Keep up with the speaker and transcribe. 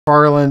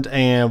Farland,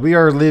 and we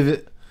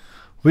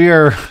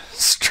are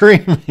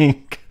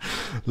streaming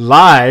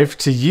live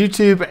to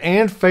YouTube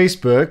and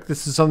Facebook.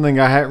 This is something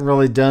I hadn't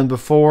really done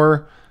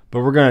before,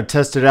 but we're going to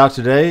test it out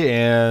today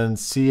and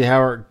see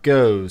how it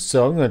goes.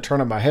 So I'm going to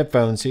turn up my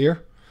headphones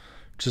here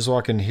just so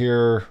I can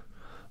hear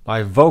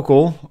my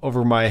vocal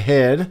over my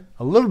head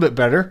a little bit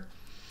better.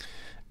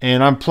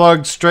 And I'm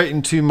plugged straight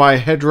into my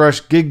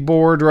Headrush gig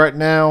board right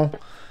now,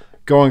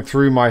 going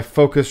through my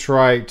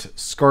Focusrite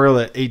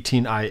Scarlett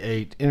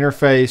 18i8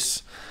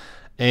 interface.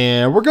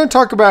 And we're going to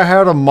talk about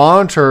how to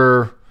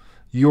monitor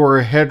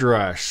your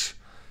Headrush,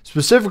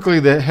 specifically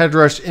the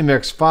Headrush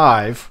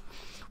MX5,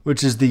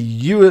 which is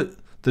the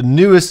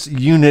newest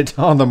unit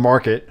on the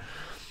market.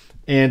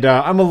 And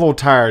I'm a little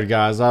tired,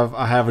 guys.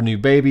 I have a new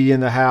baby in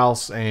the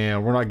house,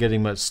 and we're not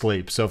getting much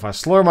sleep. So if I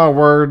slur my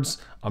words,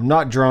 I'm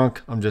not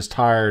drunk. I'm just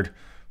tired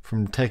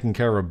from taking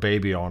care of a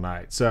baby all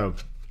night. So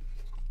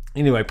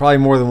anyway, probably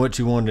more than what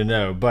you wanted to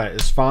know, but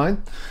it's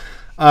fine.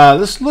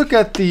 Let's look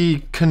at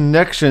the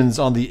connections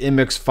on the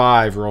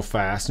MX5 real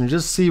fast and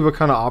just see what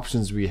kind of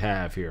options we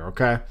have here,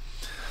 okay?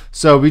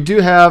 So we do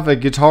have a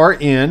guitar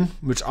in,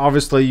 which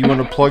obviously you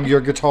want to plug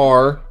your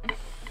guitar.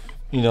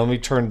 Let me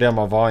turn down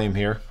my volume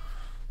here.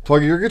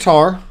 Plug your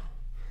guitar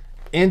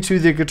into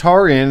the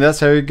guitar in. That's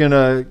how you're going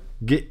to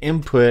get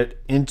input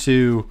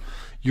into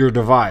your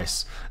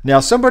device. Now,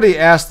 somebody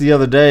asked the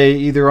other day,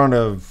 either on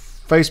a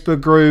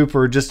Facebook group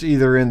or just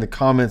either in the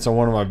comments on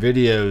one of my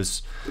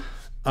videos,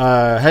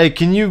 hey,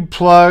 can you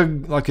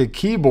plug like a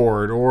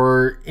keyboard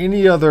or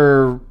any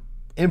other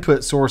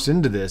input source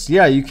into this?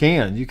 Yeah, you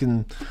can. You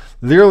can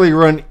literally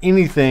run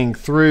anything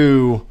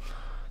through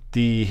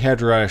the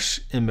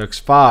Headrush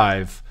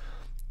MX5,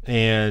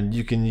 and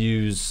you can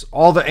use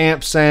all the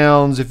amp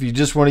sounds. If you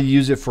just want to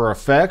use it for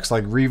effects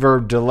like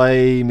reverb,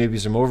 delay, maybe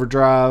some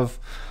overdrive,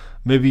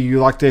 maybe you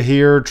like to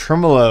hear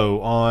tremolo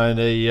on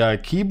a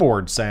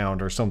keyboard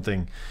sound or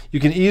something, you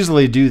can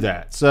easily do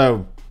that.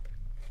 So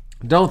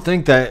don't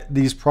think that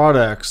these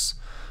products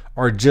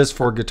are just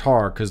for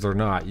guitar, because they're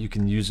not. You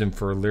can use them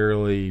for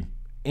literally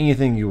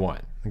anything you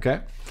want,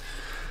 okay?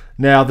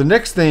 Now, the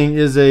next thing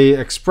is a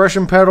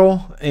expression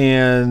pedal,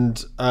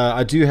 and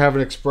I do have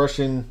an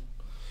expression.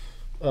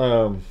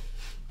 I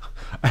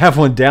have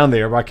one down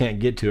there, but I can't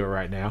get to it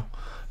right now.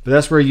 But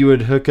that's where you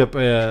would hook up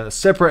a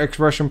separate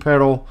expression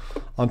pedal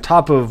on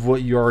top of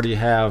what you already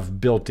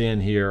have built in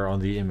here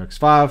on the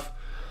MX5.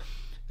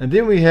 And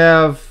then we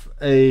have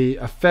a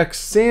effects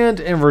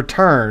send and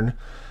return.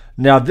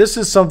 Now this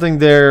is something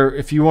there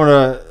if you want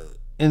to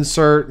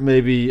insert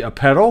maybe a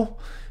pedal,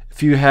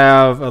 if you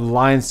have a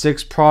Line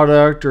 6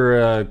 product or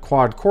a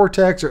Quad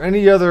Cortex or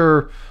any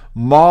other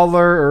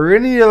Mahler or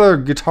any other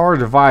guitar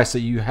device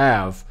that you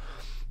have,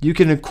 you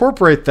can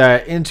incorporate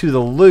that into the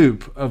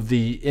loop of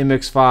the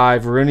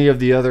MX5 or any of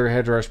the other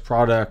Headrush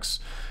products,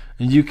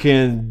 and you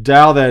can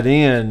dial that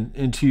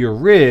into your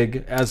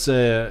rig as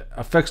a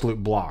effects loop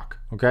block.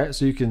 Okay,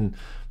 so you can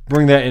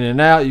bring that in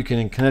and out. You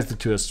can connect it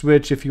to a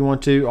switch if you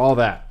want to, all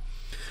that.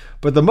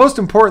 But the most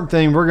important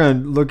thing we're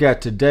going to look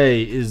at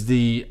today is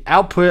the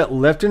output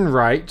left and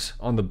right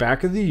on the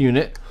back of the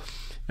unit,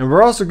 and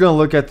we're also going to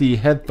look at the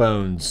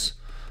headphones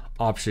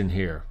option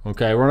here.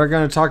 Okay, we're not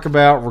going to talk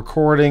about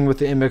recording with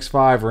the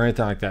MX5 or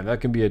anything like that. That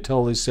can be a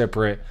totally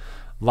separate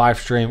live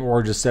stream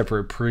or just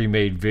separate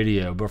pre-made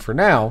video. But for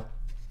now,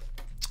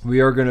 we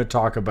are going to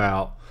talk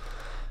about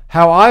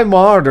how I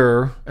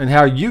monitor and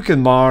how you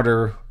can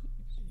monitor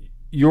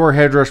your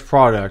Headrush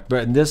product,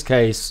 but in this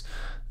case,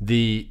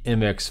 the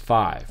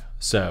MX5.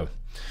 So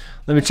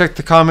let me check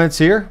the comments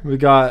here. We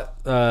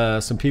got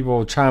some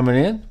people chiming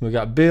in. We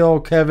got Bill,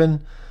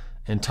 Kevin,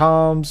 and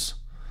Tom's.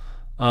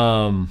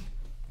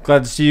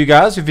 Glad to see you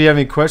guys. If you have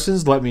any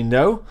questions, let me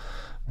know.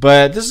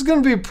 But this is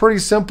going to be a pretty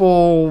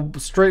simple,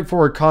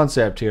 straightforward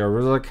concept here.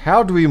 We're like,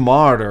 how do we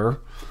monitor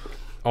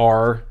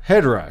our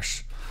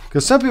Headrush?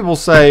 Because some people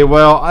say,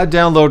 well, I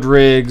download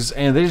rigs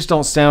and they just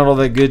don't sound all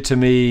that good to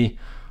me.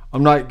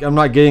 I'm not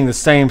getting the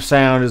same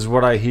sound as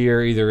what I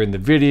hear either in the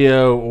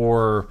video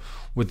or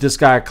what this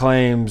guy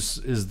claims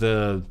is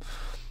the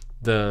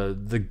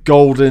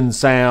golden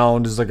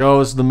sound. Is like, oh,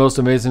 this is the most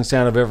amazing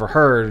sound I've ever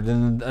heard.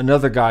 And then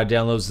another guy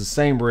downloads the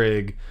same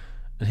rig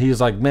and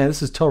he's like, man,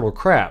 this is total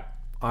crap.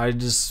 I'm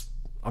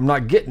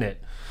not getting it.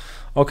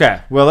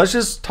 Okay, well, let's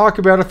just talk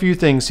about a few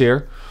things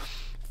here.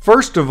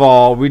 First of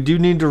all, we do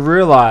need to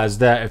realize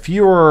that if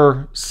you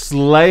are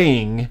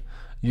slaying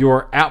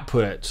your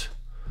output,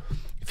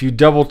 if you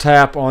double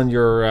tap on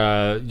your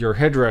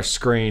Headrush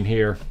screen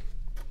here,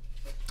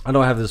 I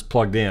don't have this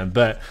plugged in,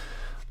 but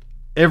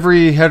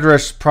every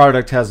Headrush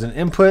product has an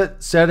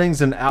input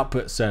settings and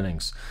output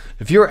settings.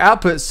 If your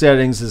output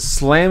settings is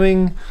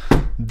slamming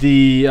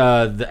the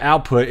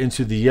output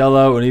into the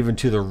yellow and even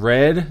to the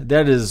red,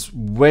 that is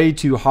way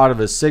too hot of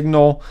a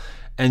signal,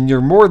 and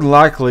you're more than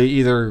likely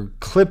either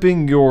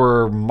clipping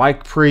your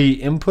mic pre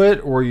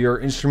input or your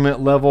instrument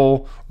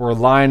level or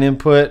line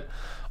input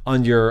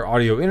on your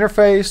audio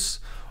interface,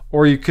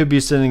 or you could be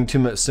sending too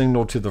much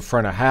signal to the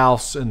front of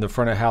house, and the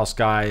front of house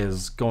guy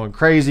is going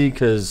crazy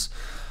because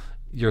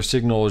your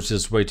signal is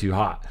just way too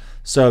hot.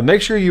 So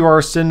make sure you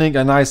are sending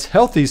a nice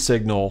healthy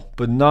signal,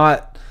 but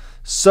not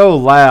so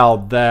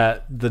loud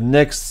that the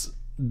next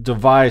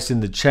device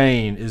in the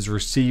chain is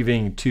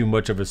receiving too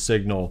much of a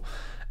signal,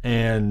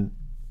 and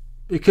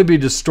it could be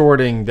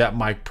distorting that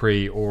mic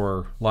pre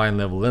or line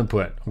level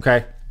input.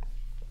 Okay.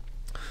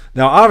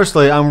 Now,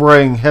 obviously, I'm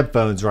wearing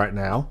headphones right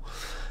now,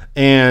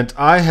 and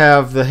I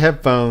have the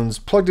headphones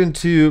plugged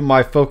into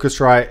my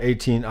Focusrite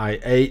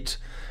 18i8,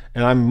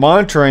 and I'm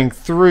monitoring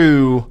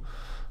through,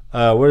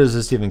 what is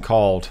this even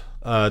called?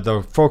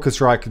 The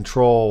Focusrite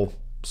control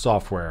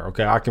software.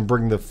 Okay, I can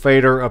bring the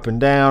fader up and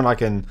down, I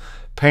can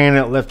pan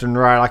it left and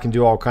right, I can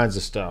do all kinds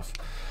of stuff.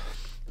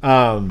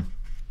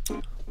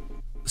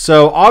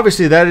 So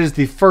obviously that is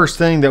the first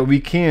thing that we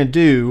can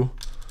do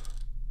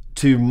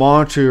to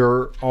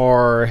monitor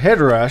our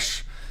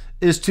Headrush,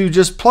 is to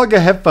just plug a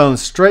headphone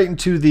straight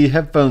into the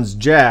headphones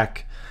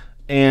jack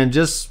and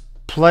just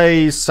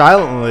play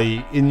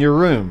silently in your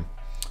room.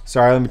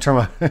 Sorry, let me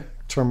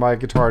turn my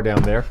guitar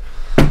down there.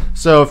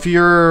 So if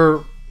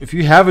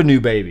you have a new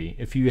baby,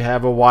 if you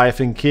have a wife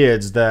and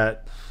kids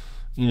that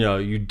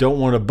you don't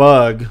want to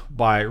bug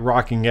by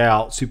rocking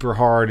out super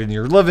hard in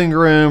your living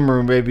room,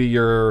 or maybe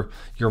your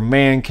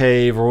man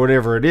cave or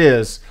whatever it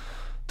is,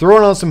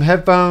 throwing on some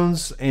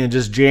headphones and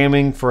just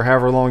jamming for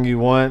however long you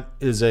want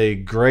is a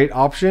great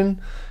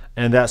option,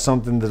 and that's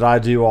something that I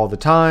do all the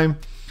time.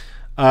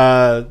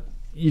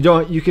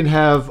 You can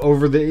have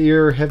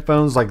over-the-ear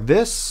headphones like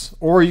this,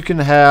 or you can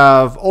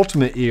have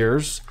ultimate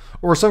ears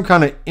or some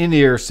kind of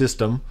in-ear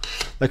system.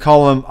 They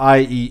call them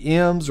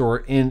IEMs, or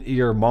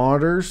in-ear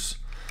monitors.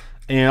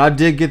 And I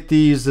did get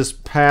these this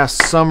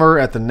past summer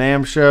at the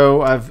NAMM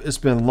show. It's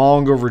been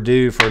long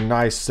overdue for a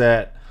nice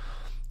set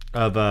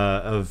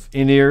of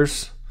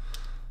in-ears.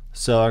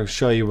 So I'll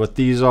show you what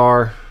these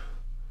are,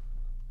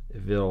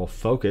 if it'll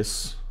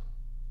focus.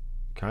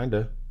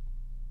 Kinda.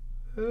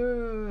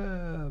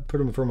 Put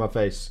them in front of my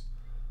face.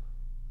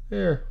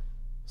 There,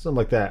 something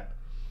like that.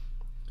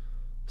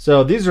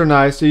 So these are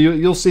nice. So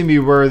you'll see me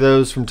wear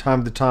those from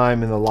time to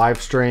time in the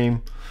live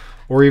stream,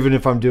 or even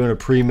if I'm doing a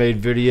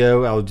pre-made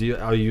video,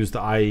 I'll use the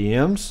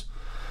IEMs.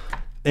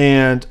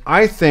 And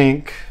I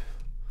think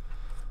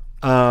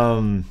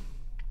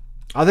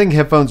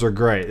headphones are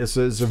great. It's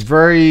a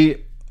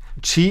very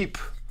cheap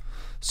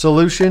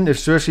solution,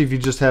 especially if you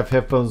just have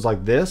headphones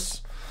like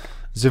this.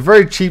 It's a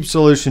very cheap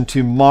solution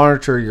to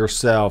monitor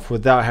yourself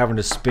without having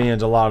to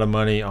spend a lot of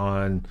money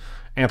on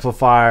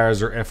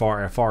amplifiers or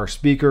FRFR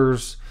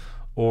speakers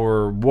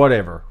or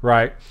whatever,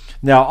 right?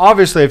 Now,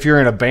 obviously, if you're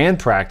in a band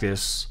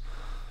practice,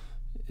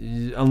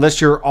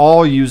 unless you're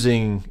all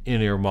using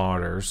in-ear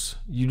monitors,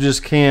 you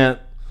just can't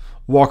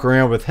walk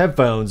around with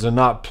headphones and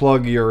not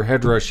plug your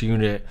Headrush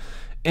unit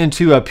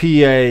into a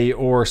PA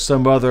or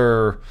some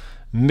other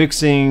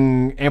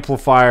mixing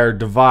amplifier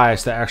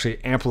device that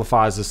actually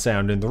amplifies the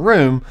sound in the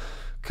room,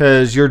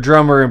 because your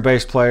drummer and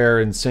bass player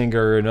and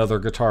singer and other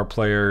guitar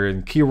player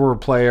and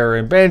keyboard player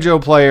and banjo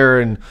player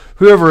and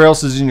whoever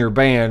else is in your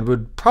band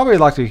would probably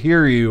like to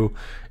hear you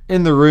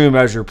in the room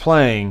as you're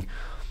playing,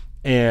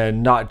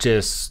 and not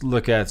just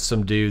look at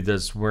some dude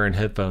that's wearing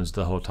headphones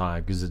the whole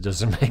time, because it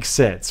doesn't make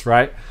sense,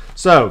 right?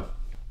 So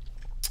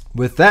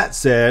with that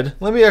said,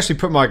 let me actually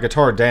put my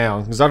guitar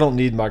down, because I don't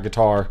need my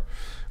guitar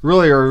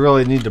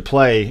really need to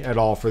play at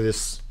all for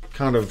this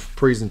kind of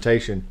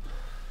presentation.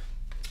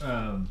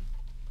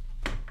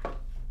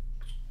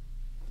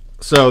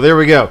 So there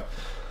we go.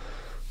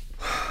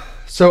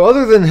 So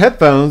other than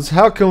headphones,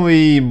 how can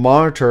we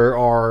monitor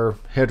our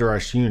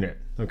Headrush unit?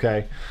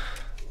 Okay,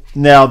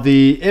 now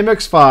the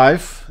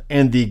MX5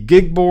 and the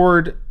gig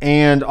board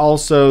and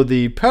also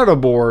the pedal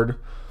board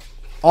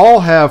all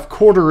have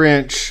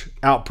 1/4-inch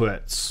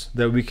outputs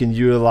that we can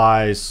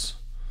utilize.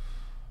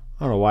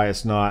 I don't know why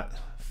it's not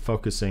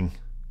focusing.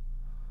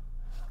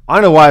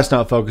 I know why it's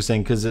not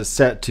focusing, because it's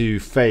set to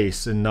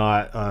face and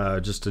not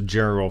just a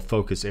general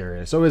focus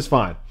area, so it's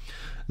fine.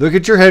 Look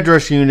at your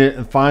Headrush unit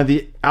and find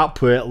the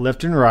output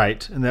left and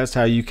right, and that's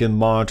how you can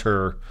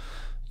monitor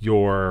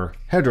your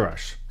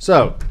Headrush.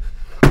 So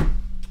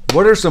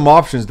what are some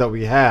options that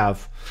we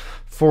have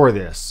for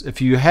this? If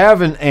you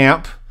have an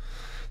amp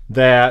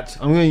that,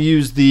 I'm going to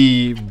use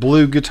the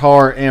Blue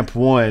Guitar Amp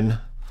 1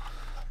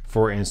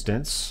 for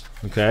instance,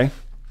 okay?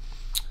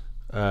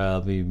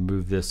 Let me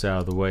move this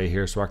out of the way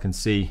here so I can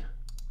see.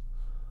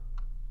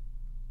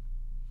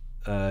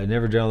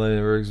 Never downloaded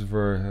the works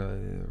for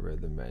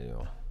read the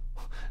manual.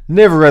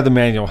 Never read the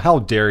manual. How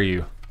dare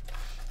you,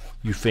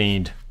 you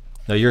fiend.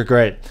 No, you're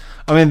great.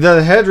 I mean,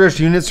 the Headrush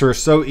units are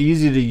so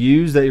easy to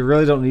use that you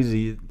really don't need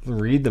to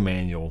read the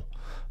manual.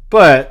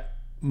 But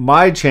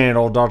my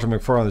channel, Dr.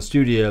 McFarland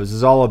Studios,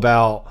 is all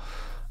about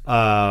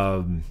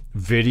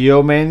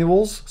video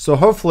manuals. So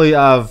hopefully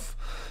I've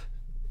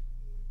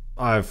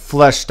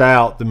fleshed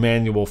out the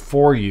manual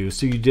for you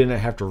so you didn't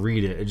have to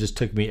read it. It just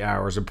took me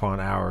hours upon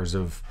hours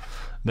of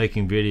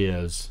making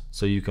videos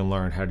so you can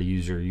learn how to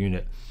use your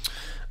unit.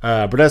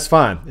 But that's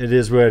fine. It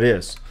is what it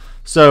is.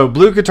 So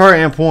Blue Guitar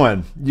Amp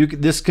 1,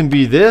 this can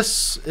be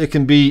this. It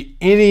can be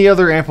any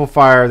other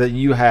amplifier that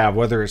you have,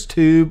 whether it's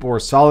tube or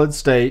solid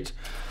state.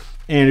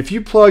 And if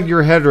you plug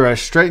your Headrush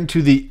straight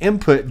into the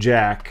input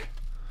jack,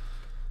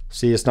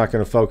 see, it's not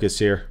going to focus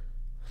here.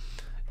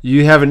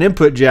 You have an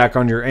input jack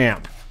on your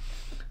amp.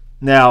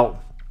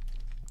 Now,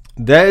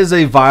 that is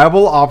a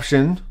viable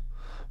option,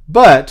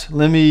 but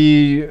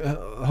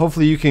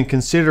hopefully you can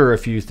consider a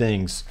few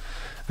things.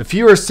 If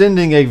you are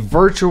sending a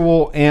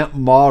virtual amp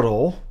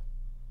model,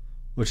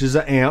 which is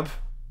an amp,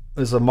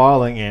 it's a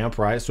modeling amp,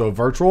 right? So a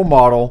virtual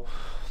model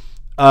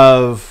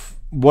of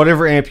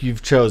whatever amp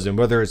you've chosen,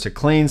 whether it's a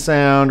clean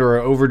sound or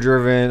an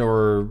overdriven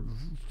or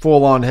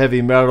full-on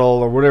heavy metal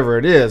or whatever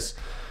it is,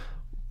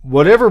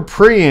 whatever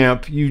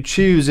preamp you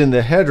choose in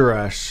the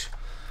Headrush,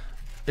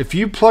 if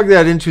you plug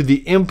that into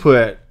the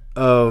input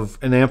of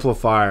an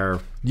amplifier,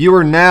 you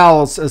are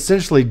now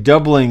essentially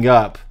doubling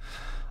up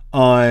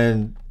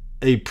on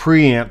a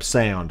preamp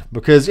sound,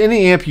 because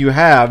any amp you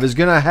have is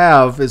going to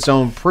have its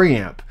own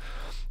preamp.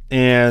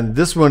 And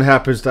this one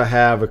happens to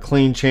have a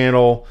clean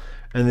channel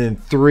and then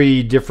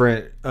 3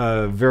 different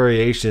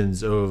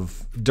variations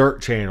of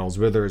dirt channels,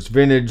 whether it's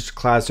vintage,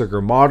 classic,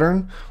 or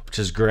modern, which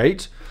is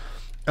great.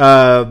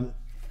 I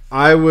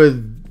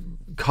would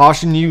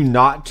caution you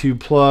not to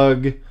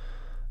plug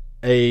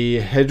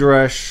a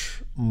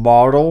Headrush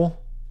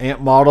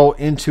amp model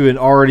into an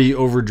already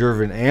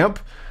overdriven amp.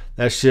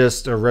 That's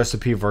just a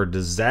recipe for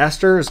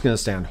disaster. It's going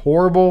to sound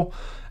horrible.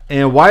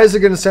 And why is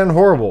it going to sound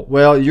horrible?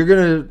 Well, you're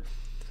going to,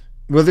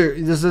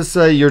 let's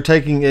say you're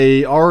taking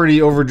a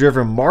already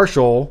overdriven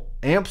Marshall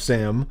amp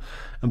sim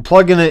and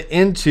plugging it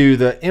into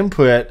the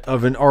input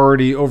of an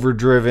already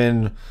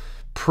overdriven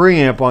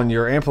preamp on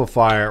your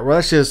amplifier. Well,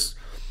 that's just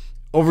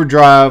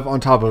overdrive on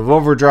top of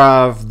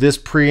overdrive, this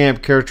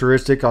preamp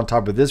characteristic on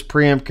top of this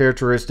preamp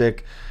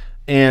characteristic,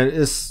 and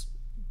it's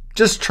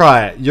just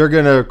try it. You're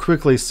going to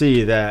quickly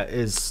see that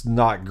it's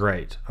not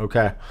great,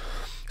 okay?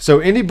 So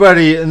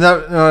anybody, and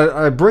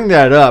I bring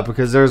that up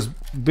because there's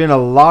been a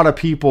lot of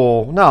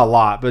people, not a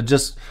lot, but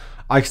just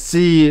I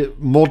see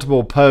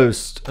multiple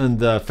posts in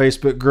the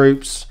Facebook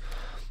groups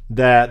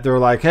that they're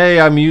like, hey,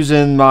 I'm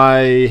using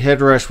my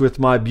Headrush with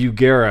my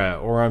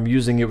Bugera, or I'm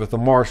using it with a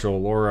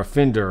Marshall or a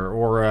Fender,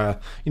 or a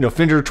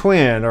Fender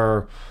Twin,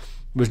 or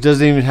which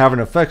doesn't even have an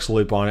effects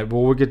loop on it, but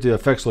we'll get to the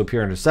effects loop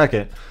here in a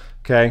second.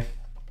 Okay,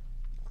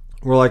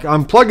 we're like,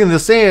 I'm plugging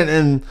this in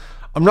and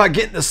I'm not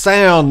getting the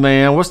sound,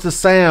 man. What's the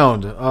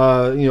sound?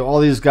 All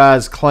these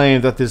guys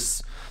claim that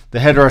the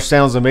Headrush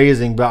sounds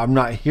amazing, but I'm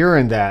not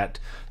hearing that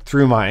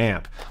through my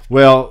amp.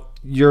 Well,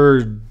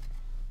 you're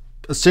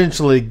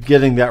essentially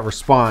getting that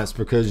response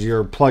because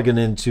you're plugging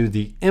into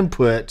the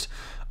input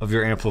of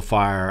your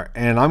amplifier,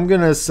 and I'm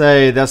gonna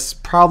say that's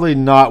probably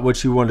not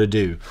what you want to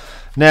do.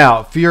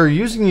 Now, if you're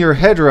using your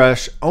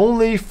Headrush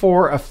only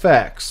for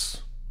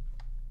effects,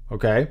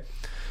 okay,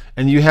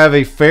 and you have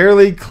a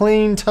fairly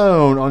clean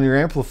tone on your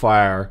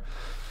amplifier,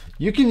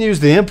 you can use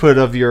the input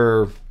of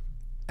your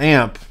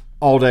amp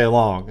all day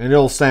long and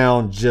it'll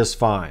sound just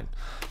fine.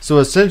 So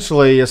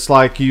essentially it's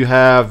like you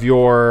have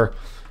your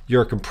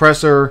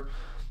compressor,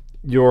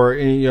 your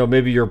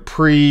maybe your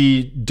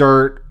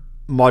pre-dirt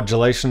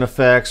modulation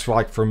effects.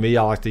 Like for me,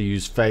 I like to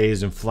use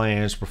phase and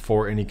flange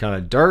before any kind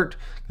of dirt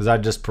because I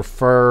just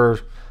prefer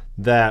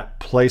that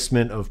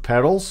placement of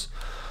pedals.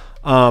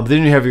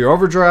 Then you have your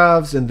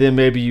overdrives, and then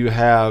maybe you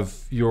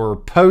have your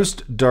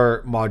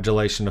post-dirt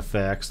modulation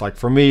effects. Like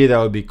for me, that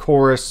would be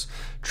chorus,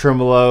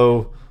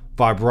 tremolo,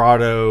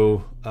 vibrato,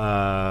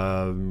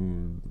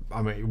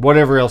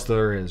 whatever else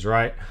there is,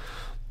 right?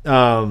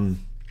 And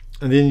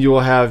then you will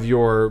have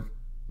your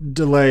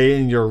delay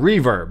and your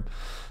reverb.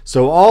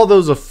 So all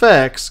those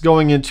effects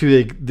going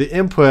into the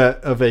input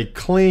of a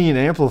clean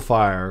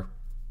amplifier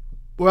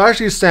will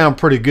actually sound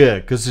pretty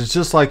good because it's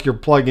just like you're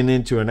plugging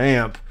into an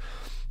amp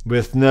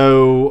with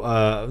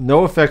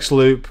no effects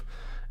loop,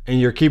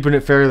 and you're keeping it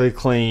fairly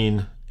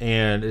clean,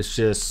 and it's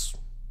just,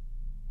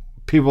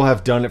 people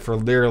have done it for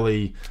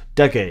literally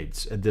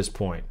decades at this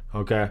point,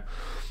 okay?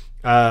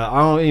 I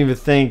don't even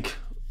think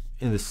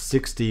in the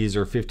 60s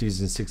or 50s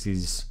and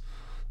 60s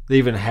they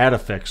even had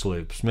effects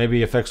loops.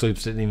 Maybe effects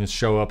loops didn't even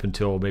show up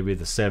until maybe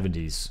the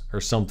 70s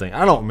or something.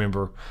 I don't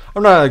remember.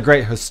 I'm not a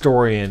great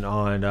historian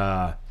on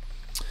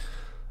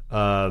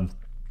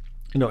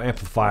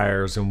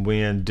amplifiers and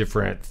when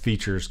different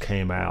features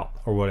came out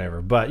or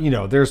whatever. But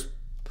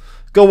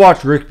go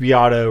watch Rick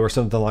Beato or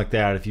something like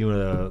that if you want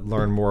to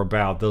learn more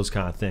about those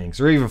kind of things,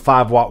 or even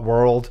 5 Watt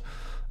World.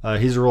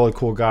 He's a really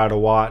cool guy to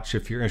watch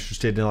if you're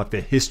interested in like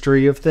the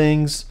history of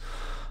things.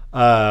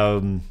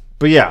 But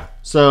yeah,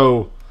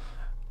 so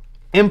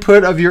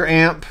input of your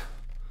amp,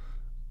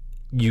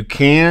 you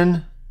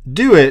can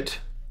do it,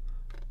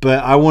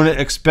 but I wouldn't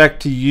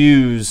expect to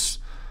use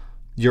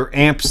your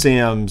amp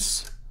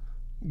sims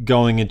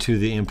going into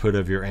the input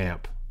of your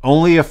amp.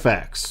 Only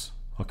effects,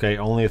 okay?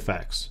 Only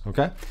effects,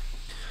 okay?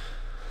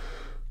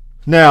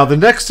 Now, the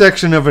next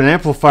section of an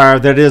amplifier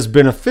that is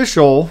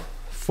beneficial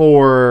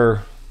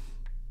for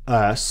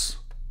us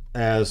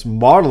as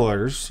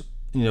modelers,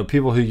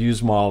 people who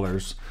use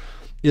modelers,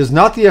 is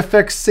not the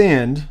effects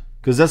send,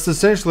 because that's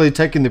essentially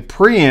taking the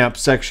preamp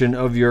section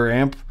of your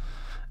amp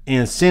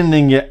and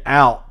sending it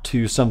out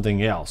to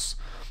something else.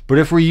 But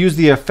if we use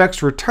the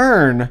effects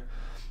return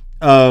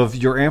of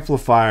your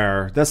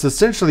amplifier, that's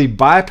essentially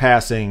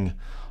bypassing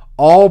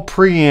all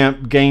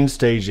preamp gain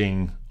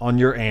staging on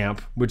your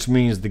amp, which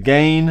means the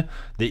gain,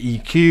 the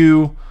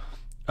EQ,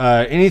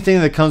 anything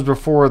that comes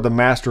before the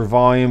master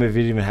volume, if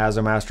it even has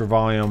a master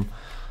volume.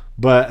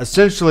 But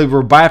essentially,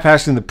 we're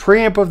bypassing the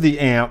preamp of the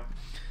amp,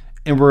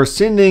 and we're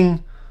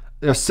sending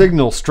a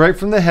signal straight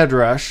from the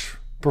Headrush,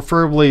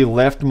 preferably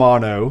left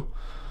mono,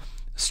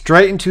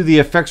 straight into the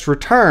effects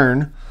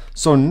return.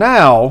 So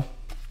now,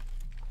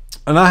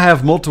 and I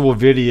have multiple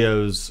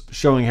videos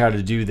showing how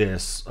to do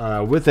this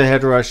with the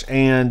Headrush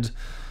and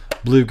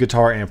Blue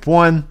Guitar Amp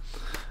 1,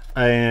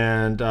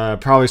 and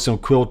probably some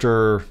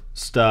Quilter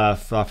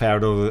stuff I've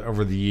had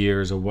over the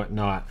years or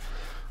whatnot.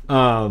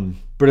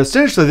 But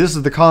essentially, this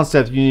is the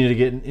concept you need to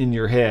get in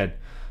your head.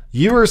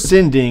 You are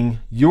sending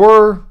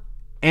your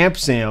amp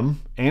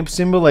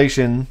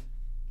simulation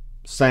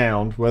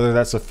sound, whether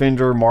that's a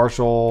Fender,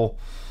 Marshall,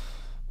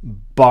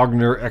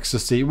 Bogner,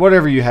 Ecstasy,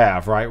 whatever you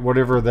have, right?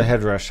 Whatever the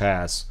Headrush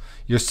has.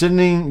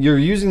 You're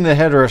using the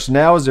Headrush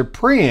now as a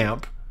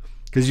preamp,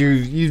 because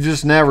you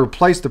just now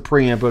replaced the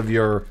preamp of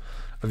your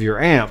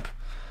amp,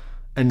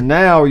 and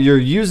now you're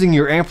using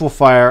your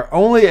amplifier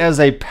only as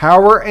a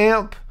power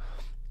amp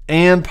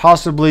and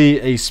possibly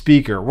a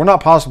speaker. Well,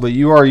 not possibly,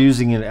 you are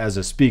using it as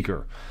a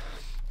speaker.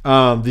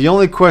 The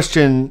only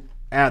question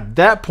at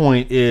that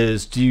point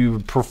is, do you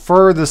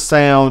prefer the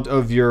sound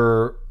of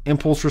your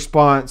impulse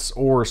response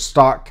or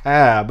stock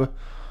cab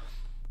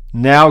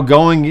now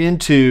going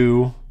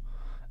into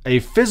a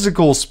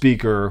physical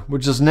speaker,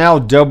 which is now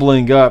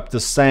doubling up the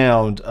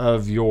sound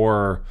of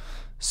your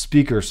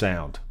speaker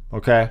sound?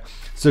 Okay,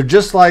 so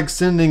just like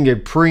sending a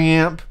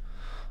preamp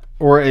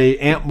or a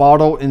amp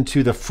model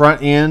into the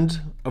front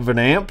end of an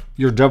amp,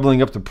 you're doubling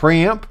up the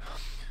preamp.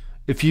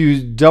 If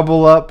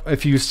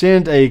you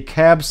send a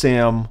cab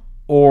sam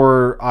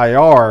or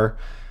IR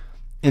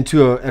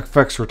into an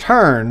effects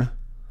return,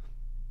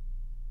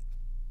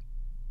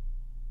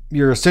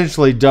 you're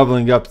essentially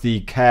doubling up the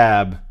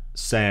cab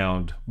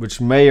sound,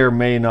 which may or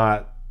may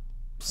not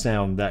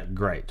sound that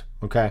great.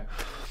 Okay,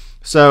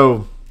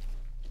 so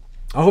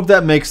I hope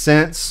that makes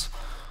sense.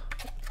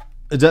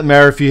 It doesn't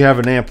matter if you have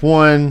an amp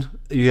 1,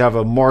 you have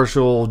a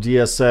Marshall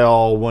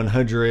DSL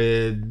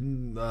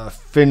 100,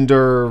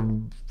 Fender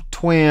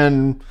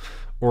Twin,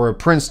 or a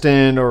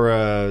Princeton, or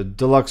a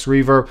Deluxe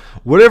Reverb,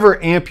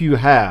 whatever amp you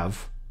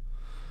have.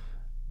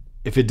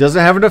 If it doesn't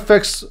have an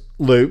effects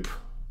loop,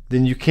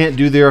 then you can't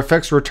do the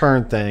effects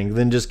return thing.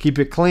 Then just keep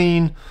it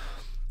clean.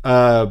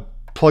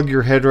 Plug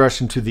your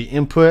Headrush into the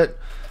input,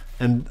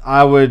 and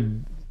I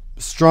would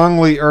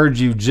strongly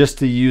urge you just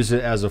to use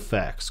it as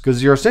effects,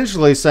 because you're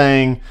essentially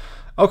saying,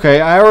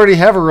 okay, I already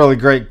have a really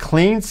great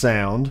clean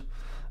sound.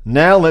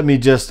 Now let me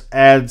just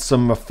add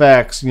some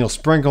effects,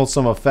 sprinkle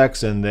some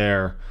effects in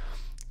there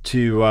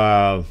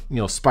to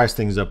spice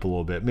things up a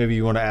little bit. Maybe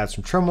you want to add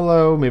some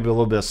tremolo, maybe a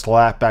little bit of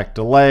slapback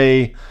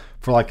delay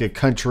for like a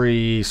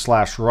country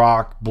 /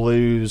 rock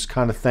blues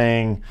kind of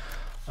thing.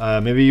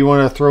 Maybe you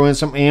want to throw in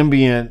some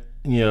ambient,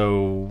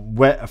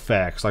 wet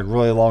effects, like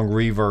really long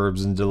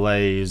reverbs and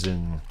delays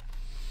and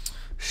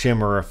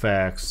shimmer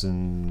effects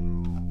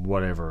and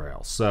whatever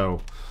else.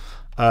 So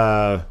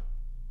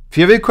if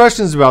you have any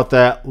questions about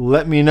that,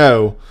 let me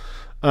know.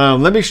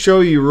 Let me show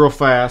you real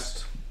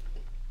fast.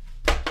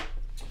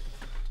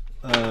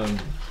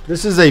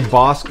 This is a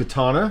Boss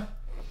Katana.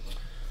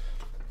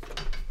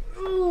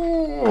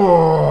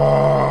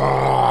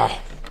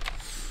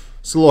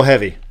 It's a little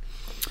heavy.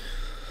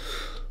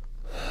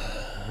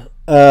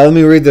 Let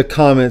me read the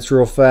comments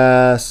real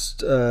fast.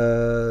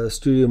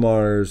 Studio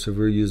monitors, if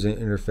we're using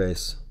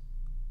interface.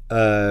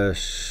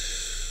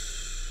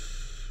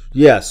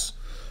 Yes.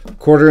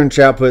 1/4-inch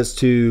outputs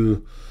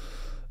to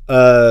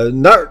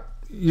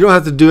you don't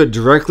have to do it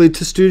directly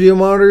to studio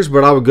monitors,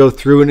 but I would go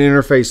through an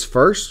interface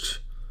first.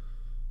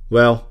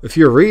 Well, if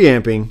you're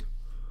reamping,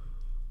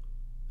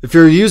 if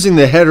you're using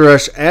the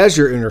Headrush as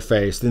your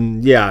interface,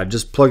 then yeah,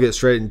 just plug it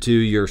straight into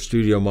your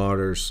studio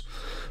monitors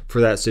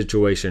for that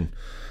situation.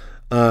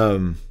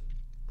 And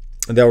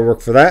that will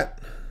work for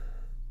that.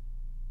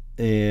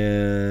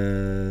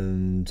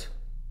 And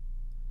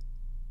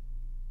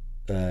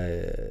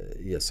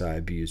yes, I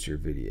abused your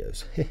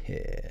videos.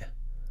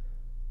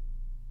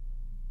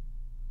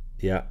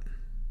 Yeah.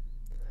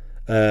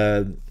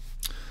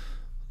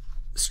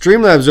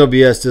 Streamlabs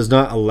OBS does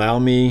not allow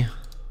me, at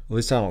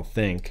least I don't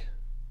think.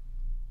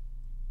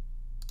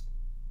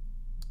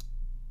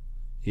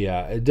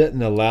 Yeah, it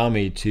doesn't allow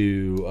me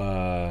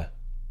to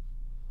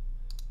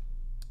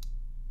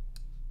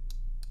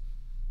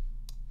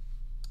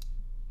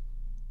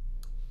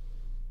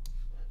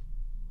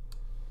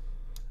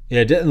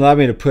yeah, it didn't allow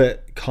me to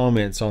put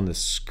comments on the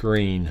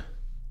screen.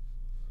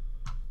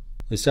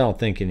 At least I don't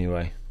think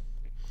anyway.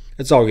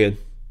 It's all good.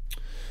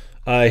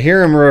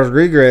 Hiram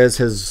Rodriguez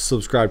has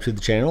subscribed to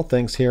the channel.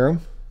 Thanks,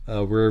 Hiram,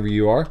 wherever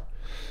you are.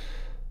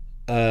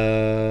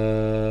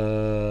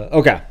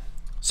 Okay,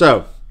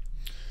 so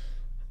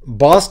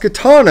Boss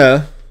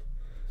Katana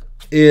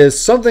is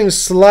something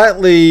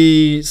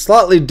slightly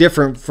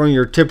different from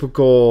your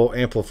typical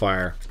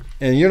amplifier.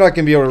 And you're not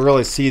going to be able to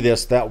really see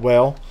this that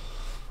well.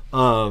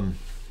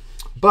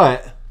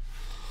 But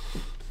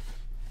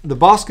the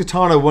Boss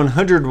Katana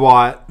 100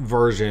 watt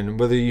version,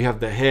 whether you have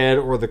the head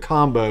or the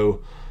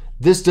combo,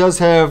 this does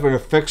have an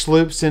effects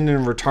loop send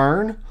and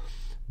return,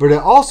 but it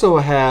also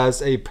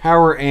has a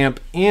power amp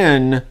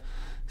in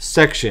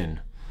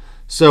section.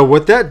 So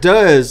what that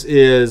does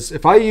is,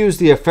 if I use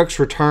the effects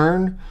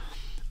return,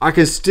 I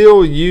can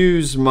still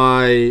use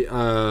my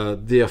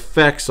the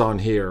effects on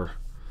here,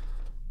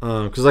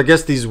 because I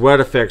guess these wet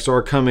effects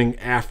are coming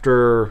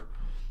after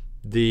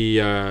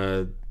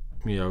the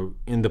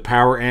in the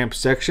power amp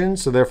section,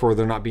 so therefore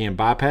they're not being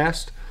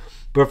bypassed.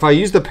 But if I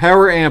use the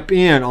power amp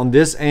in on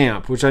this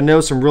amp, which I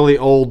know some really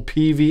old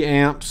PV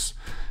amps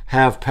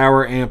have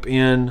power amp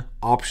in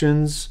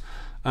options.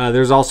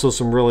 There's also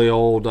some really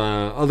old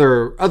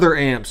other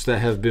amps that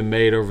have been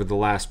made over the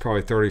last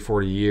probably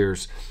 30-40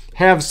 years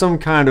have some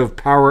kind of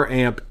power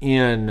amp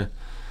in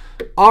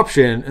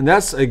option, and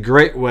that's a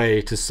great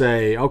way to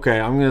say, okay,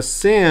 I'm going to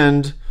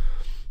send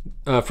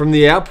from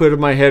the output of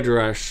my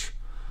Headrush,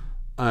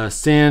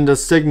 send a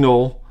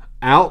signal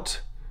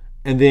out,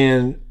 and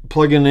then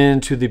plug it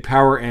into the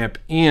power amp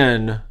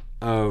in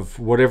of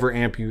whatever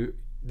amp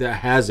that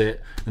has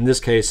it. In this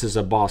case, is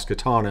a Boss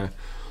Katana,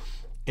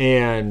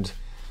 and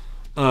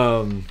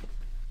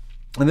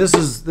this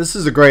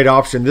is a great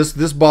option.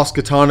 This Boss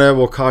Katana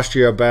will cost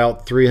you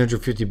about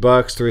 $350,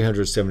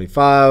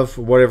 $375,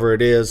 whatever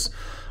it is,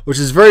 which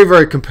is very,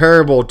 very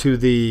comparable to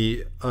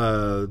the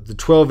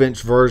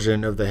 12-inch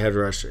version of the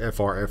Headrush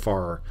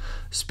FRFR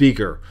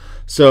speaker.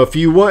 So if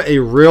you want a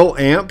real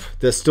amp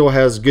that still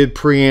has good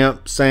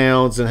preamp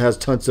sounds and has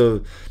tons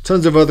of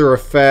other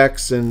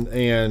effects and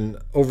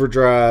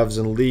overdrives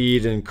and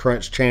lead and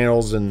crunch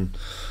channels and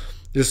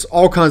just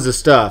all kinds of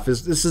stuff,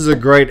 this is a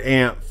great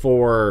amp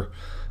for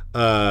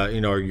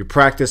your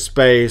practice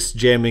space,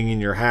 jamming in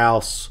your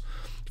house.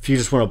 If you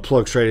just want to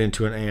plug straight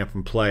into an amp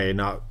and play,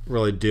 not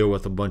really deal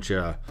with a bunch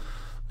of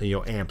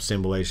amp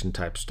simulation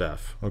type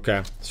stuff.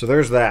 Okay, so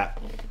there's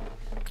that.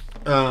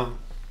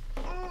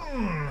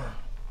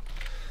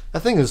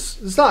 That thing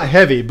it's not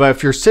heavy, but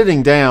if you're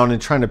sitting down and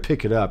trying to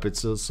pick it up,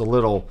 it's a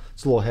little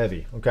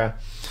heavy. Okay,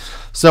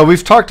 so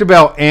we've talked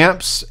about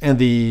amps and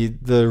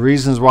the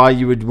reasons why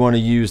you would want to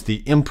use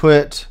the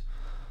input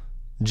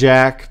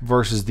jack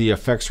versus the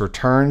effects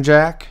return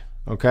jack.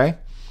 Okay,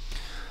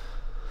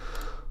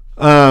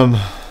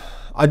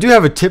 I do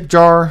have a tip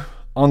jar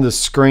on the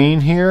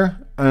screen here,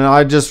 and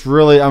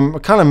I'm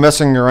kind of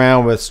messing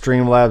around with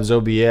Streamlabs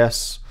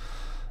OBS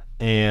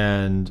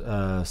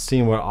and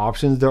seeing what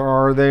options there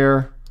are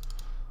there.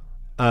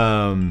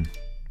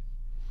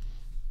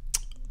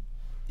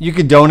 You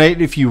can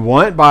donate if you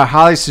want, but I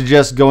highly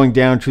suggest going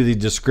down to the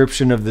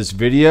description of this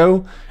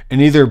video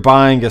and either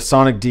buying a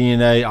Sonic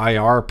DNA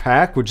IR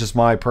pack, which is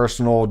my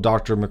personal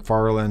Dr.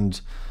 McFarland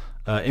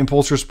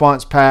impulse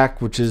response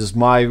pack, which is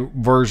my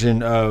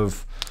version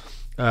of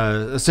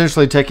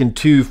essentially taking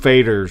two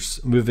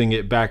faders, moving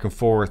it back and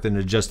forth, and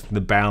adjusting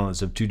the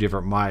balance of two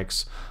different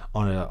mics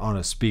on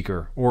a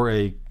speaker, or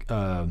a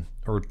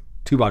or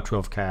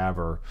 2x12 cab,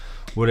 or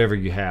whatever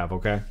you have.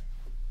 Okay.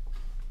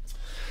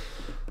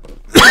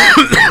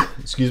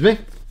 Excuse me.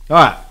 All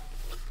right.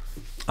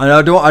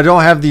 I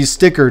don't have the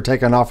sticker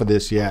taken off of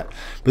this yet,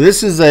 but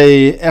this is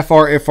a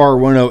FRFR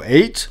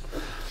 108,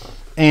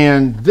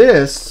 and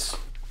this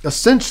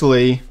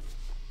essentially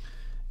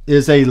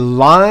is a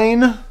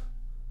line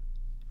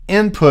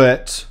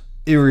input.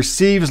 It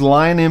receives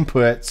line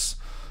inputs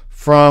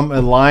from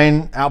a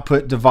line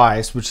output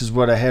device, which is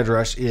what a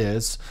Headrush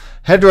is.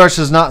 Headrush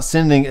is not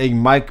sending a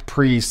mic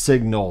pre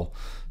signal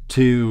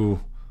to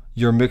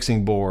your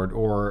mixing board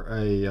or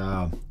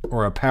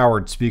a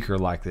powered speaker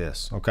like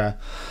this. Okay.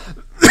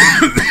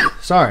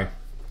 Sorry.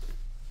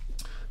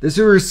 This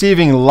is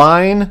receiving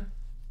line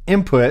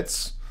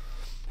inputs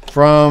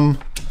from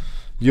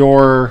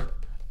your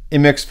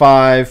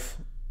MX5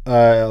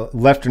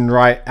 left and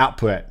right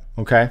output.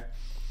 Okay.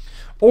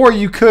 Or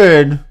you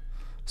could,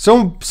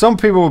 some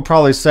people would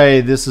probably say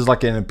this is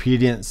like an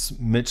impedance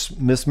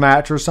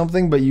mismatch or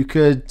something, but you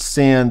could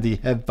send the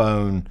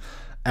headphone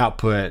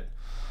output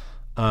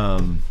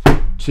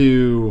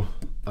to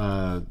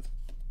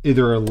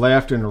either a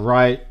left and a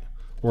right,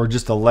 or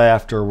just a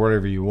left, or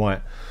whatever you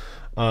want.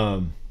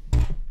 Let's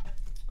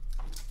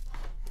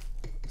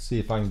see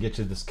if I can get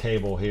you this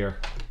cable here.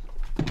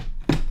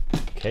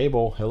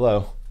 Cable,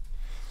 hello.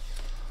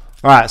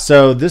 All right,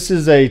 so this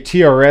is a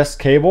TRS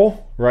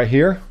cable right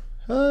here.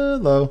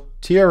 Hello,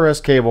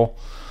 TRS cable.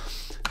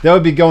 That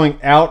would be going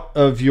out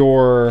of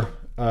your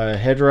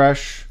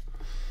Headrush.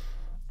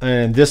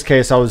 In this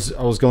case, I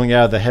was going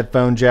out of the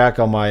headphone jack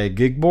on my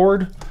gig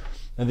board,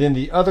 and then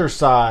the other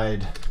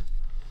side,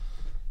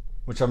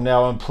 which I'm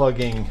now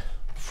unplugging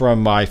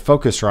from my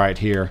Focusrite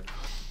here.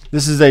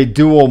 This is a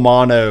dual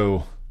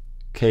mono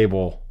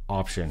cable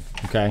option.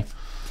 Okay,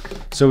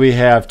 so we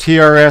have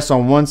TRS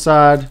on one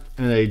side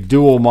and a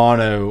dual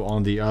mono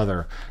on the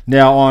other.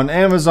 Now on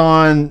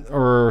Amazon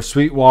or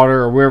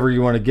Sweetwater or wherever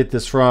you want to get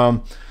this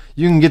from,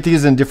 you can get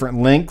these in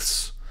different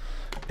lengths.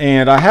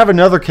 And I have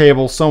another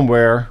cable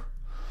somewhere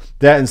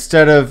that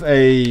instead of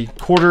a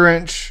 1/4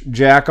 inch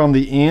jack on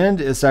the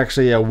end, it's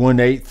actually a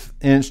 1/8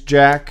 inch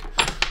jack,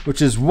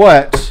 which is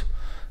what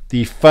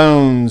the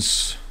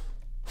phone's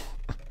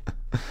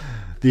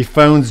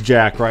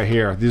jack right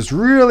here. These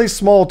really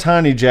small,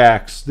 tiny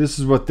jacks. This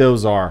is what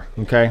those are.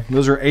 Okay,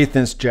 those are 1/8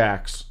 inch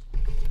jacks.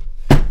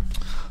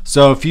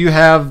 So if you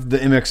have the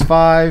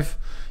MX5,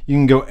 you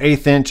can go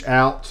 1/8 inch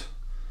out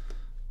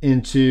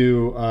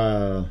into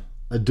a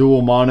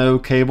dual mono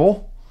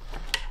cable,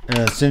 and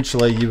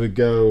essentially you would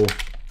go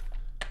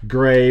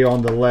gray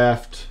on the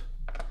left,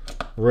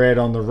 red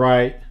on the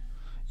right.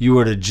 You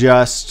would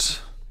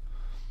adjust,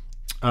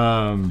 you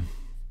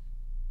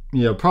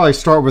know, probably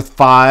start with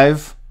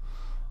 5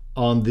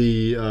 on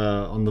the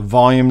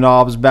volume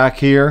knobs back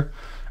here,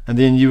 and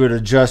then you would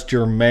adjust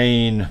your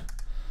main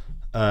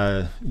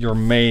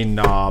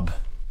knob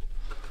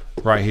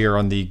right here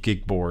on the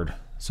gig board.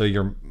 So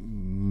your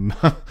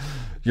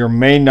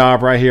main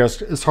knob right here,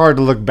 it's hard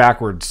to look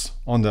backwards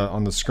on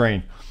the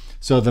screen.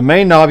 So the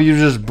main knob, you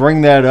just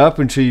bring that up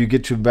until you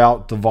get to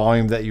about the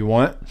volume that you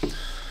want.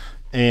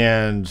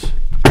 And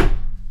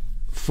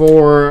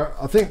for,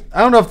 I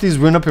don't know if these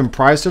went up in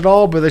price at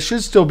all, but they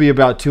should still be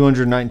about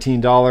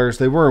 $219.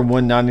 They were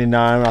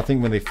 $199, I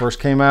think, when they first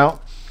came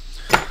out.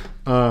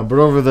 But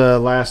over the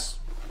last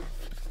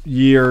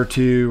year or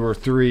 2 or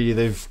 3,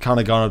 they've kind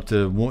of gone up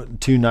to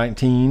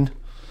 $219.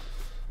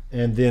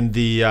 And then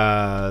the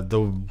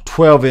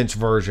 12-inch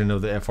version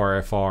of the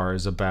FRFR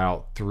is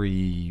about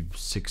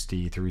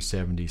 $360,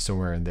 $370,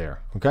 somewhere in there.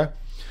 Okay.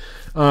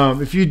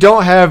 If you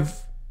don't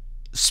have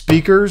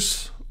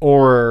speakers,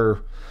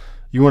 or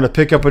you want to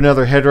pick up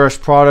another Headrush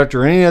product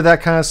or any of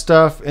that kind of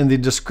stuff, in the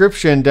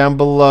description down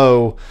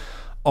below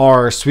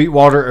are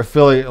Sweetwater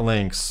affiliate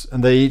links,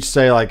 and they each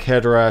say like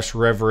Headrush,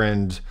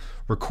 Reverend,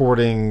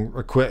 recording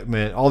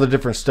equipment, all the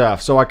different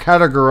stuff. So I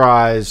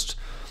categorized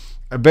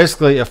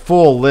basically a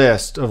full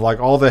list of like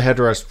all the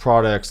Headrush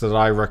products that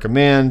I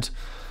recommend,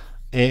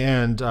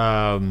 and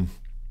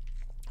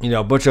you know,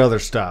 a bunch of other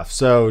stuff.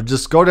 So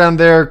just go down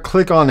there,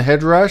 click on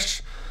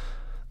Headrush.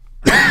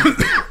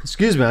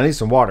 Excuse me, I need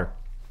some water.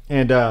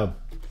 And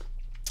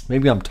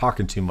maybe I'm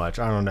talking too much,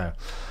 I don't know.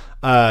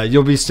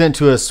 You'll be sent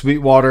to a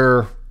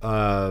Sweetwater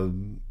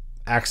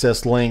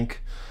access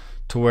link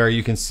to where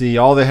you can see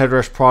all the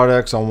Headrush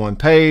products on one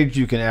page.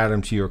 You can add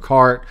them to your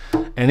cart,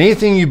 and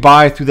anything you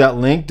buy through that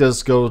link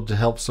does go to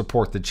help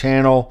support the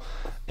channel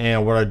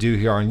and what I do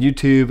here on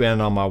YouTube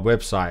and on my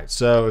website.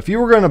 So if you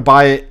were going to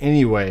buy it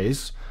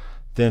anyways,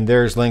 then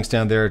there's links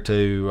down there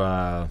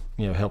to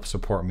you know, help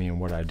support me and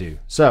what I do.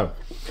 So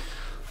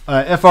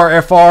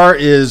FRFR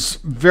is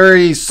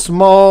very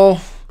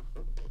small.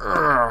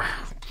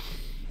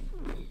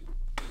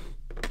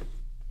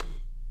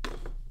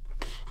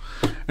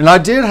 And I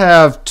did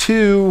have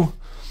 2,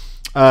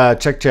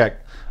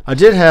 check. I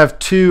did have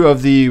 2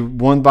 of the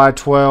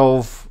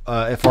 1x12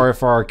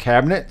 FRFR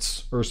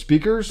cabinets or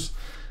speakers.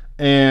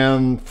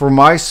 And for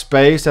my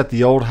space at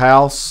the old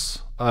house,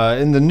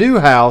 in the new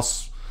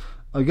house,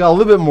 I got a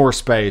little bit more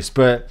space.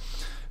 But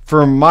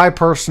for my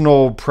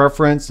personal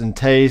preference and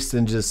taste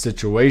and just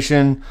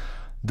situation,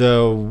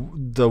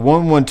 the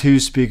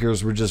 112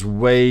 speakers were just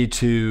way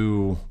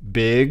too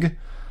big.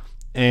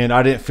 And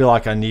I didn't feel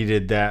like I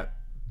needed that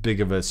big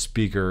of a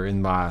speaker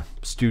in my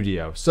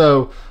studio.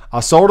 So I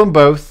sold them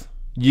both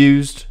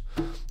used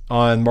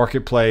on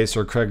Marketplace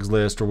or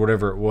Craigslist or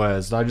whatever it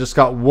was. I just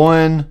got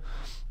one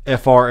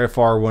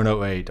FRFR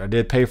 108. I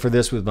did pay for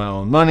this with my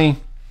own money.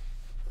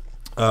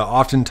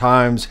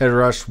 Oftentimes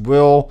Headrush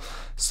will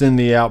send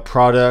me out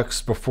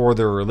products before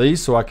they're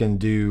released so I can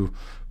do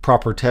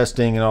proper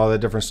testing and all that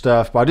different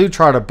stuff. But I do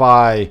try to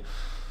buy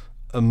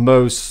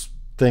most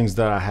things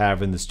that I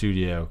have in the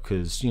studio,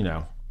 because, you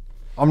know,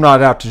 I'm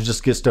not out to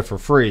just get stuff for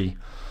free.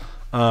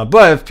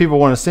 But if people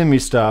want to send me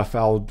stuff,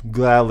 I'll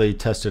gladly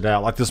test it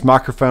out. Like this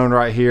microphone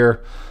right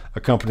here, a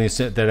company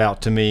sent that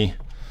out to me.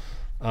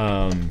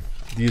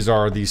 These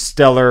are the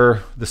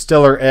Stellar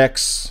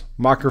X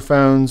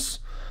microphones.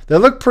 They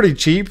look pretty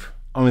cheap.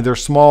 I mean, they're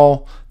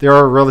small. They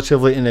are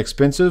relatively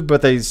inexpensive,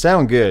 but they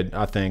sound good,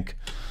 I think.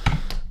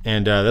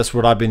 And that's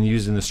what I've been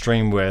using the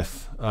stream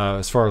with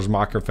as far as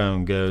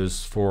microphone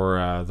goes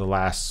for the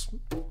last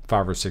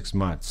 5 or 6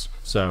 months.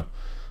 So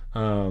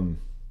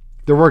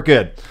they work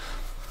good.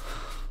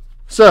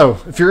 So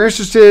if you're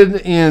interested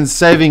in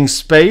saving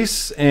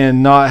space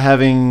and not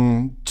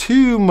having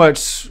too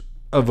much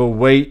of a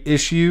weight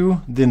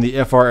issue, then the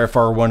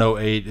FRFR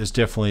 108 is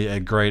definitely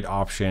a great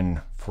option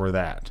for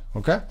that.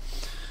 Okay.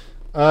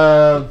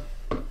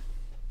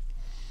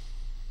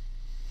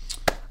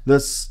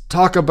 Let's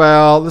talk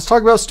about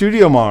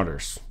studio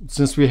monitors,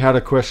 since we had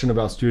a question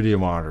about studio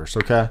monitors.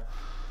 Okay.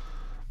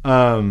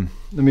 Let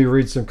me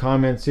read some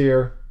comments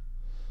here.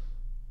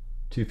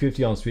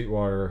 250 on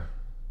Sweetwater.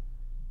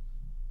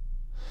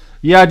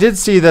 Yeah, I did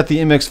see that the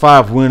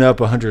MX5 went up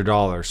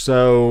 $100.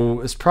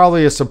 So it's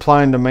probably a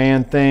supply and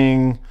demand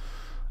thing.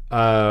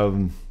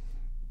 Um,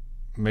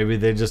 Maybe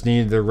they just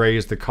needed to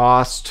raise the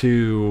cost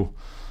to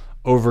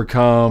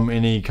overcome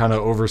any kind of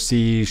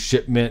overseas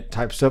shipment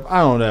type stuff. I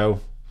don't know.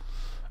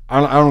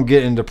 I don't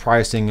get into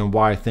pricing and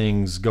why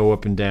things go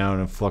up and down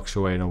and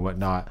fluctuate and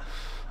whatnot.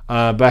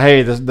 But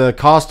hey, the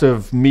cost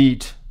of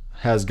meat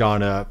has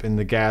gone up and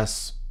the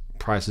gas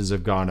prices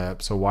have gone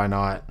up. So why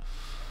not?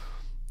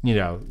 You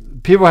know,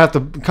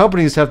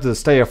 companies have to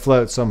stay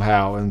afloat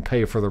somehow and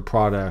pay for their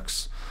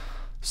products.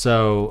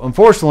 So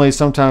unfortunately,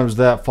 sometimes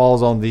that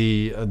falls on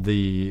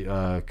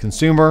the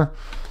consumer,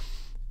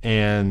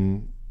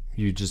 and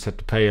you just have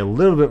to pay a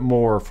little bit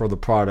more for the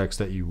products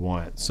that you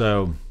want.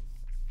 So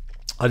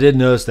I did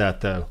notice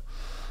that though.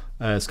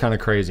 It's kind of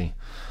crazy.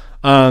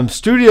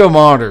 Studio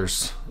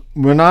monitors.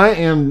 When I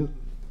am,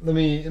 let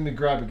me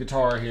grab a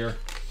guitar here.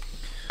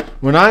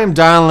 When I am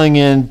dialing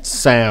in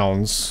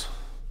sounds,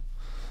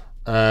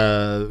 you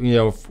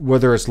know,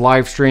 whether it's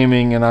live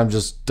streaming and I'm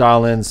just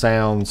dialing in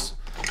sounds,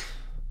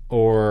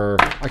 or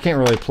I can't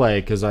really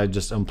play because I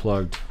just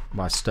unplugged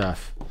my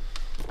stuff.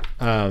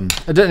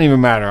 It doesn't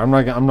even matter. I'm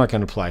not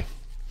going to play.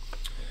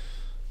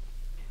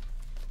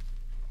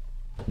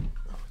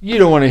 You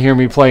don't want to hear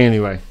me play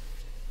anyway.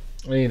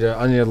 I need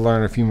to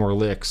learn a few more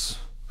licks.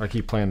 I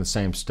keep playing the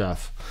same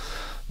stuff.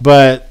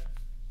 But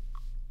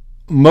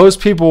most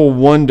people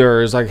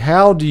wonder is like,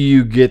 how do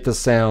you get the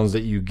sounds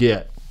that you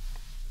get?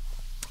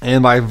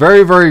 And my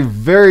very, very,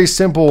 very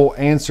simple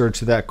answer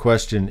to that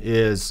question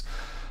is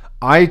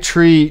I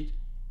treat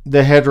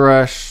the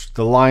Headrush,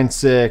 the Line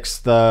 6,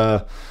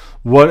 the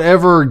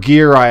whatever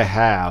gear I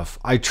have,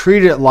 I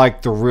treat it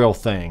like the real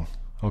thing.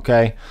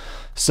 Okay?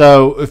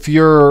 So if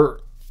you're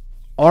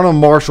on a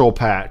Marshall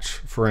patch,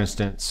 for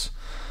instance,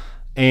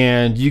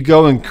 and you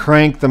go and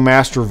crank the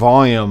master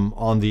volume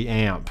on the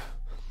amp,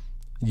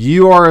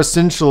 you are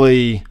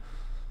essentially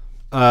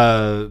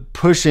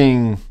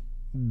pushing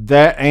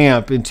that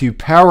amp into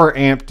power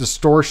amp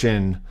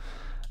distortion,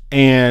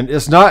 and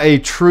it's not a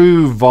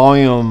true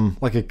volume,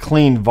 like a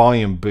clean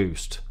volume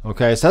boost.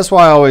 Okay, so that's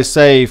why I always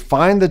say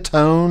find the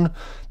tone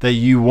that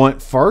you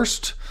want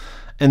first,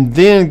 and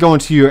then go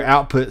into your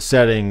output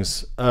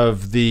settings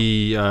of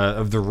the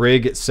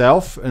rig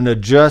itself and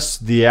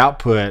adjust the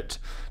output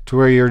to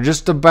where you're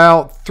just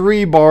about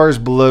 3 bars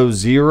below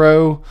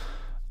zero,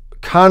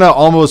 kind of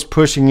almost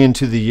pushing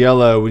into the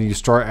yellow when you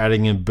start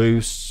adding in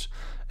boosts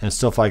and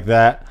stuff like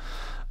that.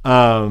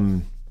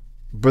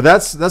 But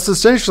that's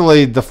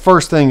essentially the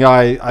first thing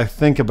I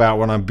think about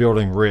when I'm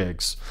building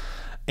rigs.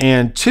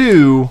 And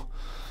two,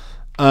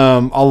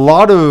 a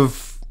lot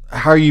of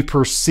how you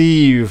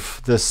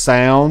perceive the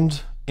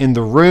sound in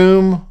the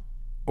room,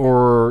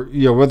 or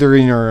you know, whether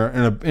you're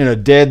in a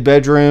dead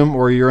bedroom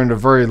or you're in a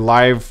very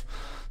live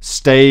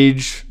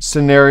stage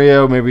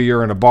scenario, maybe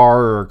you're in a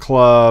bar or a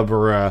club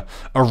or a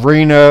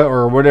arena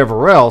or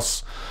whatever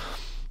else.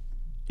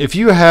 If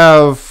you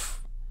have,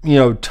 you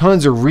know,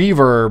 tons of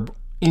reverb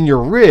in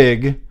your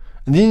rig,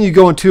 and then you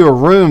go into a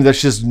room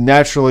that's just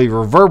naturally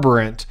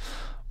reverberant,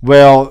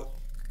 well,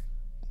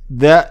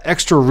 that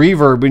extra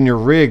reverb in your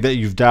rig that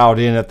you've dialed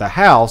in at the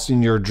house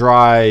in your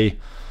dry,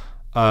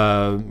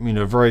 you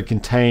know, very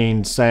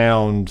contained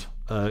sound,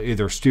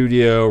 either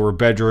studio or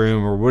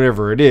bedroom or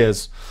whatever it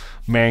is,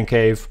 man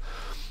cave,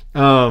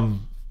 I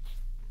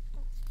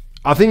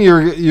think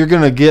you're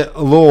gonna get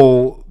a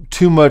little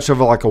too much of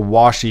like a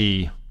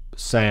washy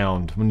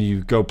sound when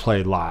you go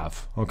play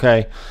live.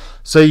 Okay,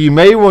 so you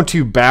may want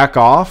to back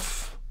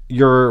off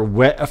your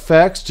wet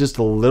effects just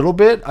a little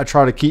bit. I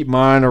try to keep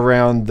mine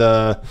around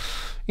the,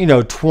 you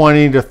know,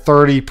 20 to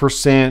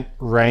 30%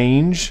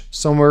 range,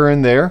 somewhere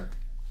in there,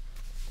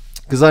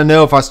 because I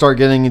know if I start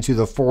getting into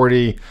the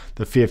 40,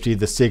 the 50,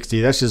 the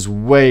 60, that's just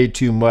way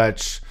too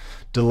much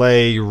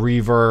delay,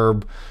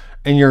 reverb,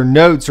 and your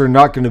notes are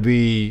not going to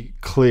be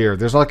clear.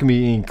 There's not going to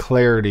be any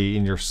clarity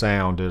in your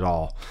sound at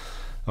all.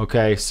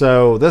 Okay,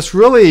 so that's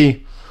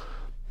really,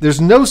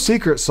 there's no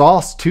secret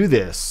sauce to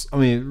this. I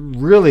mean,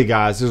 really,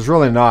 guys, there's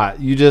really not.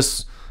 You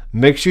just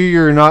make sure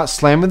you're not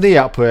slamming the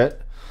output.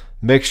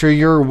 Make sure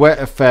your wet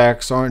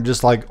effects aren't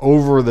just like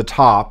over the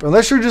top,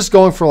 unless you're just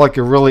going for like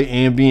a really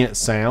ambient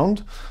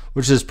sound,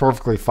 which is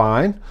perfectly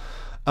fine.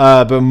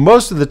 But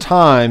most of the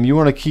time, you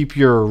want to keep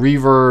your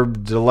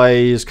reverb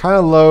delays kind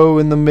of low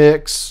in the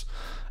mix,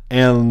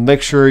 and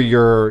make sure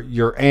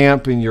your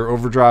amp and your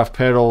overdrive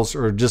pedals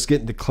are just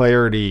getting the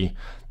clarity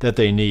that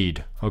they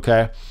need.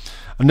 Okay.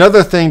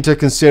 Another thing to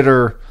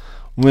consider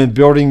when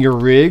building your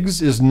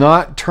rigs is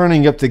not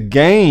turning up the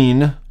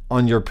gain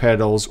on your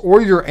pedals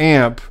or your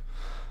amp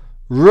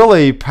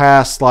really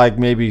past like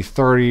maybe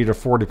 30 to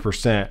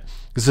 40%.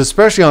 Because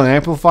especially on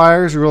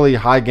amplifiers, really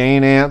high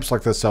gain amps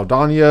like the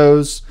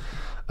Saldanios,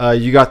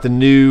 you got the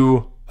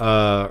new,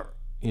 Powerball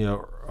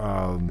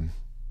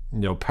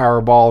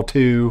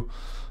 2,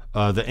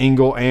 the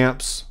Engel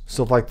amps,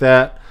 stuff like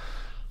that.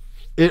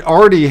 It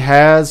already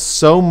has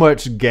so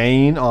much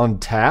gain on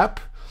tap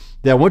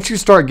that once you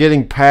start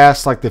getting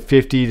past like the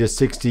 50 to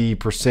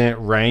 60%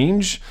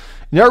 range,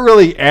 you're not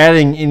really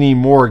adding any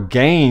more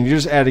gain. You're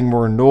just adding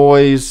more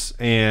noise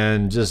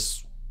and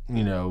just,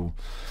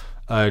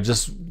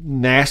 just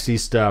nasty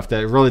stuff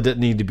that really didn't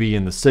need to be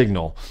in the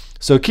signal.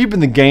 So keeping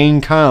the gain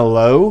kind of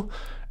low,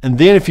 and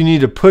then if you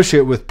need to push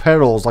it with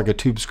pedals like a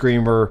Tube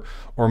Screamer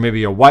or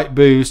maybe a White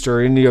Boost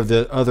or any of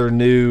the other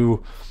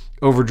new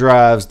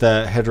overdrives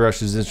that Headrush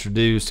has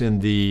introduced in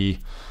the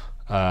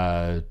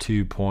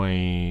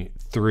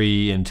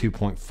 2.3 and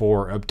 2.4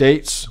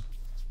 updates,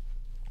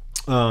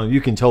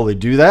 you can totally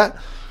do that,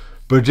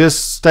 but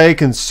just stay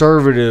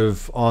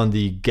conservative on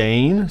the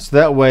gain, so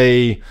that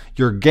way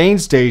your gain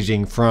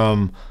staging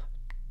from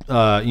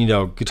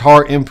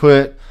guitar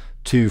input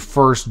to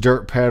first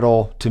dirt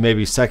pedal to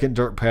maybe second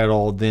dirt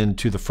pedal, then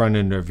to the front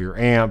end of your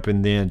amp,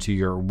 and then to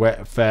your wet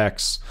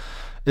effects.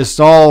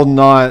 It's all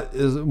not,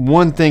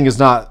 one thing is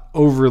not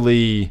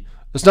overly,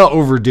 it's not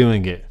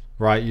overdoing it,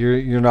 right?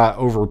 You're not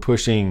over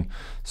pushing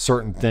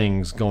certain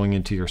things going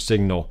into your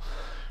signal.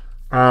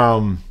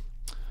 But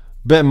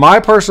in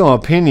my personal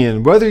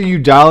opinion, whether you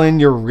dial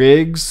in your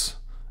rigs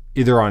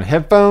either on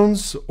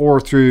headphones or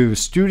through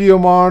studio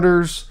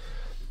monitors,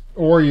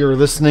 or you're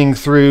listening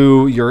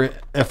through your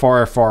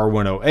FRFR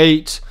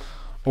 108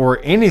 or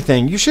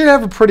anything, you should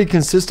have a pretty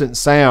consistent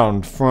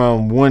sound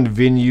from one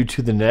venue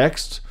to the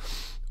next,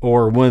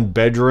 or one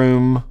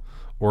bedroom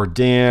or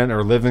den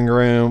or living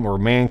room or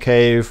man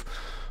cave,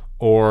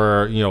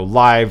 or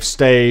live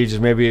stage.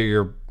 Maybe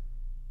you're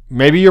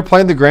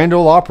playing the Grand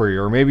Ole Opry,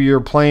 or maybe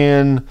you're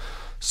playing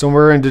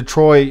somewhere in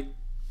Detroit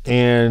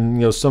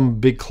and some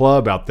big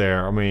club out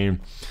there. I mean,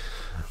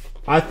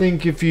 I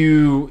think if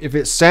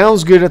it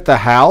sounds good at the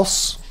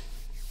house,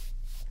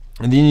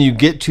 and then you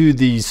get to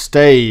the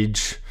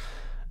stage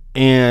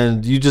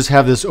and you just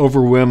have this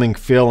overwhelming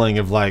feeling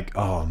of like,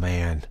 oh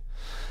man,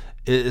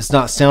 it's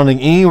not sounding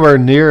anywhere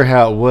near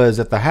how it was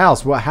at the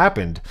house. What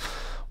happened?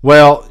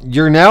 Well,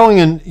 you're now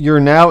in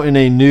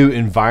a new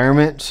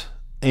environment,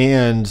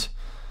 and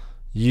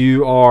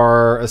you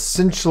are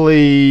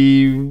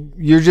essentially,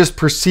 you're just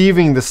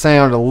perceiving the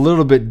sound a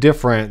little bit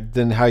different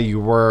than how you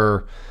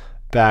were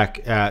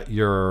back at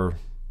your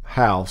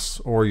house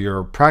or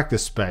your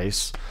practice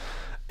space.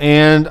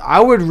 And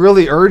I would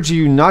really urge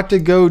you not to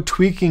go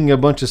tweaking a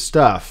bunch of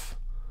stuff.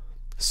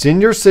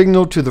 Send your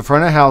signal to the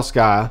front of house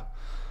guy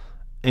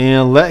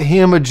and let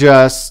him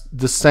adjust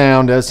the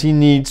sound as he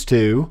needs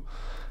to,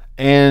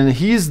 and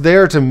he's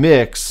there to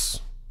mix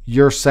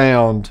your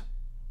sound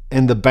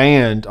and the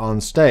band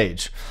on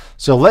stage.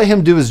 So let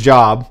him do his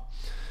job,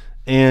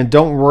 and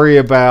don't worry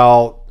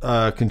about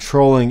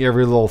controlling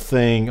every little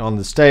thing on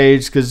the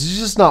stage, because it's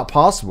just not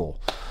possible.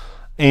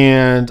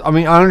 And I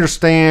mean, I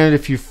understand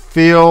if you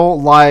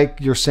feel like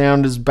your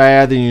sound is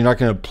bad, then you're not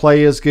going to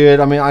play as good.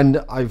 I mean,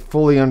 I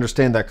fully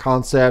understand that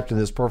concept,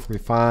 and it's perfectly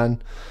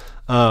fine.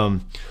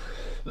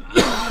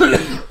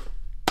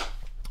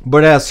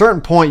 But at a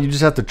certain point, you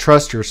just have to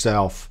trust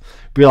yourself.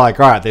 Be like,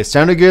 all right, they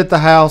sounded good at the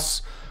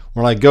house.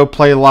 When I go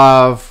play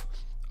live,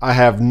 I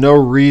have no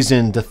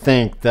reason to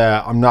think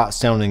that I'm not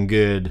sounding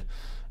good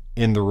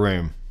in the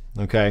room.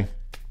 Okay.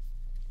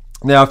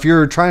 Now, if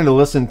you're trying to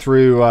listen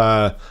through,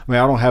 I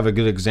don't have a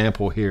good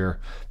example here,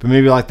 but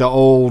maybe like the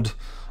old,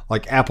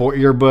 like Apple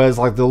earbuds,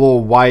 like the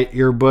little white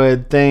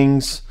earbud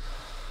things.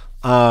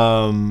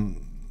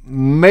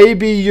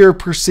 Maybe you're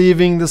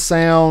perceiving the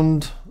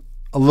sound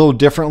a little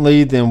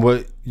differently than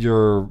what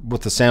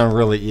the sound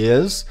really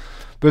is.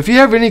 But if you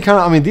have any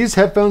kind of, these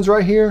headphones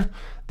right here,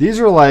 these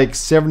are like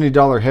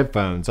 $70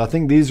 headphones. I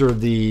think these are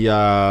the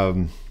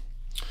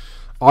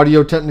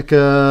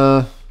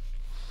Audio-Technica,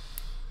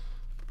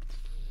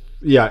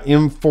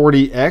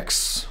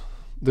 M40X.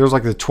 There's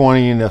like the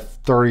 20 and a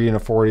 30 and a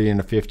 40 and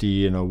a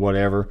 50 and a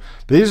whatever.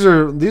 But these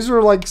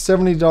are like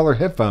 $70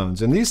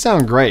 headphones, and these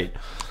sound great.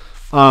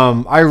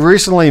 I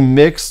recently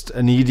mixed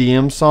an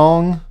EDM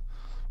song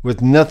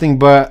with nothing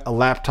but a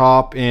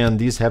laptop and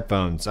these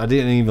headphones. I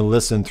didn't even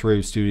listen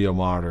through studio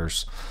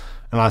monitors.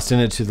 And I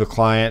sent it to the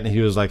client, and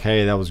he was like,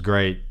 hey, that was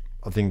great.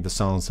 I think the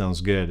song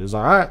sounds good. It's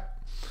all right.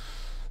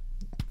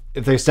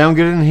 If they sound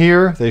good in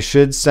here, they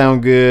should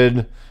sound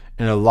good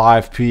in a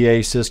live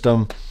PA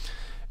system.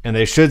 And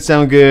they should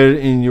sound good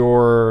in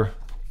your,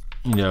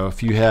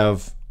 if you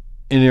have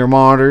in-ear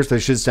monitors, they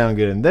should sound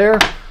good in there.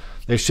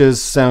 They should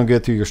sound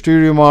good through your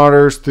studio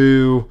monitors,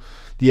 through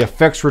the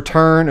effects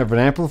return of an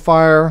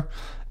amplifier.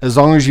 As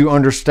long as you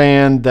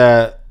understand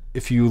that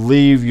if you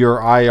leave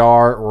your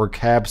IR or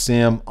cab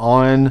sim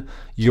on,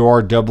 you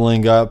are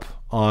doubling up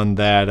on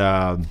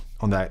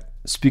that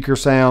speaker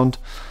sound.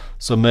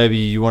 So maybe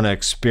you want to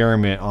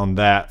experiment on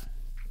that.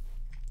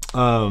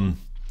 Let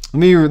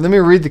me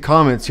read the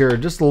comments here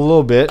just a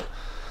little bit.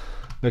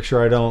 Make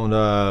sure I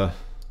don't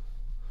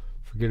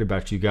forget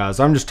about you guys.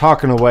 I'm just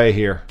talking away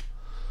here,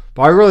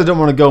 but I really don't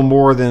want to go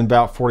more than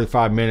about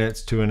 45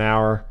 minutes to an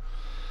hour.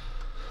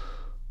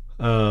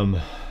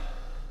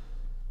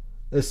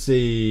 Let's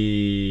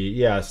see.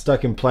 Yeah,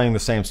 stuck in playing the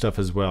same stuff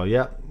as well.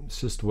 Yep,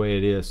 it's just the way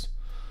it is.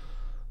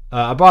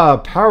 I bought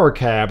a power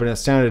cab and it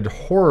sounded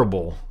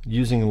horrible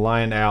using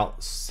line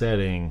out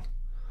setting.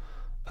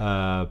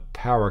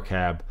 Power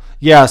cab.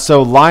 Yeah,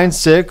 so line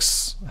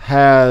 6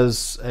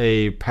 has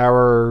a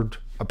powered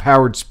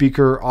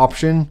speaker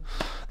option.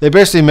 They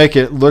basically make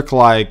it look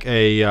like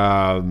a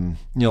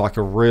like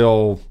a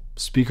real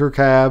speaker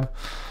cab.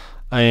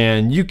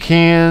 And you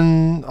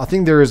can, I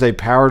think there is a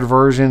powered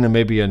version and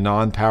maybe a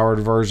non-powered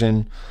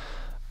version,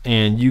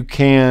 and you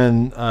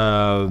can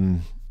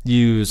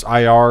use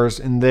IRs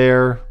in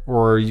there,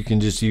 or you can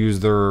just use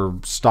their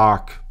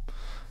stock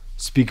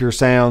speaker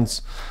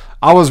sounds.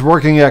 I was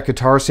working at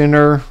Guitar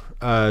Center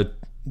when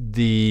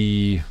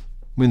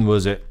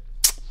was it?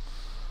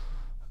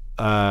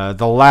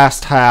 The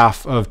last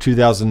half of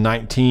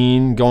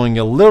 2019, going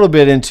a little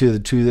bit into the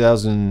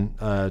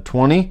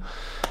 2020.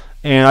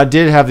 And I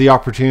did have the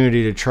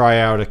opportunity to try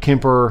out a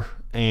Kemper,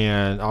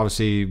 and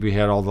obviously we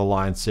had all the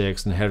Line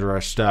 6 and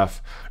Headrush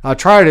stuff. I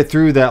tried it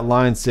through that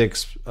Line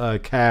 6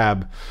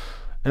 cab,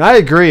 and I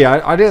agree.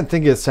 I didn't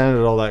think it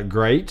sounded all that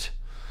great.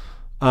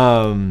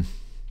 Because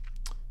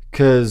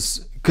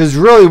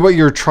really what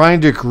you're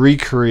trying to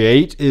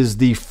recreate is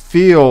the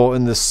feel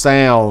and the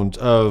sound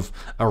of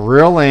a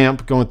real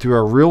amp going through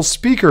a real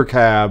speaker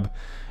cab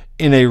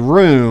in a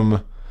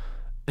room,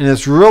 and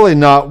it's really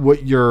not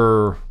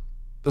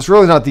that's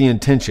really not the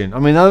intention. I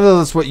mean, I know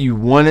that's what you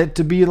want it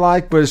to be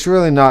like, but it's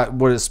really not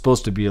what it's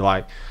supposed to be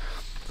like.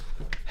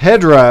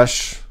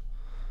 Headrush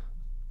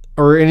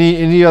or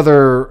any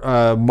other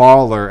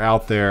modeler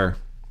out there,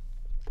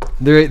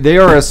 they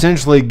are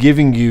essentially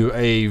giving you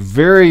a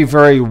very,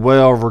 very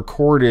well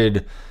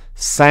recorded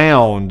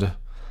sound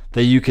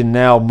that you can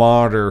now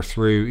monitor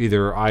through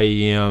either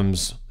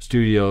IEMs,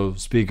 studio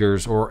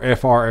speakers, or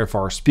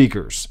FRFR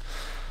speakers.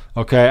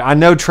 Okay, I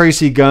know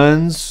Tracy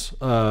Guns,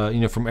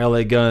 from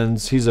LA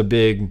Guns. He's a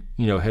big,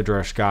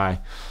 Headrush guy,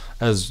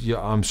 as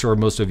I'm sure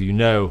most of you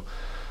know.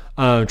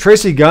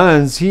 Tracy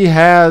Guns, he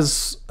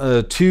has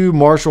 2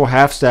 Marshall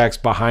half stacks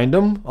behind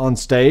him on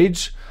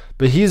stage,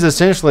 but he's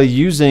essentially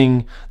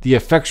using the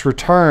effects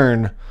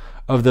return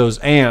of those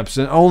amps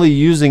and only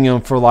using them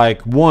for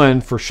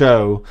 1 for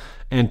show,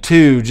 and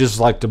 2 just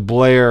to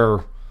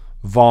blare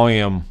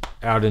volume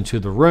out into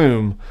the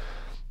room.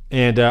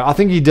 And I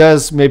think he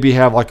does maybe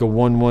have a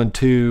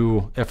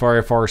 112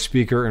 FRFR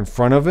speaker in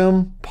front of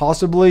him,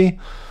 possibly.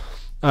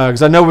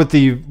 Because I know with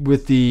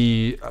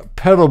the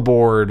pedal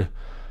board,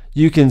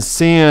 you can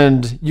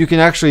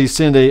actually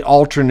send a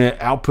alternate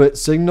output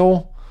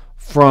signal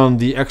from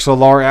the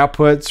XLR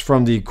outputs,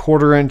 from the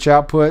 1/4 inch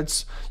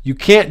outputs. You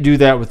can't do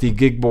that with the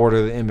gig board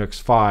or the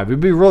MX5. It'd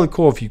be really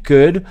cool if you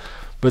could,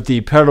 but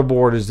the pedal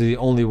board is the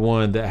only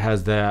one that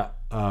has that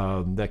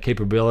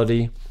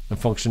capability and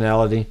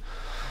functionality.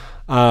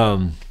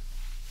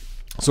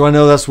 So I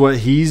know that's what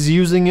he's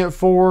using it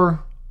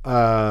for,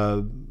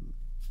 but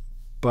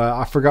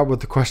I forgot what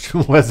the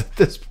question was at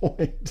this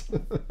point.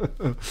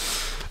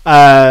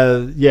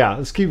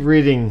 Let's keep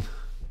reading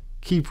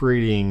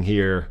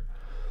here.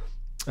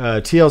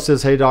 TL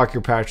says, "Hey Doc,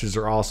 your patches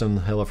are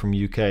awesome. Hello from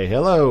UK."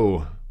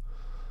 Hello.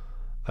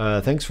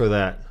 Thanks for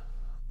that.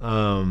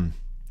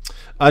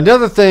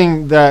 Another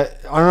thing that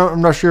I'm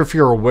not sure if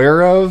you're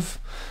aware of,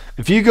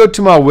 if you go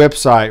to my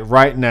website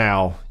right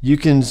now, you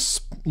can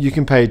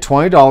pay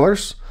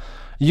 $20.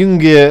 You can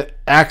get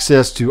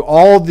access to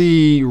all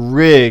the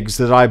rigs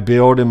that I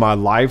build in my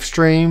live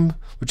stream,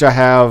 which I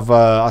have.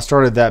 I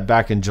started that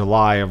back in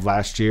July of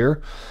last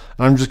year.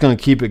 And I'm just going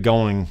to keep it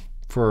going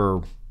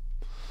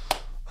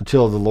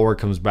until the Lord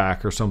comes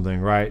back or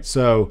something, right?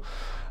 So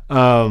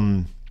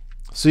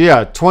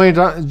yeah,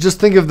 $20. Just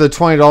think of the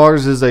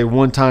 $20 as a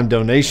one-time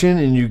donation,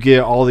 and you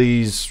get all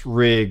these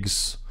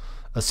rigs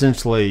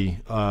essentially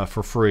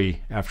for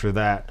free after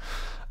that.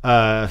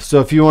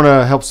 So if you want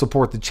to help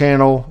support the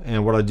channel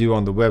and what I do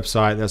on the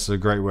website, that's a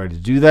great way to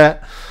do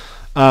that.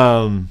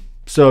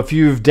 So if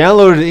you've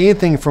downloaded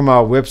anything from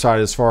our website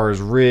as far as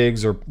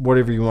rigs or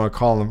whatever you want to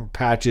call them,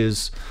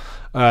 patches,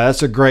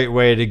 that's a great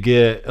way to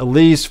get at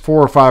least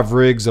 4 or 5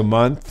 rigs a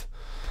month,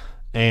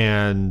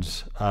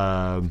 and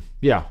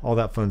all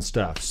that fun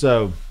stuff.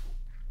 So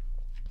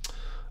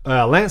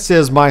Lance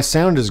says, "My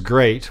sound is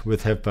great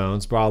with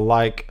headphones, but I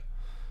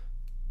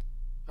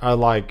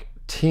like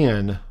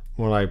 10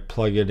 when I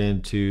plug it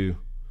into,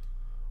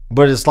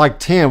 but it's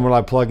 10 when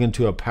I plug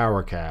into a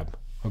power cab."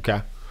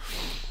 Okay.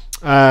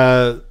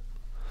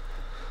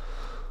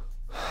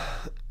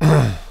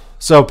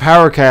 So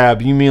power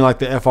cab, you mean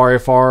the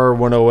FRFR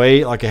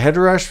 108, like a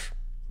Headrush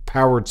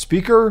powered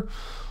speaker,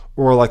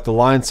 or the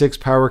Line 6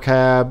 power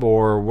cab,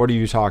 or what are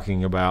you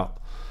talking about?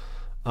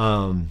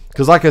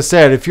 Because like I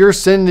said, if you're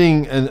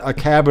sending a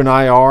cab and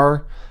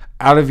IR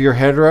out of your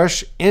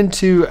Headrush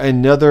into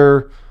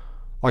another,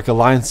 a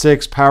Line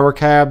 6 power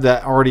cab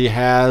that already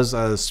has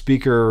a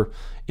speaker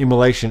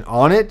emulation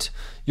on it,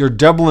 you're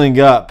doubling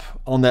up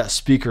on that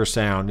speaker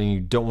sound, and you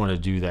don't want to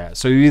do that.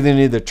 So you either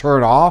need to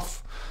turn off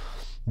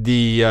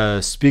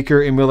the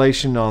speaker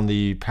emulation on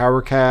the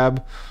power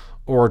cab,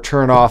 or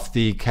turn off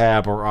the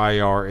cab or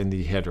IR in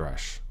the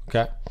Headrush.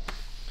 Okay.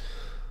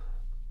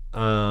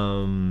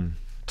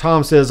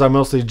 Tom says, "I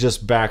mostly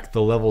just back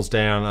the levels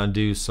down,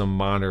 undo some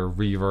minor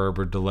reverb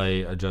or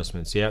delay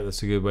adjustments." Yeah,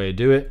 that's a good way to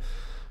do it.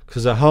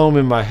 because at home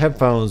in my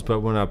headphones, but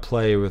when I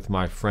play with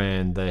my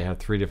friend, they have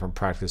 3 different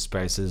practice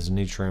spaces, and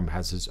each room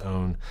has its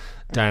own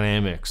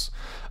dynamics.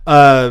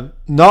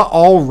 Not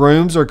all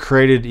rooms are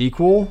created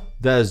equal.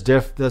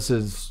 This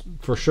is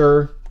for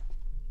sure.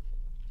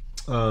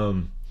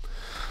 Some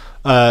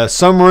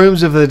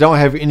rooms, if they don't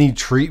have any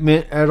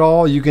treatment at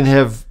all, you can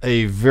have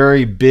a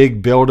very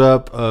big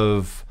buildup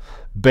of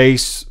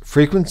bass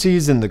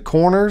frequencies in the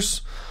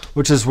corners,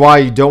 which is why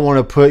you don't want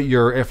to put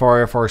your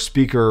FRFR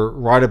speaker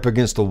right up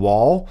against the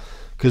wall,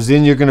 because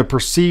then you're going to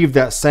perceive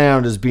that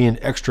sound as being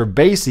extra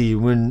bassy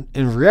when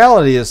in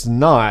reality it's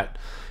not.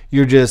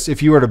 You're just,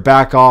 if you were to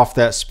back off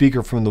that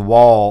speaker from the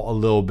wall a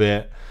little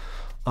bit.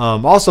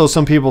 Also,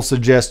 some people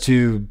suggest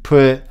to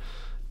put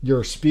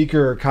your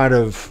speaker kind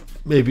of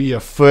maybe a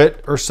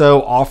foot or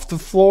so off the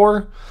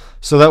floor,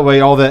 so that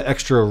way all that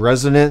extra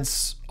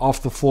resonance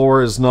off the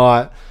floor is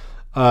not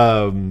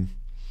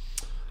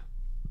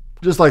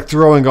just like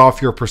throwing off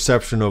your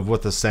perception of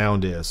what the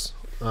sound is.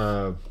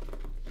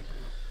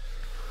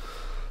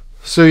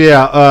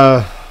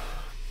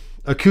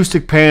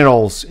 Acoustic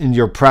panels in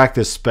your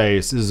practice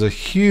space is a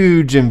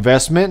huge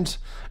investment,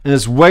 and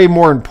it's way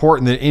more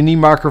important than any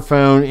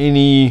microphone,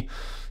 any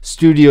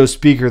studio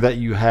speaker that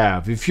you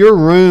have. If your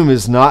room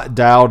is not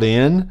dialed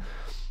in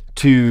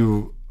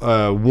to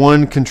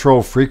 1,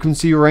 control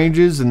frequency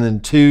ranges, and then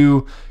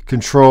 2,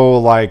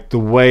 control like the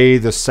way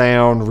the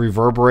sound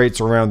reverberates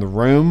around the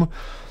room,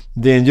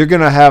 then you're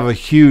going to have a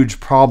huge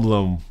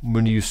problem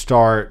when you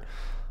start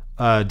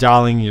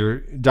dialing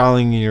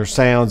in your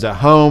sounds at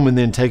home and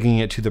then taking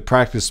it to the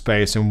practice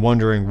space and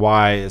wondering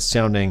why it's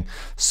sounding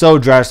so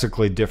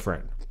drastically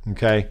different.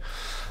 Okay,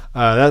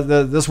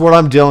 that's what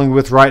I'm dealing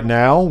with right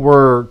now.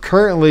 We're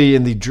currently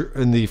in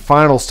the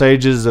final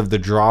stages of the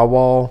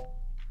drywall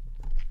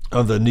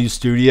of the new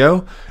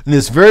studio, and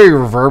it's very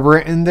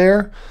reverberant in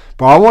there.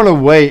 But I want to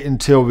wait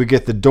until we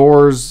get the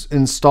doors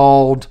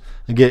installed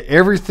and get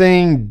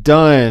everything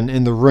done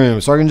in the room,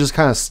 so I can just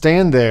kind of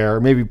stand there,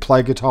 maybe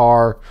play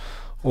guitar,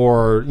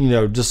 or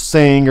just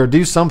sing or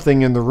do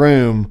something in the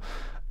room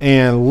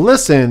and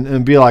listen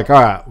and be like,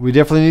 all right, we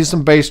definitely need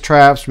some bass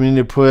traps. We need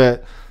to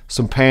put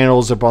some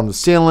panels up on the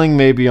ceiling,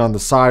 maybe on the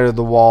side of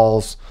the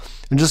walls,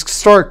 and just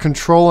start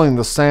controlling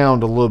the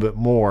sound a little bit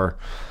more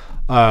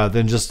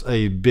than just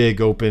a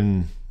big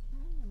open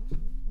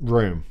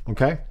room.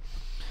 Okay.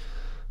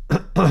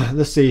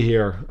 Let's see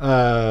here.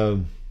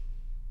 Tom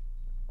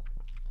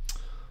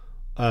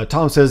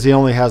says he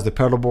only has the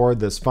pedal board.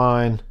 That's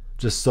fine.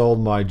 Just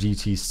sold my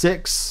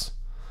GT6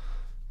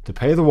 to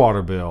pay the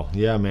water bill.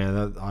 Yeah,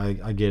 man,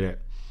 I get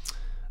it.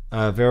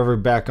 If you're ever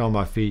back on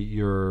my feet,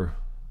 you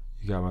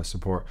got my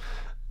support.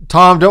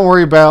 Tom, don't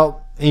worry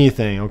about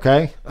anything,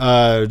 okay?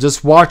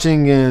 Just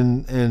watching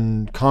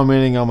and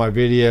commenting on my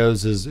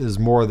videos is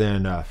more than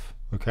enough,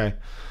 okay?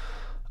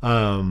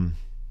 Line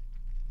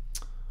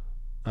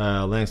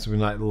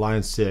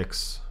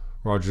 6.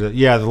 Roger that.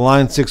 Yeah, the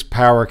Line 6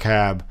 power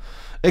cab.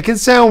 It can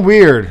sound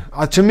weird.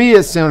 To me,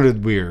 it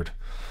sounded weird.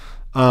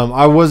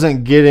 I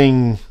wasn't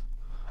getting.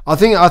 I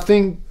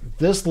think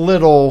this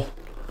little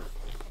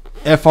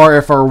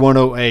FRFR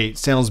 108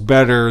 sounds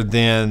better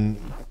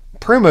than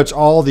pretty much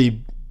all the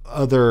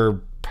other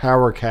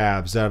power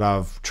cabs that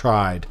I've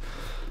tried.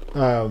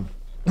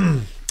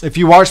 If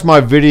you watched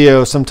my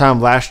video sometime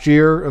last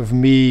year of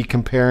me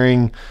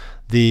comparing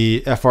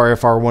the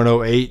FRFR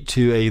 108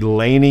 to a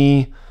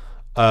Laney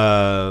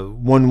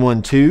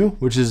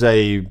 112, which is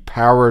a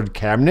powered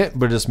cabinet,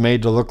 but it's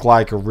made to look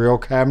like a real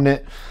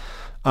cabinet.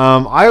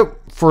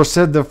 For the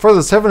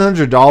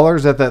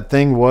 $700 that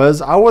thing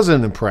was, I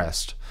wasn't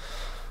impressed.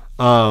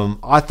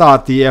 I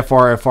thought the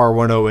FRFR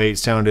 108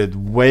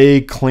 sounded way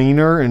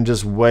cleaner and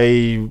just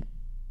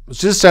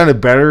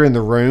sounded better in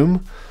the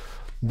room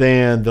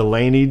than the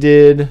Laney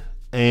did.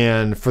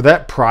 And for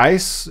that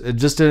price, it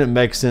just didn't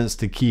make sense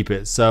to keep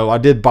it. So I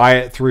did buy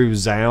it through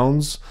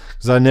Zounds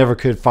because I never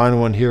could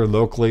find one here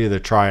locally to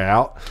try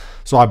out.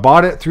 So I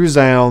bought it through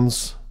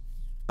Zounds.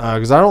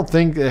 Because I don't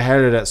think it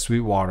had it at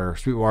Sweetwater.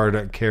 Sweetwater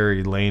doesn't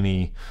carry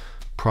Laney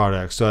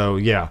products. So,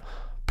 yeah.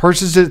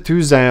 Purchased it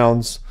through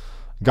Zounds.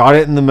 Got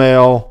it in the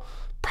mail.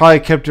 Probably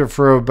kept it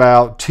for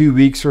about 2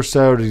 weeks or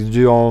so to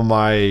do all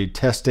my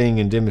testing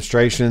and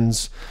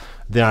demonstrations.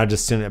 Then I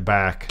just sent it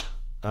back.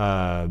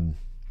 The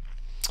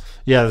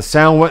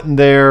sound wasn't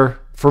there.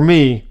 For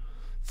me,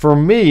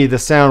 the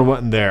sound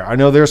wasn't there. I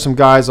know there's some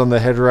guys on the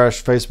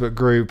Headrush Facebook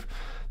group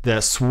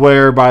that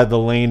swear by the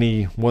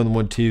Laney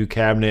 112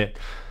 cabinet.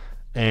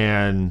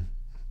 And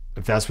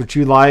if that's what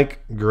you like,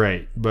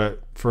 great.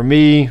 But for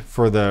me,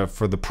 for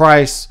the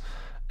price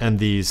and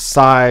the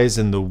size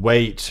and the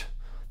weight,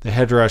 the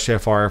Headrush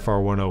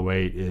FRFR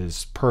 108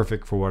 is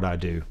perfect for what I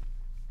do.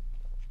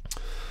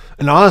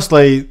 And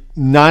honestly,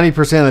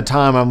 90% of the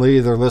time I'm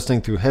either listening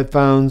through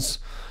headphones,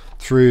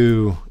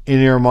 through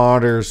in-ear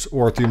monitors,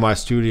 or through my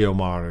studio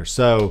monitor.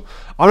 So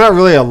I'm not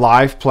really a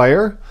live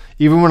player.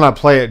 Even when I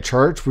play at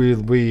church,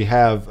 we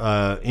have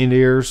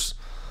in-ears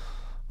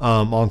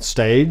on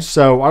stage,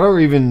 so I don't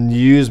even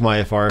use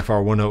my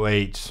FRFR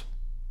 108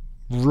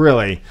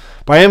 really.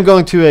 But I am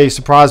going to a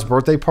surprise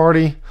birthday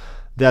party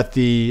that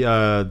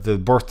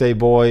the birthday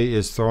boy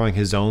is throwing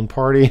his own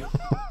party.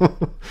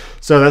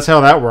 So that's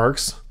how that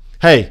works.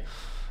 Hey,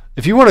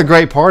 if you want a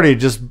great party,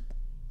 just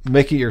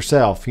make it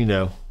yourself, get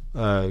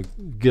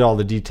all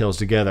the details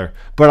together.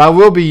 But I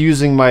will be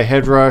using my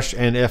Headrush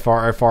and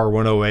FRFR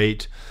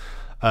 108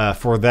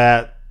 for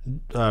that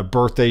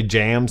birthday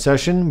jam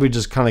session. We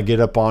just kind of get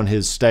up on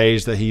his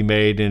stage that he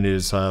made in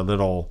his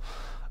little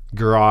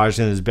garage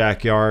in his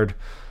backyard,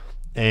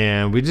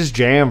 and we just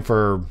jam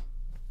for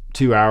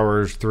 2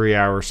 hours, 3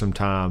 hours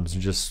sometimes,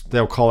 and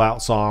they'll call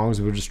out songs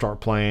and we'll just start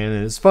playing,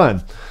 and it's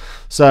fun.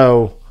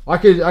 So I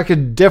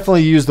could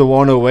definitely use the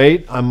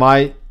 108. I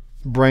might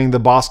bring the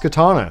Boss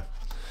Katana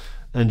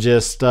and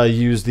just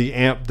use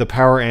the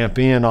power amp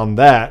in on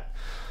that,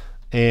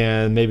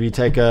 and maybe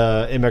take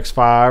a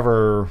MX5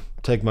 or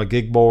take my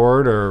gig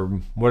board or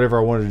whatever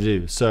I wanted to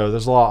do. So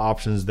there's a lot of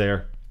options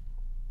there.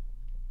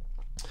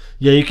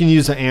 Yeah, you can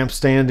use an amp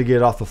stand to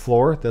get off the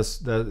floor.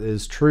 That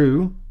is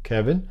true,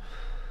 Kevin.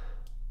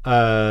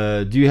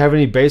 Do you have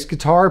any bass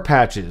guitar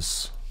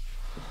patches?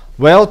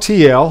 Well,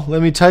 TL,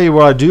 let me tell you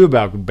what I do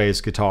about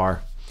bass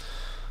guitar.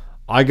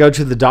 I go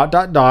to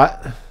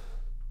the ...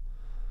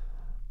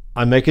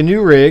 I make a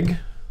new rig.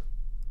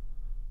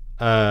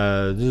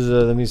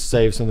 Let me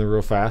save something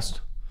real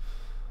fast.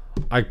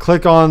 I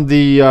click on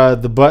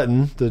the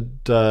button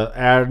to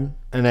add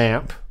an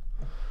amp,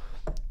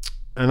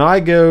 and I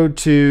go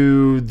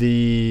to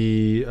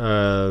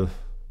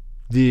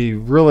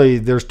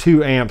there's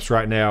two amps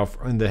right now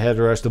in the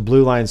Headrush, the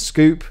Blue Line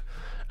Scoop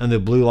and the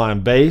Blue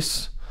Line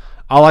Bass.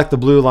 I like the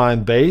Blue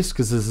Line Bass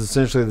because it's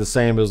essentially the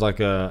same as like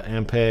a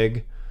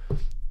Ampeg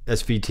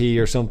SVT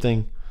or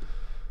something.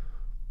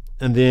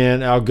 And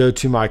then I'll go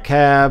to my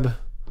cab,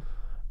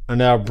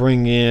 and I'll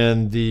bring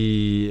in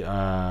the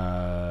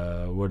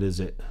what is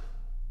it?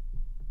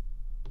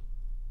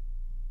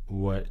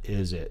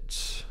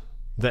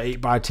 The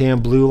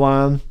 8x10 Blue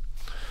Line,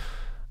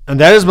 and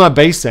that is my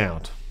bass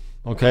sound.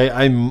 Okay,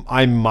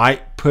 I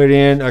might put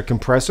in a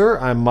compressor.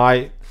 I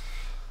might,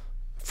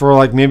 for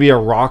like maybe a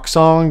rock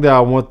song that I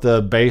want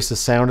the bass to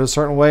sound a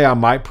certain way, I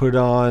might put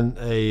on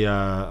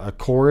a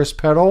chorus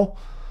pedal.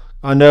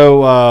 I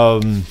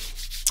know.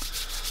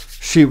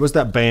 Shoot, what's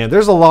that band?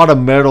 There's a lot of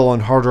metal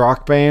and hard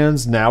rock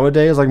bands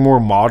nowadays, like more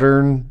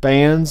modern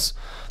bands.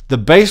 The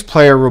bass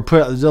player will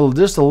put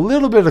just a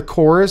little bit of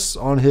chorus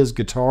on his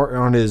guitar,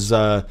 on his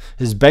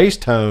bass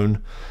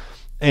tone,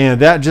 and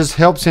that just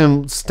helps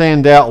him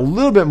stand out a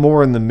little bit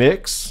more in the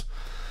mix,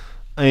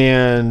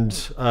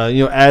 and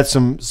add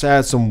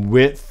some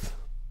width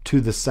to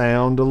the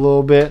sound a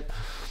little bit.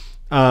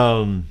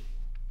 But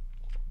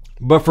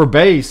for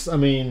bass, I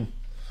mean,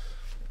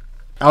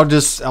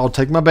 I'll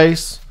take my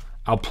bass,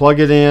 I'll plug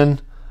it in,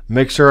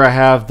 make sure I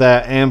have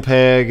that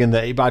Ampeg and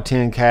the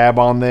 8x10 cab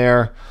on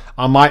there.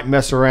 I might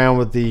mess around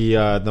with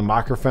the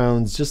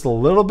microphones just a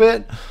little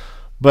bit,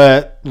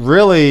 but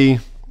really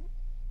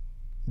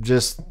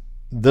just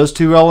those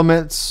two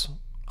elements,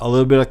 a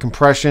little bit of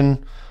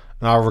compression,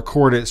 and I'll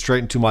record it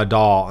straight into my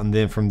DAW, and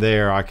then from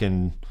there I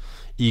can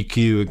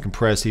EQ and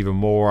compress even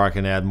more. I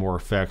can add more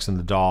effects in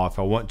the DAW if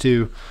I want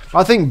to.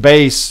 I think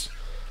bass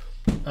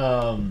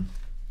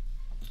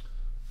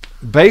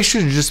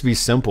should just be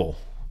simple.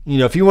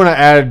 If you want to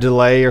add a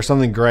delay or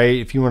something,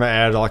 great. If you want to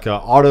add like an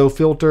auto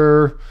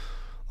filter,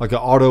 like an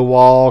auto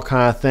wall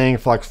kind of thing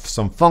for like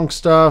some funk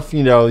stuff,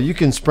 you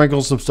can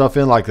sprinkle some stuff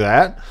in like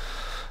that.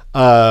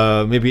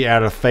 Maybe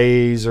add a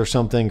phase or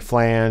something,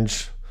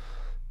 flange.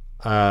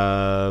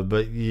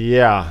 But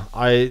yeah,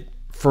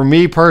 for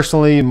me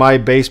personally, my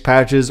bass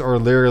patches are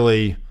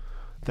literally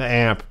the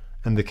amp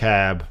and the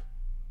cab,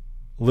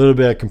 a little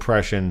bit of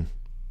compression,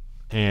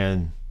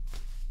 and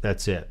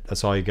that's it.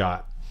 That's all you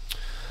got.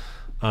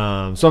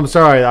 So I'm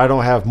sorry I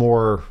don't have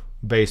more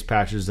bass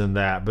patches than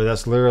that, but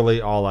that's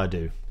literally all I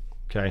do.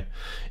 Okay.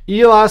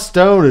 Eli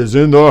Stone is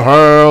in the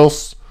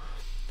house.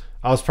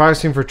 I was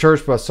practicing for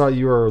church, but I saw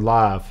you were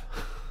live.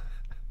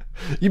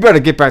 You better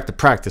get back to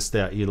practice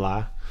there,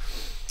 Eli.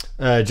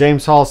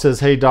 James Hall says,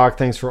 "Hey Doc,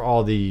 thanks for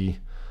all the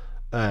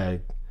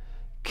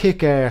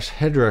kick-ass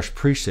Headrush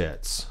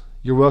presets."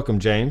 You're welcome,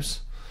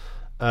 James.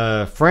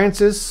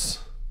 Francis,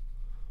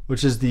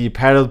 which is the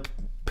padded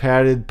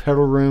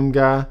pedal room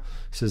guy,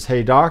 says,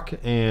 "Hey Doc,"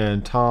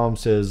 and Tom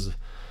says,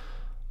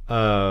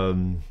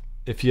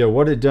 "If you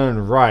want it done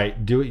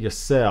right, do it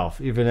yourself,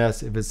 even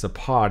if it's a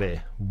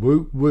party."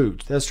 Woot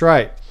woot. That's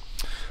right.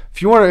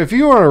 If you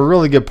want a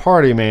really good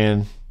party,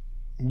 man,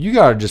 you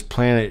gotta just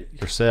plan it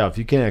yourself.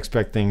 You can't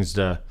expect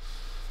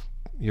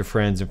your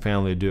friends and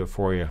family to do it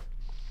for you.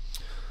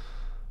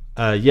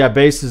 Yeah,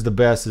 bass is the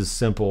best. Is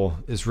simple.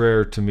 It's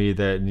rare to me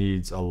that it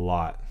needs a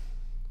lot.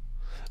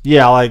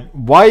 Yeah, like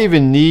why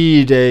even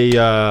need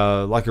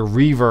a like a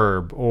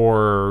reverb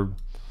or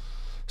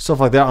stuff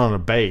like that on a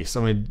bass?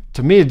 I mean,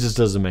 to me, it just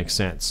doesn't make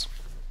sense.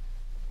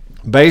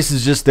 Bass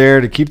is just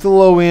there to keep the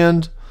low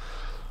end.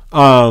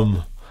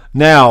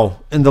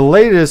 Now, in the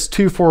latest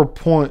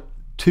 2.4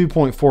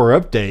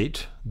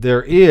 update,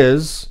 there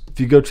is, if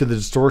you go to the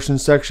distortion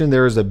section,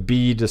 there is a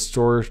B-Dist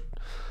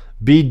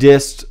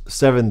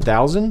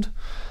 7000.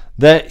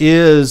 that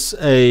is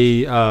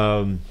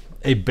a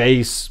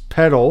bass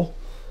pedal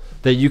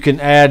that you can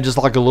add just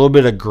like a little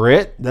bit of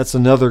grit. That's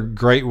another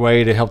great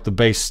way to help the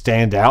bass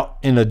stand out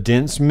in a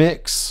dense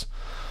mix.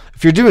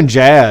 If you're doing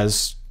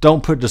jazz,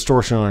 don't put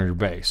distortion on your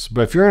bass.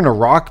 But if you're in a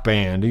rock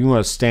band, you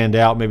want to stand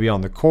out maybe on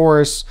the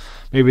chorus,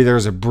 maybe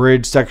there's a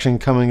bridge section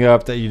coming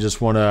up that you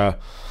just want to,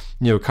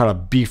 kind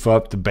of beef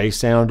up the bass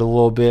sound a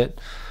little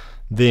bit,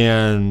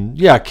 then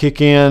yeah,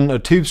 kick in a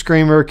Tube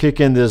Screamer, kick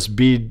in this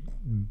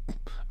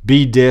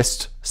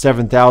B-Dist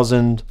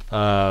 7000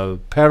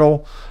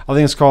 pedal. I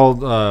think it's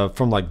called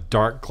from like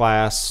Dark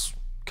Glass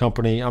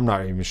Company. I'm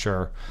not even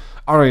sure.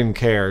 I don't even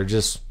care.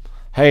 Just,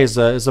 hey, it's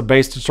a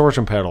bass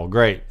distortion pedal.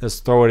 Great. Let's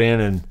throw it in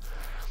and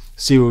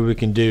see what we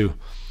can do.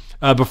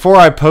 Before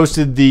I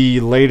posted the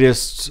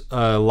latest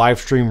live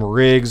stream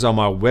rigs on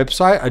my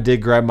website, I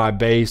did grab my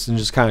bass and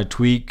just kind of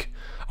tweak.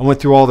 I went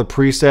through all the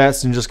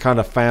presets and just kind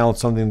of found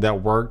something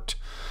that worked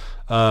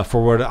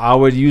for what I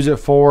would use it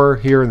for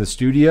here in the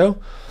studio.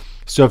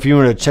 So if you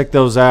want to check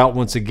those out,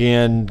 once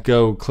again,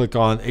 go click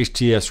on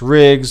HTS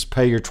Rigs,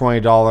 pay your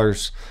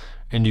 $20,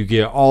 and you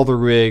get all the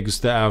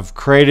rigs that I've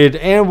created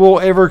and will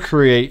ever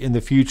create in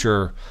the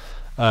future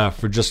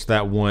for just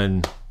that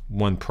one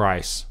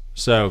price.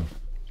 So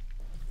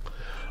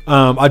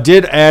I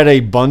did add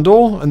a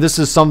bundle, and this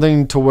is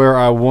something to where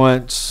I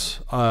want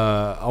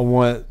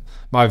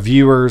my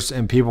viewers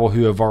and people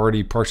who have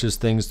already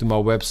purchased things through my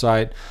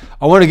website.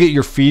 I want to get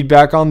your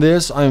feedback on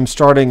this. I am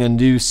starting a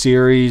new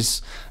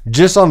series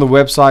just on the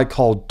website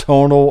called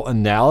Tonal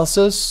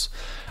Analysis,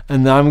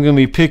 and I'm going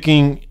to be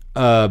picking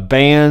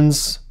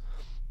bands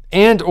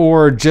and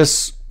or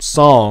just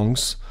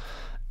songs,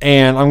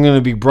 and I'm going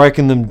to be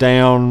breaking them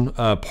down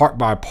part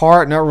by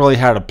part. Not really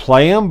how to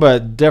play them,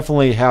 but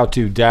definitely how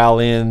to dial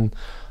in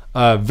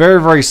very,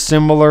 very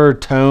similar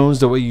tones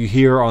to what you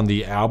hear on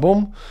the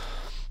album.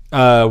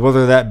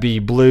 Whether that be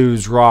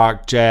blues,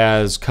 rock,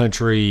 jazz,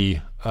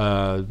 country,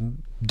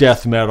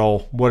 death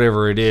metal,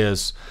 whatever it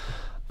is.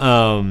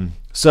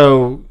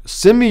 So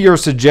send me your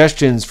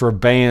suggestions for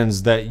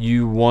bands that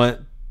you want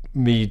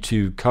me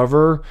to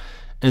cover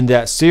in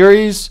that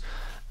series.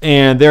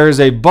 And there is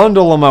a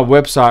bundle on my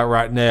website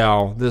right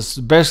now. This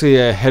is basically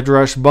a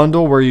Headrush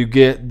bundle where you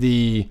get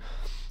the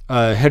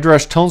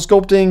Headrush tone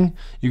sculpting,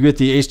 you get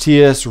the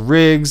HTS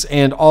rigs,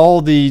 and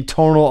all the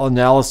tonal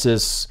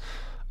analysis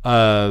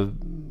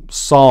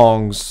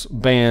songs,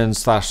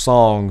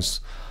 bands/songs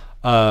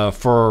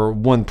for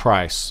one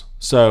price.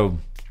 So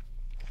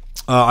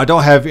I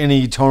don't have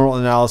any tonal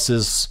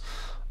analysis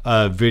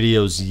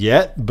videos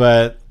yet,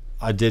 but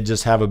I did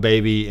just have a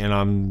baby, and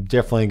I'm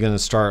definitely going to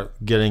start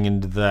getting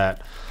into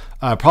that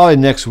probably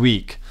next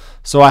week.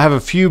 So I have a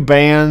few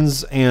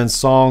bands and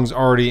songs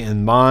already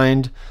in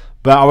mind,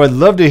 but I would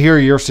love to hear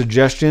your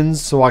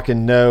suggestions so I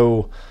can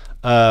know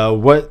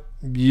what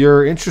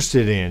you're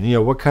interested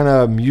in. What kind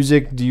of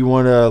music do you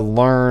want to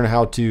learn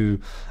how to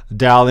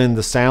dial in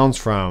the sounds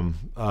from?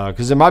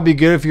 Because it might be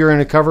good if you're in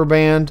a cover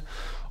band,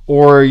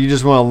 or you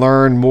just want to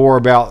learn more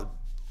about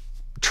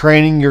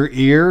training your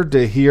ear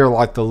to hear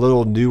like the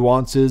little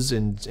nuances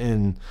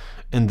in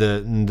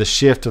the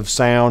shift of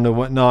sound and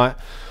whatnot,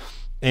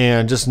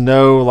 and just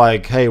know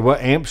like, hey,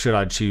 what amp should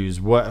I choose?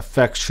 What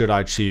effects should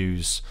I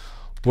choose?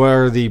 What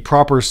are the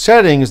proper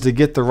settings to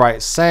get the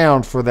right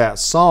sound for that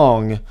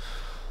song?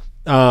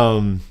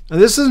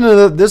 This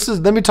is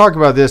let me talk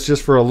about this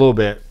just for a little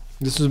bit.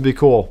 This would be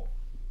cool.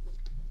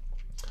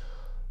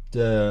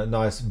 The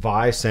nice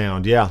Vi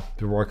sound. Yeah,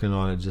 they're working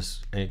on it,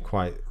 just ain't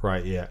quite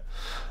right yet.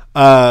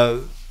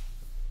 Oh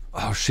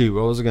shoot,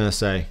 what was I gonna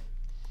say?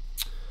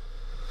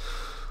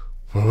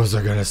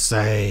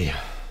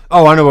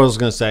 Oh, I know what I was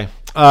gonna say.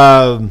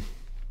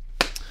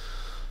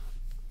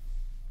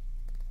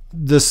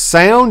 The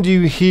sound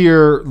you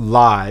hear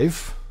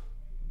live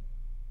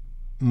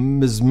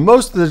is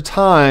most of the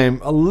time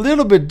a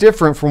little bit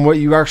different from what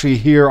you actually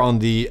hear on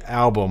the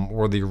album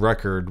or the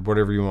record,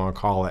 whatever you want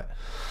to call it.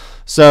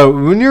 So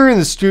when you're in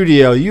the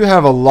studio, you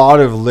have a lot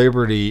of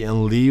liberty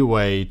and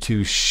leeway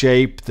to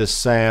shape the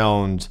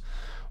sound,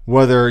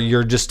 whether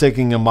you're just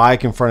sticking a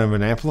mic in front of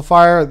an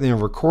amplifier, then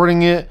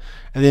recording it,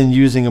 and then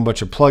using a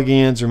bunch of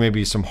plugins or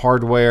maybe some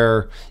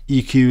hardware,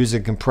 EQs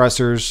and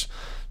compressors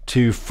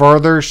to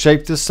further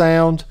shape the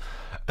sound.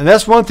 And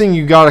that's one thing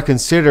you got to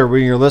consider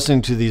when you're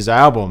listening to these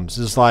albums.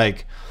 It's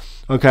like,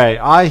 okay,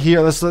 I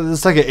hear, let's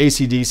take an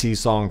AC/DC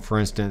song, for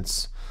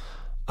instance.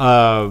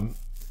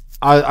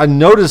 I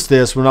noticed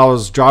this when I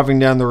was driving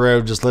down the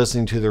road just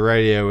listening to the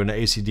radio and an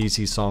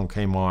AC/DC song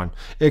came on.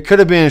 It could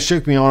have been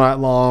Shook Me All Night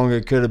Long.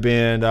 It could have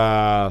been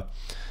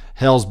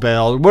Hell's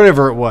Bell,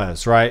 whatever it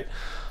was, right?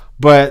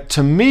 But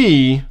to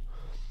me,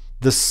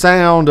 the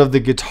sound of the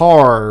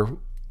guitar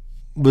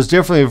was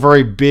definitely a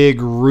very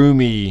big,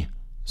 roomy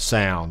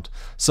sound.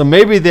 So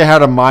maybe they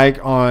had a mic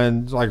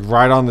on, like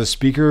right on the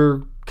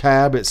speaker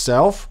cab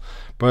itself,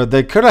 but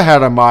they could have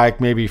had a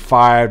mic maybe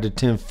 5 to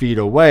 10 feet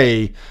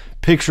away,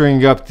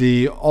 picturing up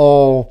the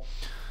all,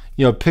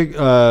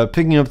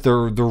 picking up the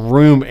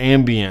room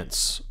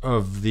ambience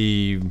of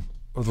the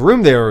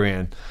room they were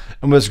in.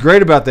 And what's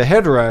great about the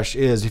Headrush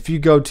is if you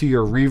go to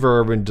your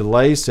reverb and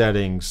delay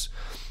settings,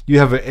 you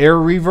have an air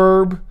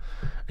reverb,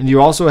 and you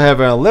also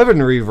have an 11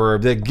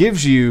 reverb that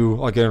gives you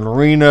like an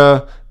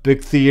arena,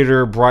 big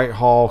theater, bright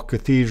hall,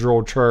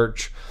 cathedral,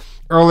 church,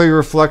 early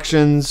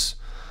reflections,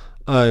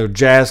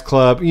 jazz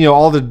club,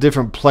 all the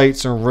different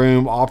plates and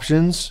room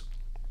options.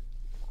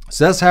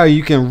 So that's how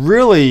you can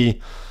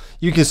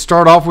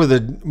start off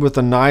with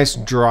a nice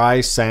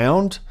dry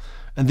sound,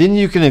 and then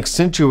you can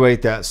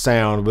accentuate that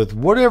sound with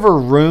whatever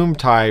room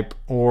type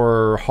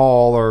or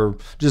hall or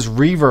just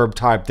reverb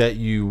type that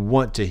you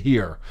want to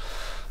hear.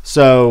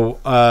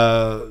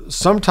 So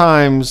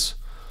sometimes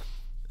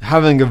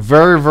having a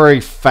very,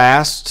 very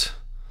fast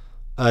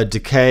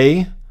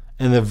decay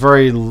and a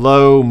very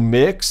low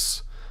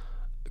mix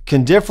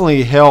can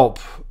definitely help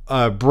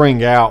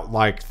bring out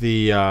like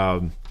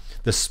the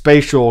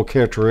spatial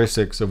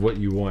characteristics of what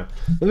you want.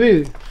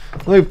 Let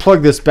me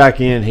plug this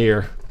back in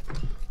here.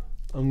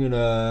 I'm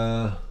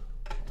gonna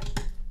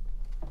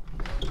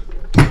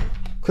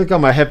click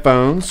on my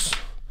headphones,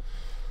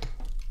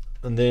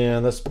 and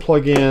then let's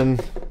plug in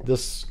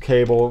this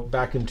cable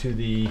back into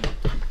the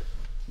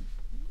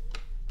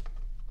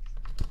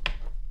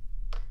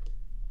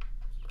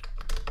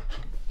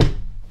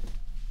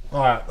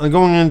all right, I'm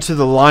going into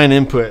the line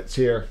inputs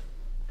here.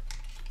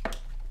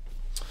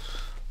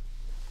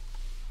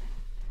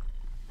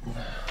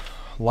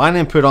 Line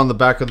input on the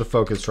back of the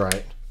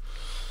Focusrite.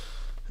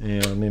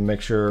 And let me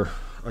make sure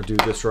I do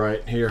this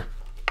right here.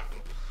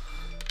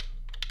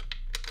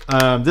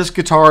 This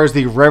guitar is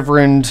the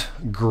Reverend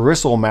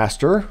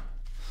Gristlemaster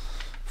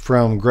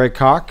from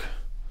Greycock.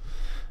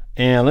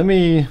 And let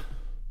me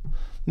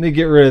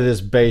get rid of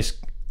this bass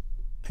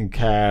and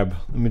cab.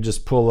 Let me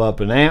just pull up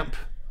an amp.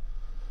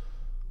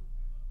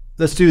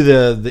 Let's do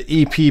the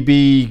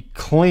EPB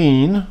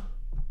clean.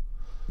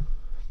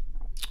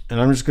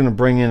 And I'm just going to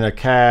bring in a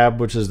cab,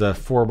 which is the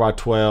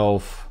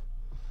 4x12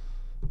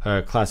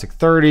 Classic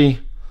 30.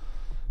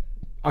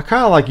 I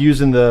kind of like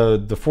using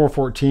the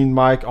 414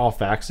 mic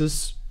off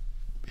axis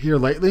here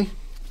lately.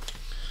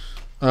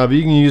 But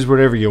you can use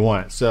whatever you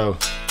want. So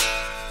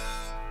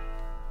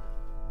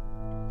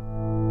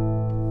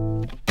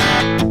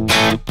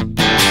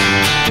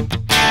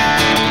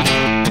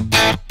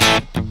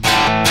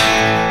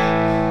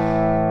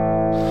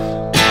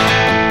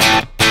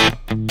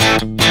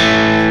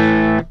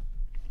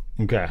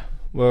okay,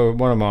 well,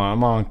 what am I?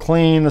 I'm on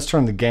clean. Let's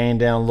turn the gain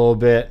down a little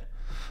bit.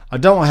 I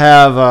don't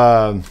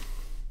have,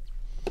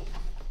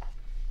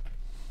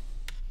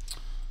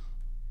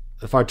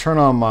 if I turn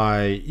on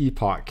my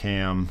Epoch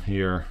cam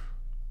here,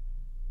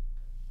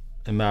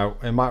 it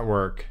might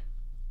work.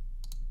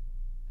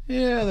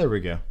 Yeah, there we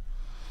go.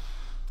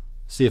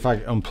 See if I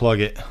can unplug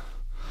it.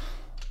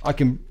 I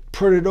can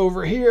put it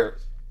over here.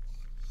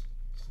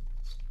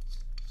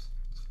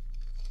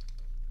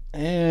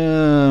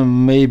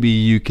 And maybe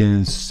you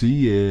can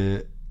see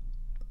it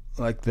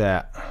like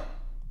that.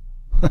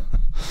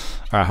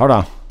 All right, hold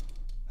on.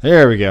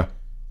 There we go.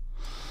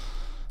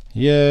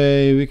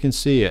 Yay, we can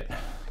see it,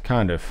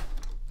 kind of.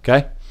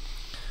 Okay.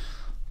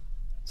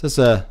 So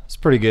it's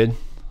pretty good.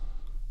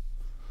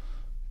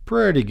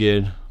 Pretty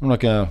good. I'm not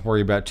gonna worry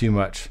about too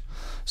much.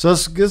 So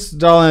let's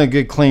dial in a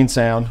good clean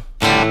sound.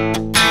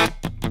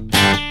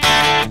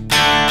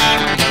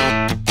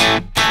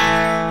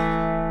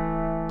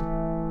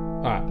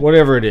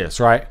 Whatever it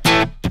is, right?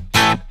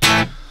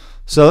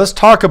 So let's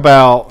talk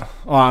about,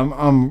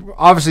 I'm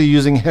obviously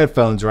using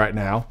headphones right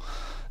now,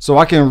 so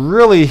I can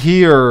really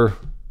hear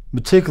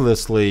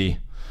meticulously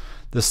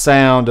the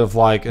sound of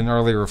like an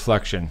early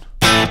reflection.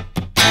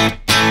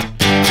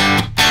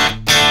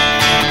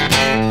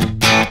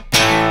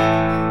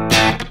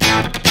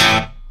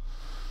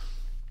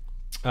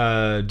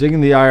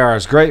 Digging the IR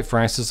is great,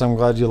 Francis. I'm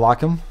glad you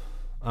like them.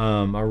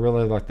 I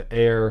really like the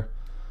Air,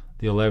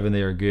 the 11,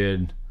 they are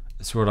good.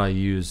 That's what I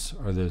use,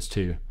 are those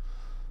two.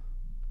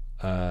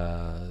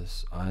 I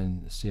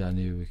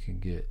knew we could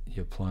get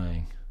you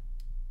playing.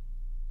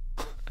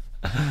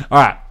 All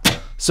right,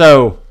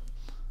 so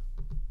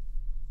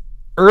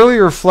early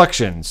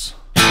reflections.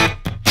 If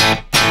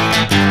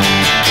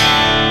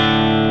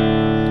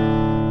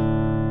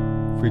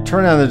we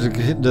turn down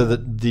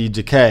the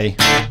decay,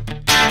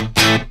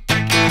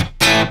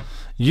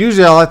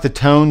 usually I like to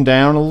tone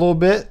down a little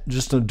bit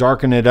just to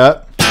darken it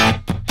up.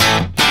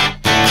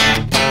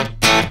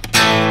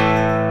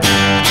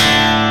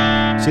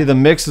 See, the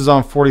mix is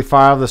on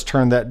 45. Let's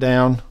turn that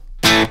down.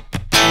 It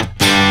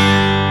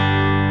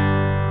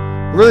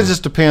really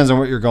just depends on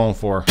what you're going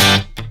for.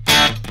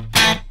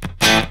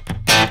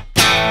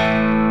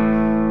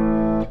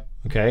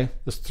 Okay,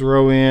 let's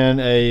throw in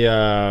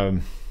a,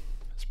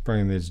 let's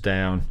bring this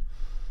down.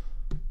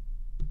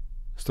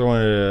 Let's throw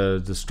in a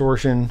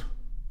distortion.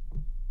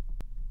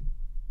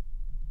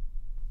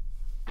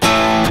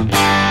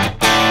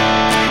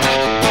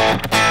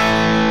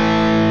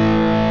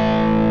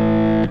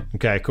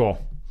 Okay, cool.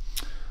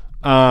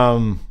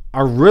 I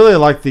really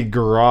like the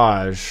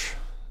garage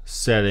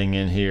setting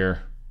in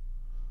here.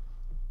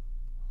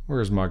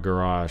 Where's my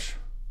garage?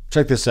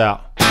 Check this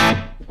out.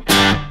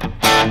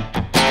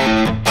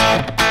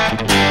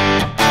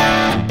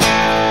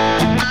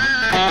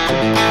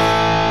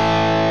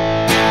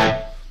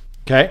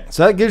 Okay,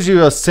 so that gives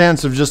you a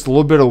sense of just a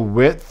little bit of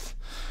width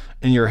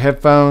in your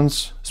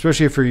headphones,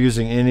 especially if you're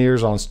using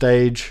in-ears on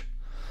stage.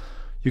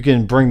 You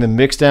can bring the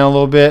mix down a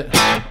little bit.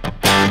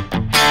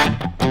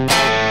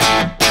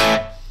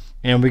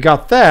 And we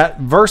got that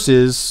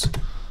versus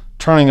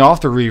turning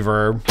off the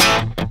reverb.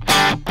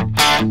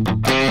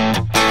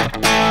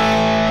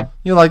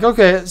 You're like,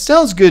 okay, it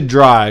sounds good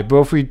dry, but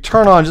if we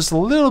turn on just a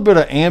little bit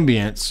of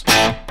ambience,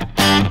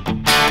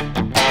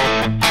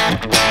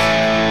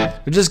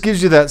 it just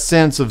gives you that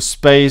sense of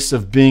space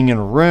of being in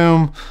a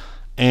room,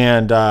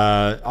 and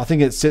I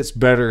think it sits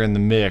better in the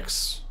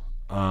mix,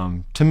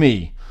 to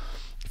me,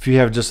 if you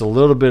have just a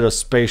little bit of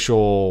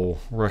spatial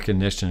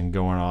recognition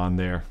going on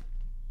there.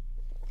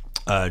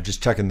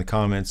 Just checking the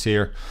comments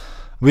here.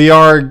 We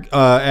are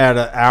at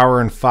 1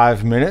 hour and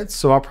 5 minutes,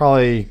 so I'll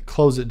probably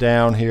close it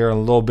down here in a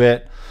little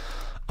bit.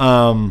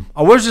 I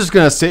was just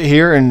going to sit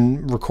here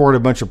and record a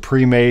bunch of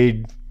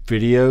pre-made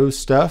video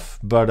stuff,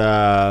 but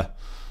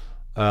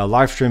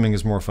live streaming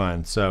is more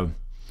fun. So,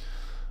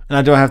 and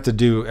I don't have to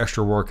do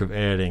extra work of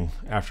editing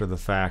after the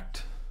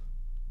fact.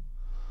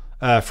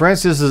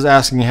 Francis is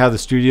asking how the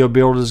studio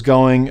build is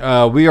going.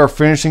 We are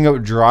finishing up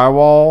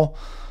drywall,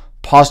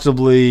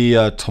 possibly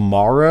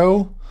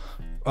tomorrow.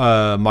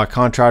 My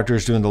contractor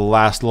is doing the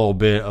last little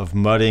bit of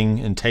mudding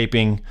and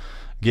taping,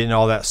 getting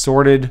all that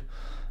sorted,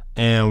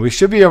 and we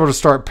should be able to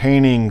start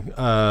painting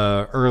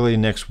early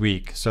next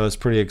week. So it's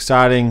pretty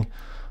exciting.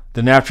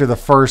 Then after the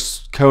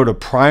first coat of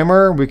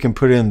primer, we can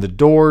put in the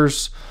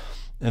doors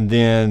and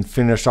then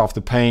finish off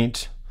the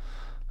paint.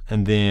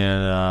 And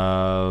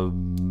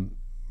then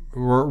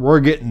we're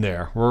getting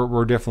there.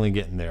 We're definitely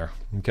getting there.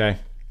 Okay.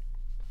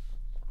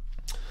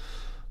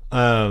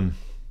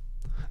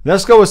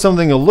 Let's go with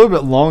something a little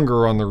bit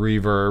longer on the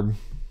reverb.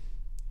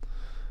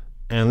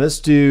 And let's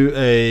do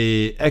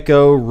a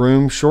echo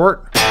room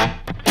short.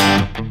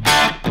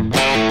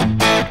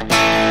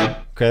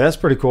 Okay, that's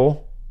pretty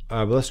cool.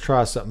 But let's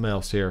try something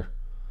else here.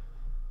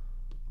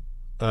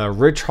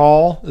 Rich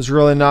Hall is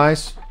really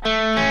nice.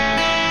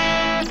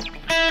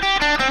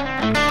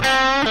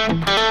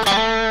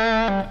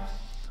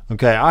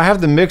 Okay, I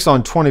have the mix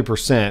on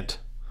 20%.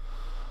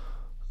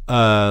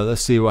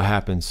 Let's see what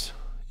happens.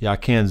 Yeah, I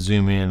can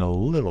zoom in a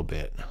little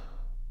bit.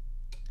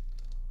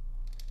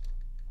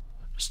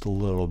 Just a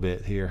little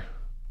bit here.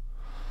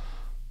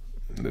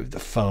 Move the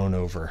phone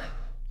over.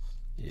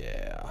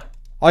 Yeah.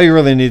 All you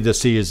really need to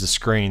see is the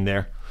screen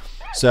there.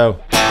 So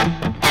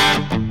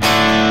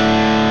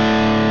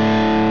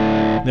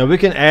now we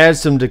can add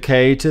some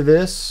decay to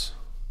this.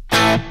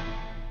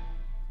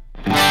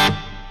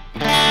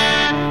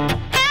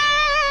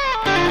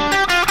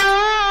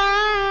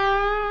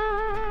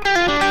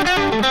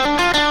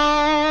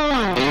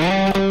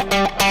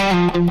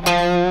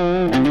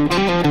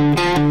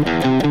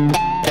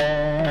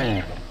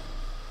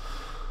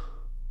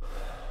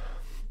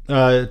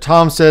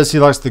 Tom says he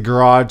likes the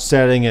garage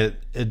setting.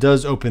 It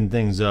does open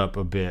things up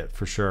a bit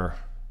for sure.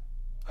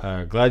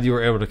 Glad you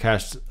were able to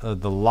catch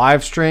the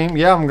live stream.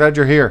 Yeah, I'm glad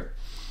you're here.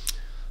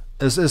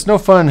 It's no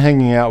fun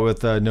hanging out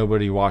with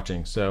nobody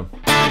watching. So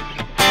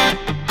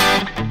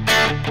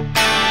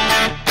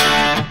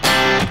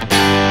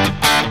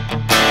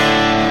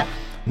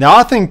now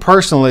I think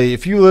personally,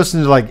 if you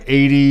listen to like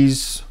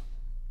 80s,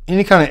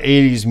 any kind of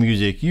 80s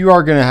music, you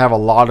are going to have a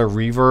lot of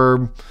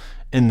reverb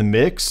in the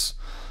mix.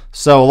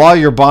 So a lot of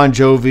your Bon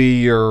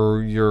Jovi,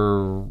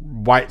 your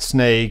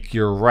Whitesnake,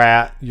 your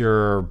Rat,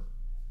 your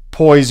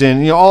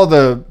Poison, all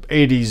the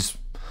 80s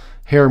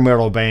hair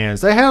metal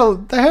bands, they had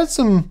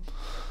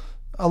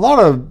a lot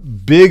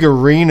of big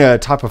arena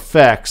type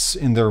effects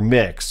in their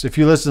mix. If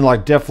you listen to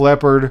like Def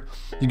Leppard,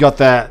 you got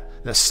that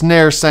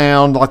snare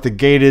sound, like the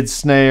gated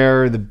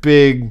snare, the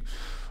big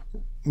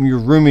your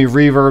roomy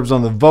reverbs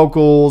on the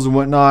vocals and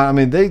whatnot. I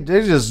mean, they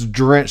just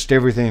drenched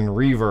everything in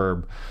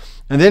reverb.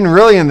 And then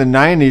really in the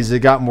 90s,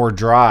 it got more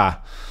dry.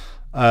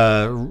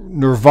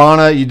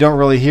 Nirvana, you don't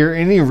really hear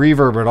any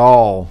reverb at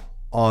all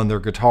on their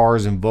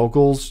guitars and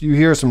vocals. You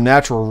hear some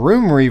natural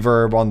room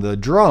reverb on the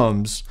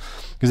drums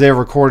because they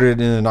recorded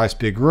in a nice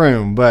big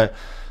room. But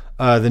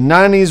the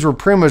 90s were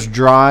pretty much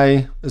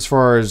dry as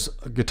far as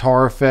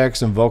guitar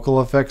effects and vocal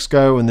effects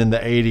go. And then the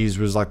 80s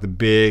was like the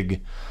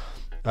big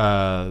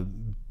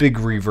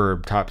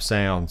reverb type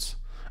sounds.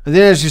 And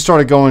then as you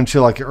started going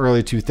to like the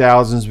early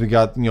 2000s, we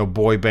got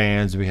boy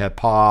bands, we had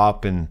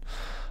pop, and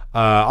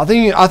I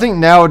think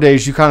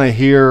nowadays you kind of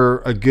hear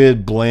a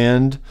good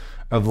blend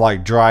of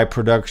like dry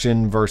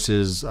production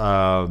versus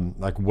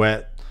like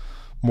wet,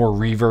 more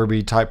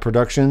reverby type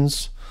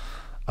productions.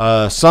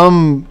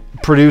 Some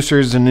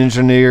producers and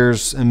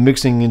engineers and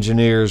mixing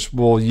engineers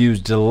will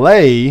use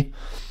delay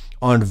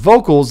on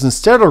vocals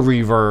instead of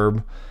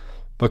reverb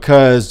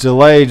because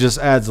delay just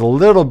adds a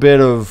little bit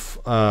of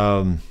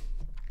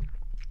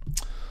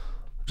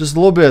just a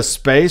little bit of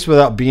space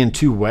without being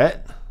too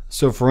wet.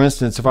 So for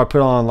instance, if I put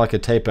on like a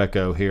tape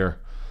echo here,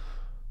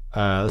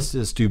 let's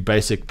just do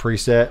basic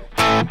preset.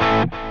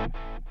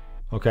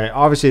 Okay,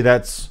 obviously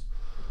that's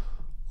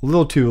a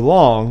little too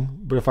long,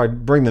 but if I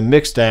bring the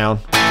mix down,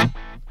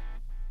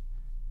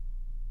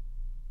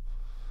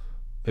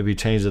 maybe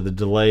change the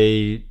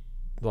delay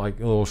like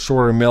a little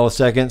shorter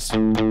milliseconds.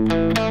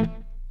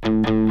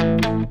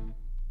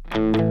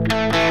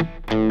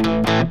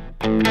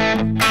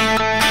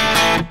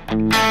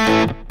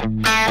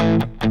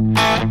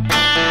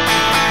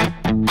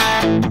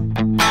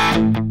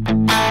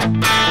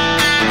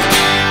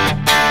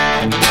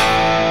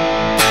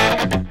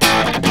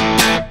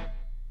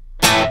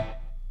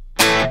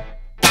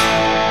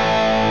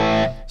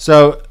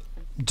 So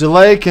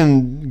delay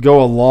can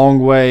go a long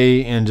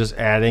way in just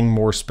adding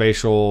more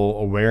spatial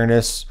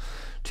awareness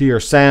to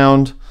your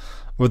sound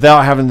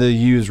without having to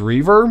use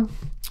reverb.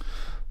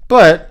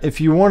 But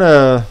if you want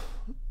to,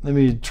 let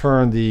me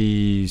turn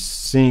the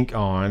sync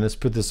on. Let's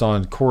put this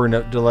on core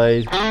note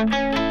delay.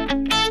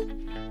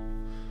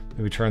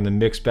 Maybe turn the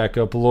mix back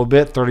up a little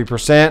bit,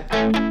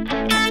 30%.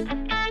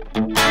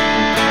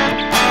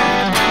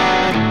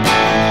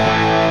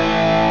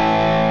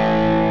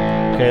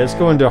 Okay, let's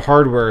go into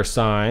hardware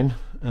assign,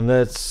 and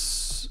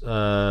let's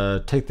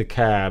take the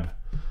cab.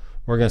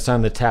 We're going to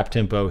assign the tap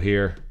tempo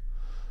here.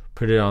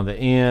 Put it on the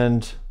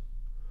end.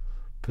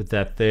 Put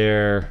that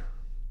there.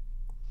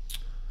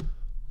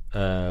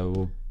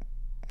 We'll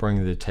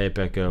bring the tape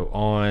echo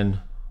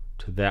on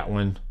to that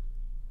one.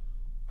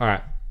 All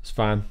right, it's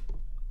fine.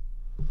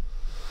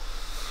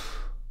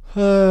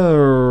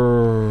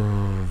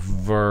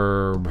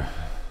 Verb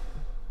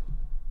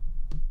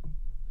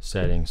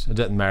settings. It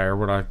doesn't matter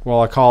what I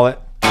call it.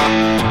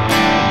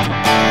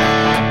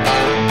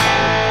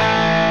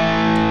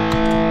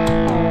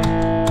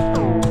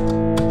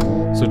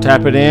 So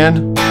tap it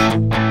in.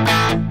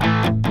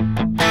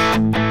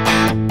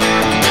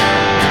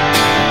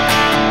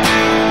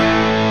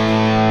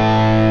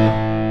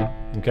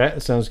 Okay,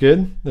 that sounds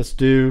good. Let's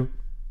do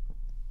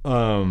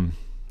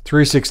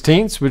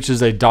 3/16, which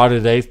is a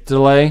dotted eighth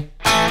delay.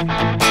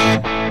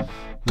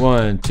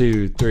 1,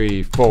 2,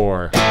 3,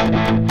 4.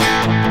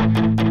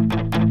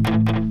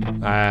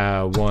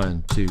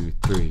 1, 2,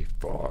 3,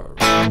 4.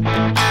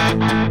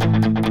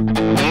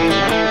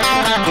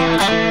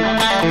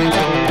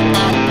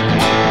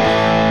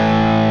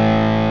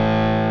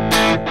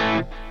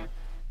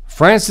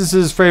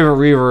 Francis's favorite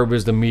reverb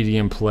is the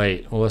medium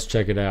plate. Well, let's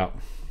check it out.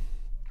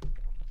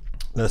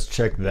 Let's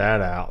check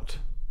that out.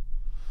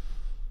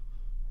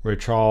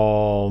 Rich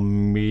Hall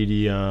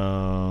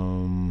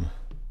medium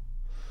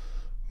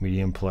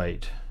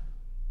plate.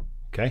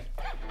 Okay.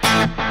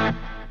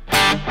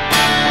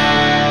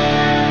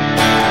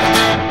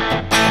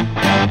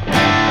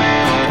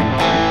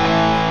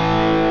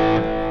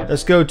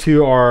 Let's go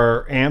to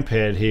our amp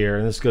head here,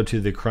 and let's go to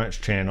the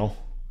crunch channel.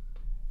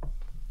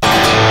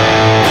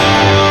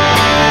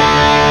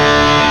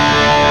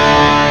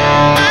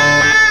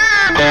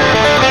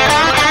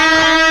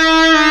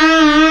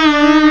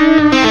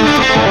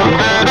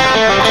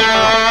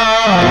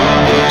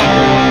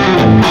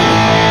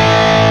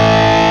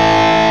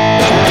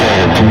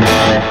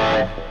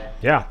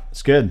 Yeah,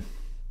 it's good.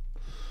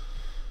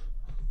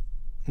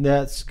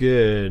 That's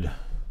good.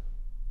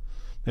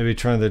 Maybe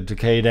turn the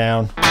decay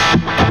down.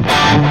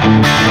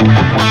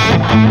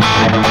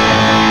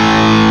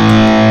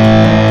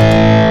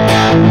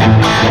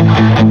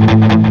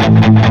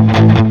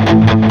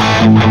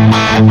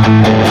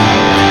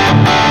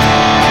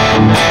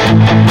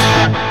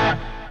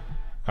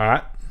 All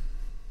right.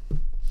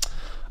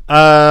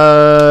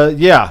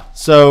 Yeah,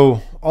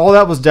 so all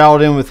that was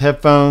dialed in with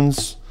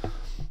headphones.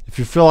 If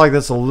you feel like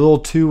that's a little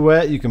too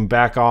wet, you can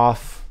back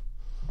off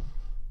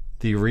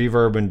the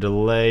reverb and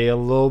delay a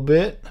little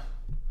bit.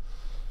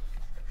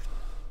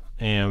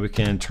 And we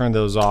can turn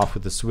those off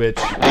with the switch.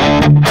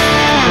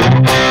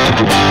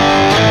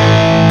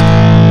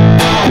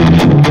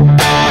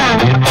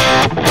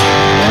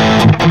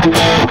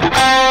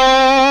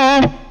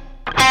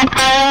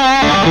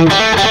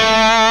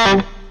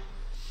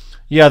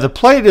 Yeah, the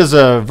plate is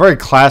a very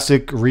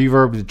classic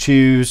reverb to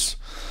choose.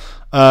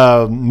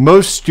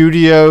 Most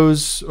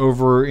studios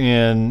over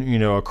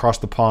in, across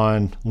the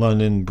pond,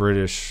 London,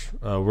 British,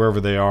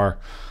 wherever they are,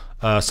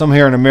 some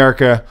here in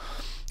America,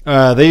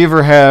 they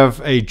either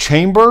have a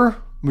chamber,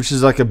 which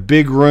is like a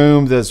big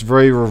room that's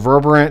very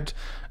reverberant.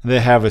 They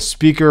have a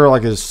speaker,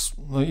 like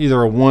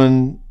either a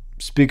one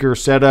speaker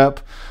setup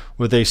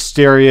with a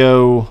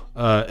stereo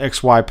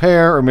XY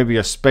pair, or maybe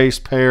a space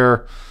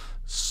pair.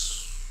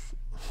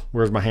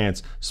 Where's my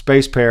hands?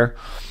 Space pair.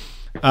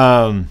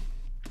 In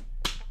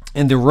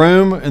the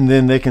room, and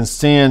then they can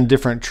send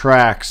different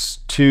tracks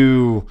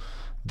to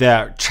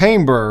that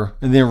chamber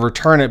and then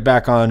return it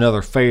back on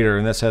another fader,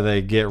 and that's how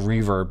they get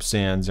reverb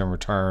sends and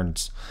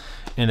returns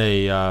in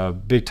a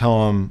big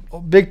time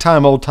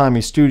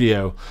old-timey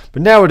studio.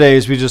 But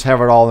nowadays we just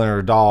have it all in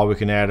our DAW. We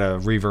can add a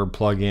reverb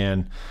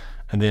plug-in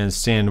and then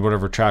send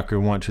whatever track we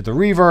want to the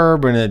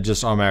reverb, and it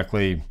just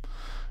automatically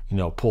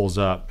pulls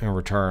up and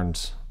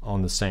returns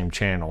on the same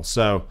channel.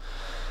 So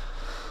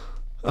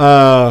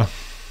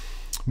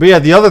but yeah,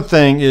 the other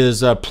thing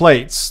is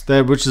plates,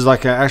 which is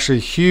like actually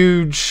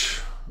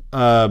huge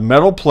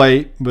metal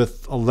plate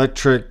with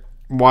electric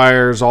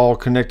wires all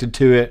connected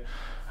to it,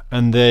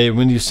 and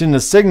when you send the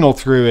signal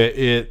through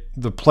it,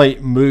 the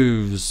plate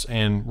moves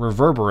and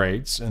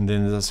reverberates, and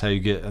then that's how you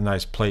get a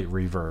nice plate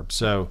reverb.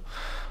 So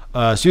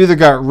you either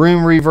got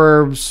room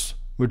reverbs,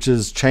 which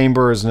is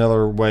chamber is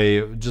another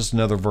way, just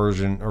another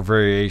version or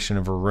variation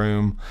of a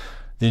room.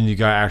 Then you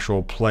got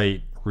actual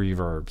plate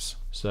reverbs.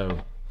 So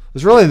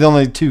it's really the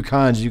only two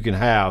kinds you can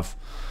have.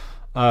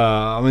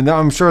 I mean,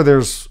 I'm sure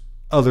there's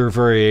other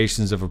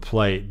variations of a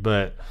plate,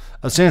 but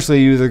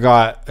essentially you either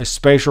got a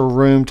spatial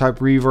room type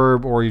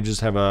reverb or you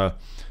just have a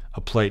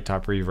plate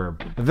type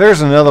reverb. If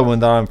there's another one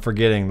that I'm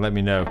forgetting, let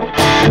me know.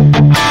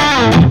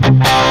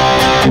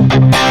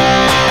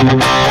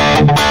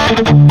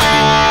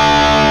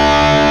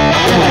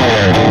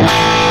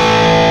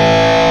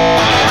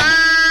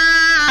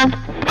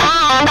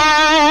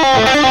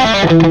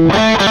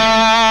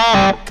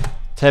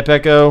 Tape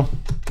echo,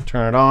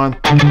 turn it on.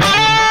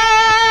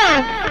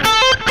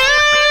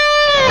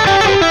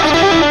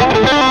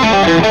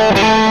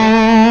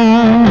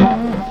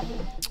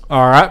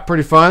 All right,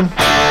 pretty fun.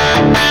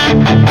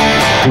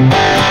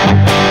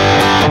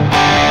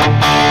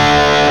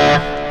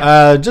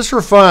 Just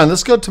for fun,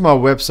 let's go to my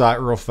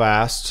website real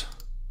fast.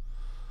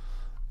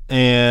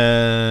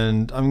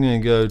 And I'm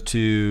going to go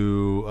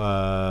to,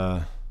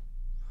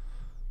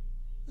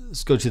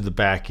 let's go to the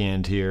back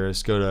end here.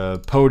 Let's go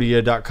to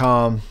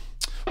podia.com,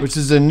 which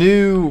is a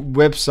new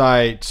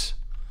website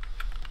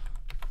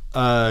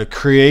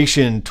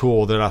creation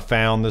tool that I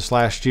found this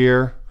last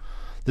year.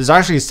 This is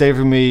actually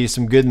saving me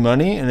some good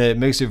money, and it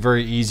makes it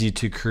very easy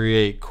to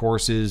create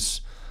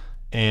courses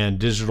and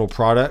digital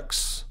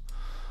products.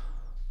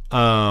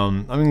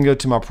 I'm going to go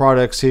to my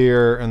products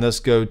here, and let's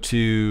go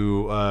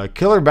to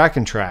Killer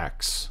Backing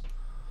Tracks.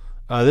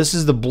 This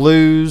is the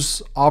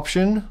blues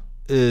option.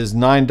 It is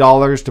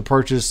 $9 to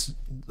purchase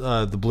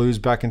the blues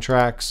backing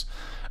tracks.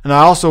 And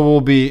I also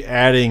will be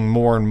adding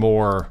more and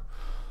more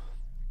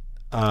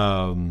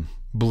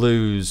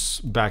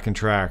blues backing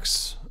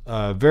tracks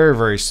very,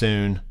 very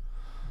soon.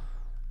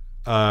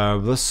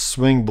 Let's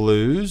swing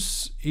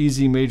blues,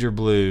 easy major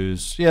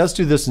blues. Yeah, let's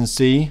do this in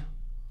C.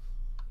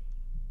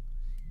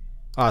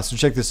 So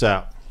check this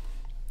out.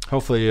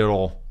 Hopefully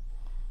it'll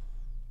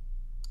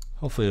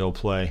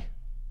play.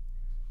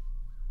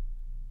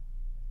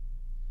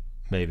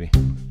 Maybe.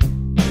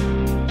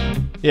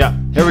 Yeah,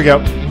 here we go.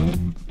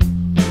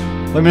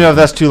 Let me know if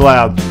that's too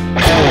loud.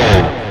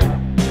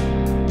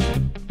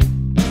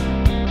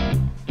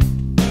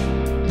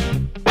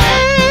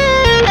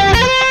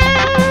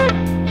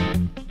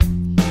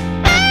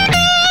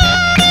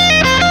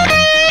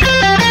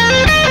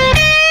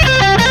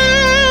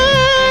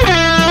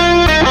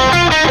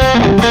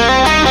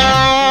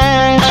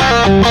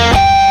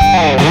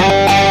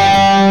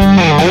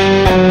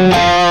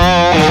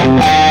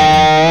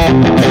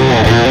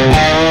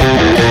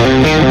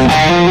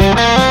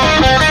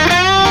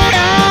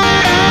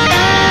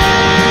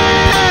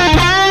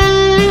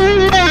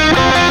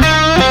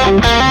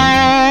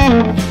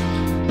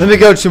 Let me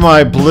go to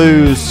my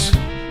blues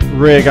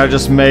rig I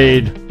just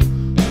made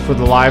for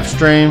the live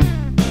stream.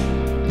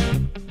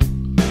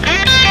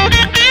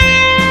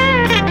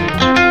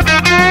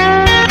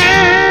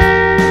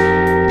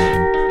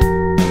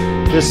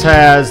 This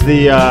has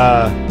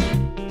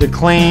the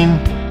clean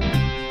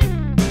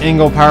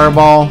angle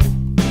Powerball.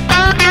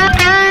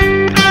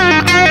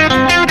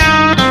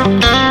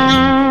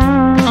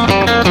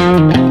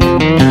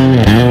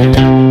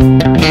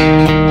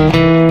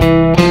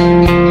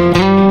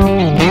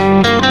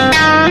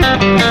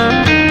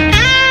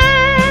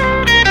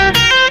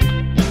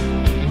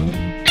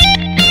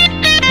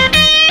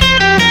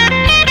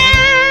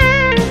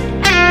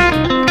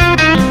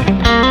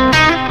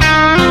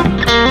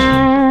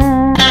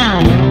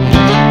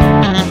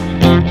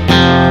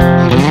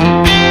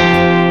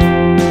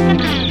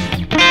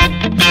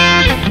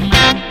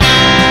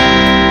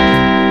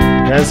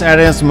 Let's add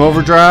in some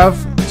overdrive,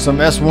 some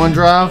S1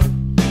 drive.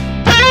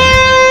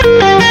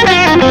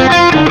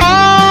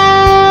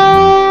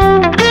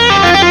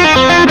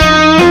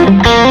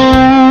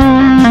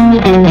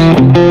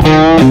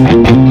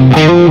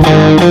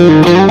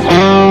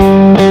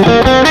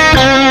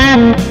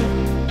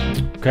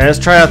 Okay, let's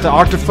try out the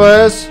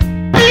Octafuzz.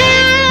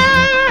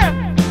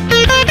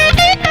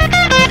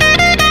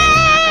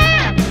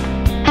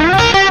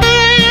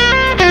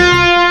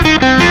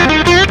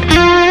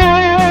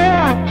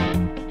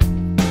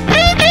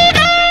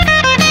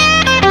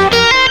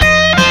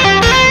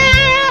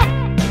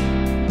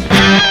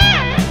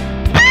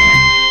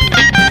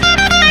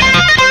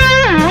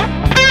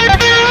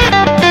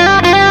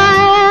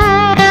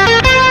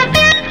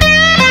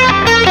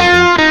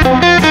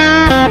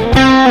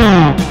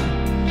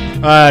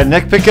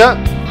 Neck pickup.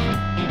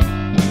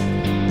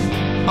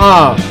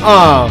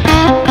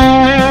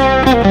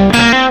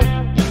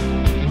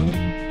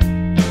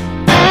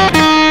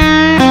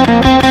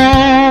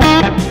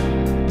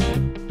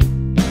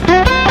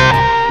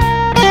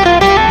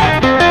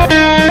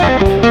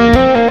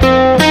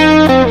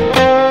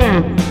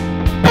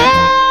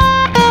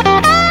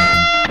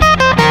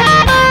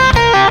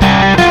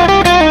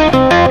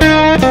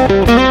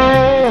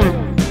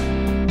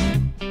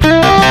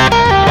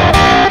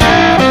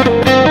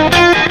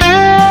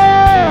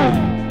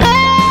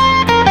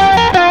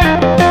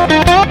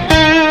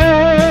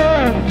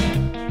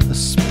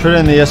 put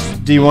in the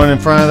SD1 in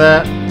front of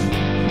that.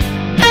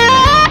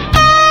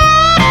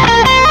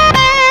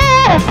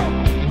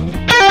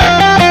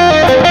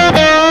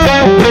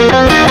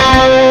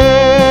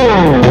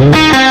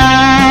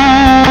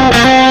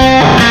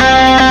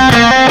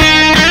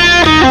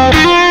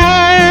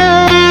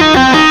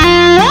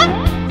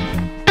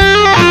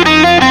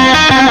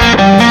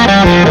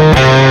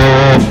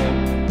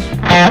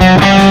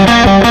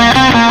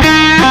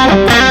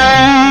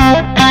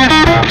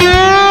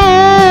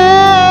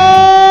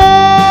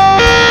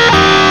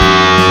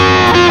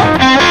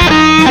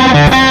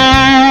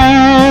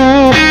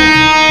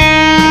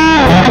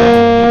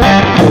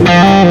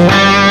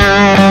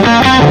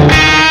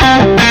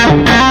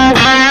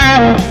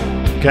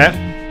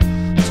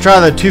 Try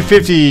the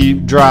 250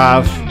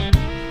 drive.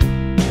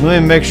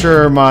 Let me make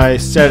sure my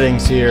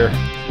settings here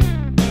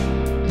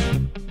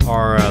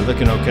are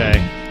looking okay.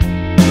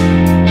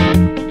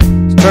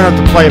 Let's turn up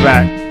the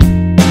playback.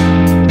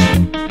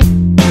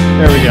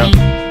 There we go.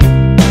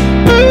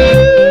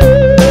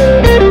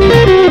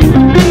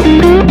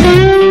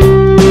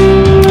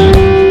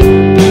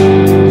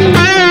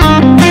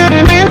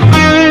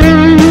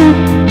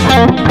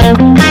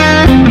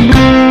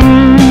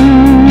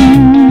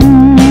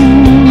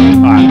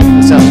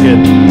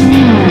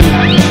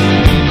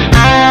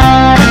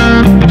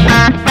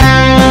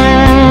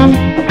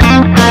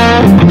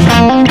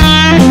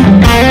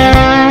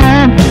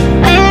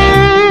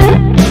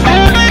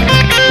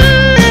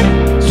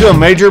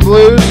 Major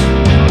blues.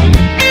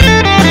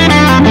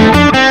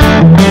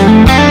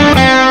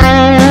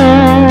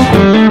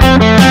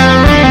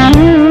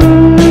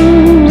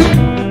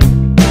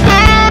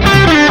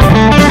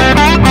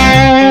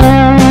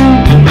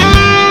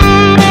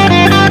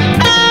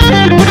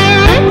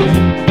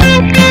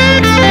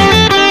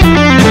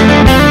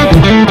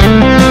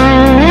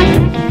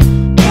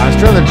 Let's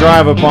turn the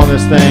drive up on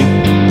this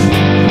thing.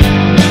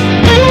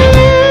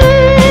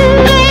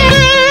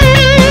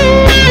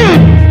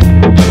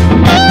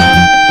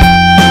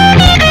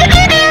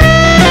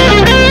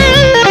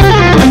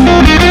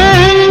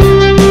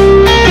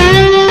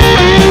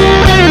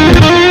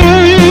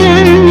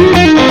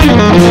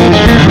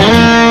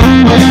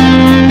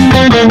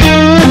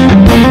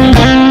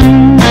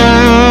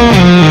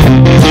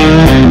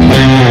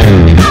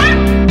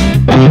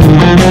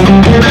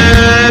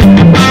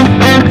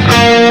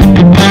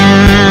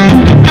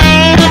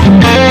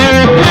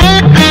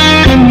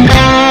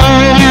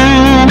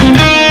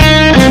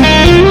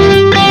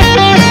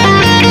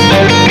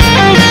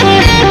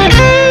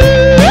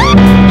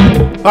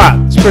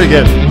 Pretty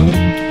good.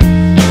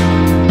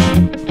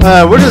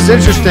 What is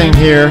interesting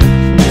here,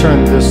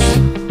 turn this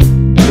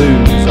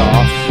blues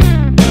off.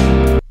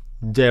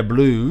 The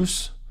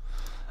blues.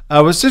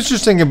 What's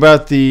interesting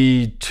about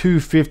the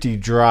 250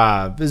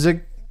 drive is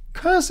it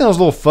kind of sounds a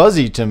little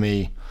fuzzy to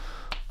me.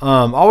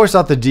 I always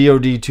thought the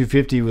DoD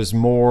 250 was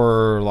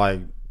more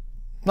like,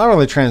 not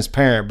really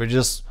transparent, but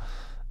just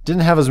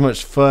didn't have as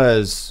much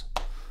fuzz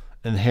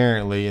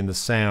inherently in the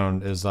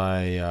sound as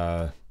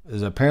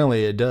as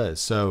apparently it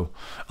does. So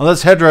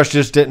unless Headrush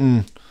just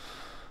didn't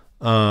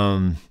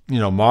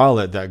model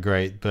it that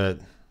great, but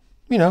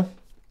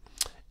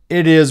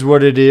it is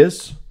what it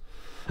is.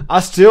 I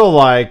still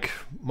like,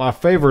 my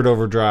favorite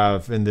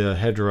overdrive in the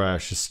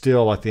Headrush is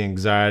still like the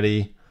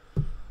Anxiety.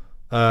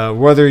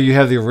 Whether you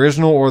have the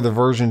original or the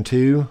version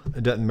 2,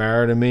 it doesn't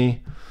matter to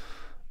me.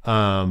 But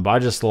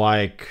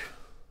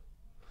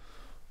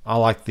I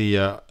like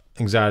the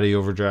Anxiety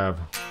overdrive.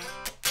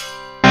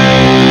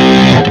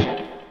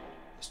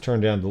 Turn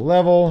down the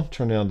level,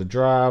 turn down the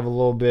drive a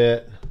little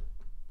bit.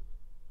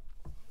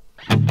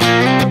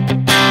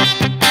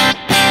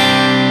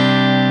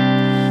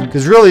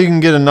 Because really you can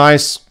get a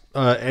nice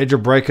edge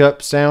of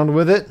breakup sound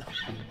with it.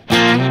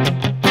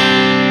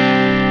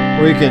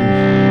 Or you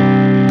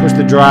can push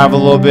the drive a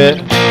little bit.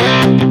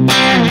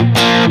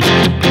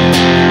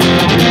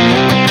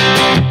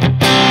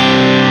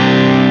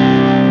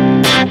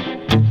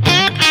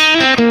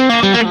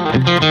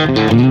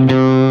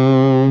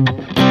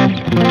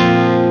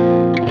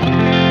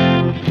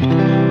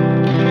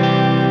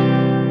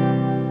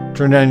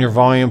 Turn down your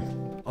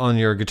volume on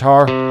your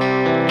guitar.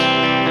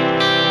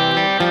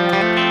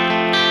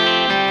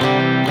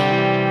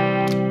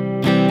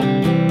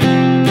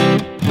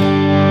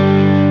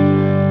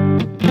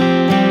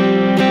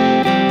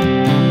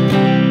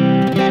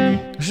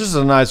 It's just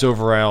a nice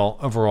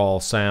overall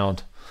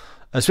sound,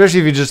 especially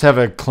if you just have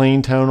a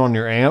clean tone on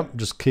your amp.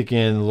 Just kick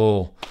in a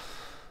little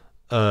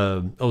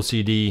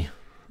OCD,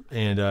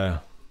 and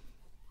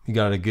you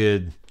got a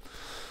good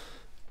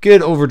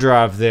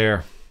overdrive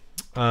there.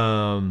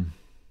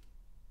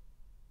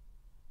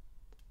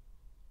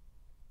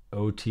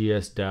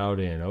 OTS dialed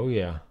in. Oh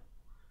yeah.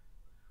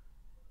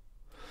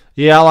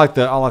 Yeah, I like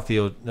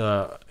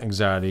the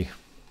Anxiety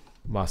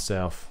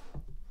myself.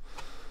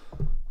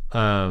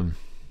 If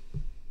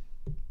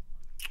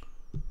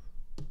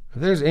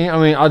there's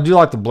any, I do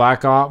like the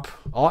Black Op.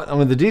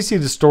 The DC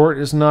Distort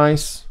is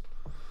nice.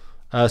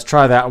 Let's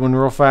try that one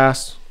real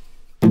fast.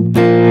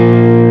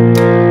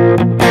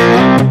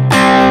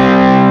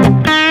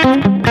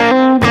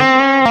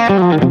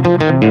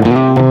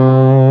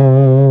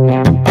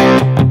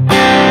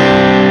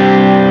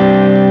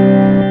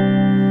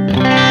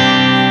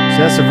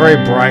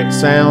 bright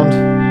sound.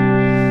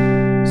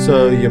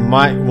 So you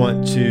might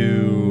want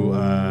to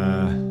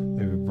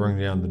maybe bring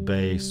down the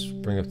bass,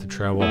 bring up the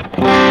treble.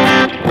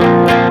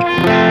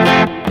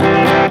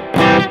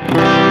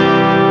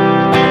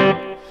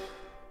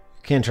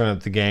 Can't turn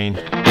up the gain.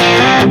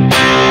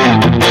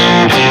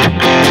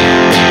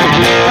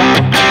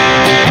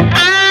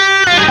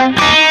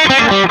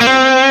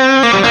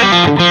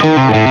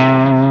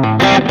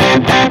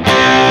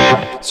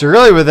 So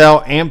really,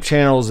 without amp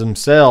channels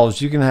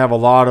themselves, you can have a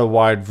lot of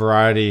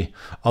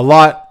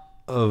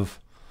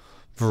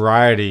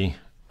variety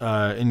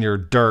in your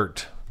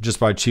dirt just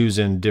by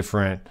choosing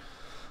different,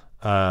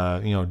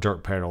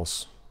 dirt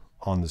pedals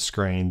on the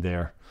screen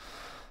there.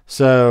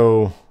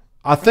 So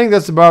I think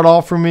that's about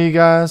all for me,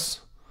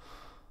 guys.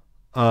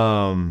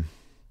 Yeah,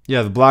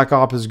 the Black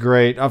Op is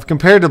great. I've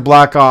compared the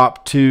Black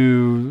Op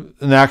to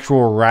an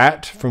actual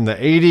Rat from the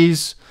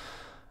 80s.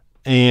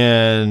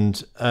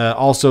 And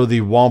also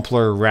the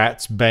Wampler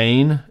Rat's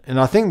Bane. And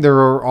I think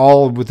they're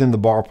all within the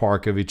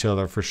ballpark of each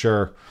other for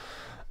sure.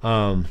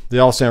 They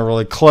all sound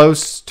really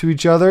close to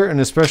each other. And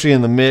especially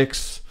in the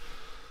mix,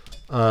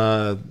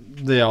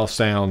 they all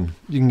sound,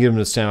 you can give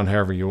them to sound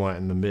however you want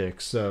in the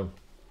mix. So,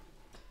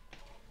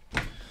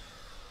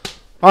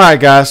 alright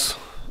guys,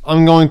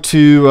 I'm going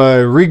to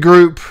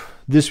regroup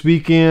this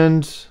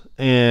weekend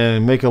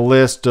and make a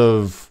list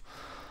of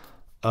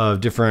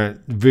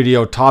different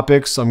video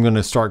topics I'm going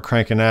to start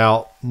cranking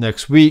out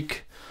next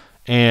week,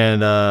 and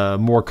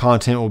more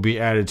content will be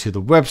added to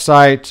the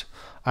website.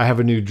 I have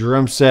a new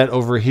drum set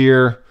over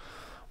here,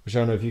 which I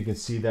don't know if you can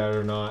see that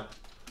or not.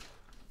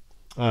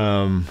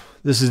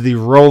 This is the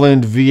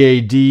Roland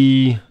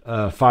VAD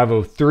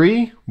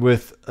 503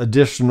 with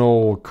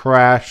additional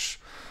crash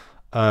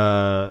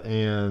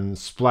and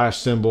splash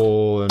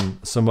cymbal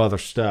and some other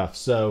stuff.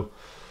 So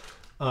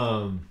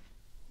I'm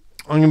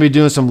going to be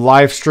doing some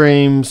live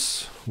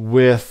streams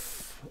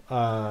with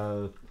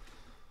the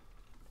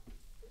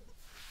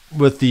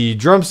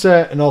drum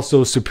set and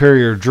also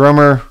Superior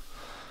Drummer.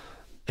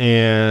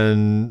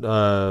 And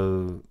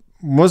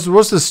once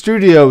the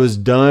studio is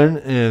done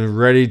and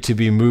ready to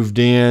be moved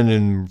in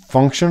and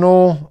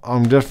functional,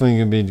 I'm definitely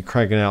going to be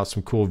cranking out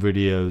some cool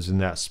videos in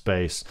that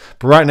space.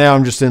 But right now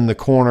I'm just in the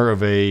corner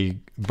of a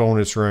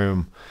bonus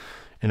room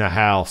in a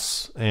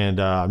house,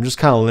 and I'm just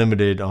kind of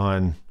limited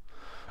on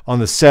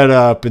the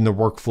setup and the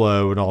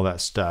workflow and all that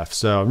stuff.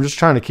 So I'm just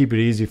trying to keep it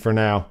easy for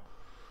now.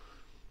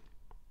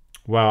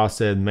 Wow, I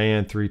said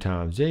man 3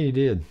 times. Yeah, you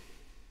did.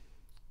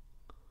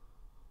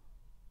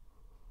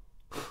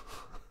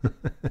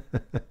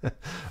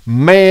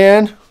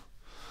 Man.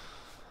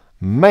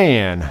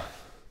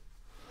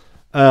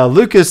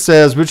 Lucas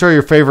says, which are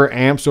your favorite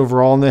amps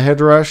overall in the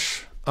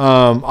Headrush?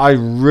 I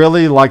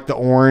really like the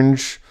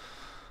orange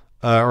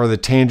or the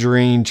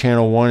tangerine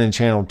channel 1 and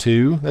channel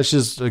 2. That's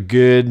just a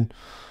good...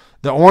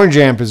 The orange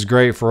amp is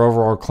great for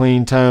overall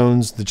clean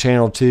tones. The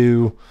channel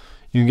 2,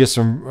 you can get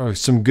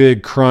some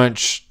good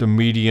crunch, the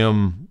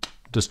medium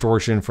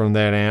distortion from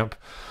that amp.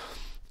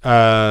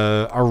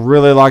 I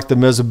really like the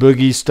Mesa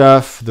Boogie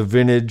stuff, the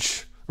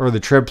vintage or the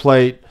tread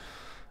plate,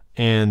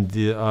 and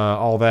the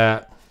all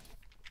that.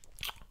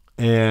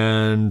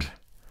 And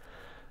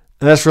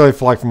that's really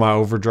for my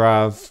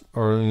overdrive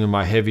or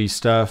my heavy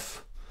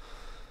stuff.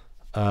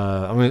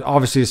 I mean,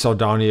 obviously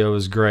Saldonio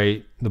is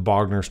great. The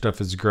Bogner stuff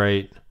is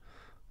great.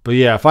 But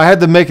yeah, if I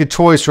had to make a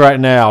choice right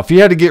now, if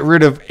you had to get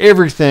rid of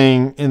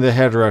everything in the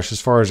Headrush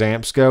as far as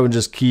amps go and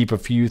just keep a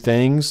few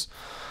things,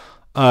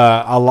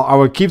 I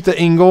would keep the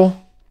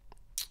Engel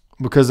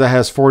because that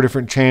has 4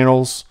 different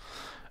channels.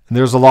 And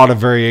there's a lot of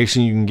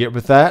variation you can get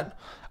with that.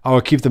 I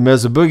would keep the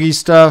Mesa Boogie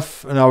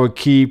stuff, and I would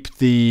keep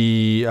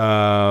the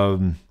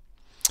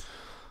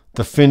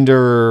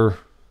Fender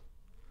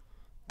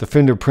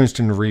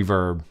Princeton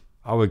Reverb.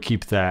 I would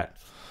keep that.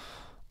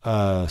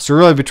 So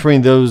really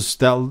between those,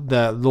 that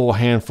little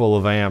handful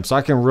of amps,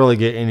 I can really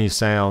get any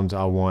sound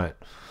I want.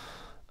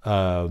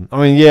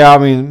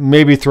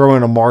 Maybe throw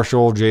in a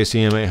Marshall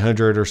JCM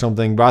 800 or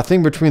something, but I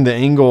think between the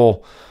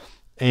Engel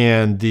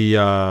and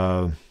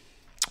the,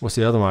 what's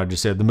the other one I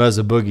just said? The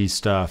Mesa Boogie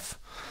stuff,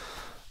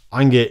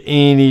 I can get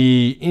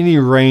any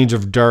range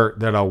of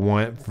dirt that I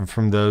want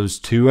from those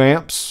 2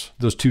 amps,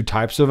 those 2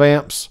 types of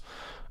amps.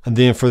 And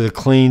then for the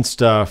clean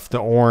stuff, the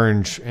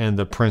orange and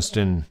the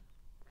Princeton,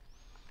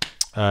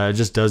 it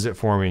just does it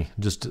for me.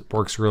 It just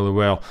works really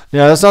well.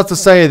 Now, that's not to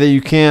say that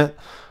you can't.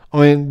 I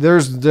mean,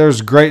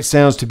 there's great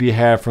sounds to be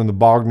had from the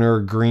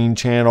Bogner Green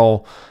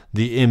channel,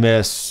 the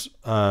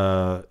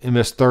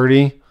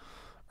MS30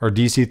 or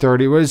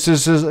DC30. Well, it's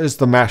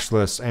the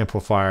mashless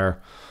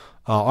amplifier.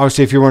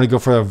 Obviously, if you want to go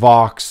for a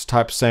Vox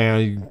type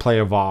sound, you can play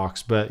a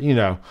Vox. But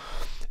at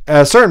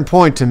a certain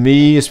point, to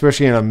me,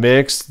 especially in a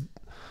mix,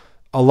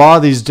 a lot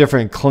of these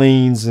different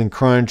cleans and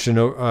crunch and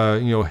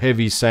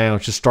heavy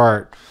sounds just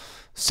start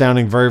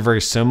sounding very, very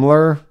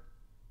similar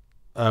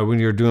when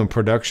you're doing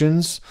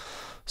productions.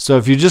 So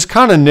if you just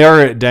kind of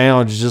narrow it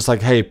down to just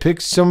hey,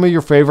 pick some of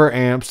your favorite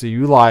amps that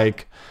you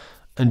like,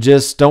 and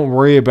just don't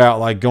worry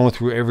about going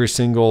through every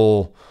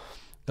single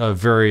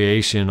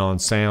variation on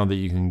sound that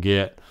you can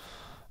get.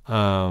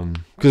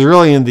 Because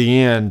really in the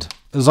end,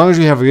 as long as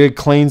you have a good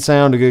clean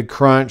sound, a good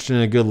crunch,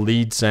 and a good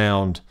lead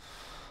sound,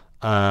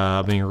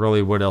 I mean,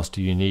 really, what else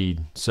do you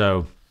need?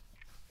 So,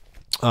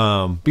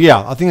 but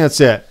yeah, I think that's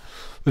it.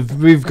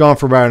 We've gone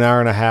for about an hour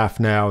and a half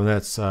now, and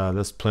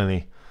that's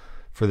plenty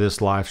for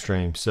this live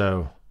stream.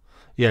 So,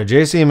 yeah,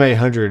 JCM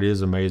 800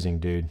 is amazing,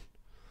 dude.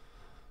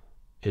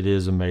 It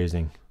is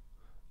amazing.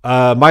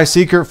 My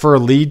secret for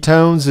lead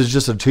tones is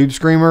just a tube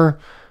screamer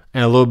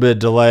and a little bit of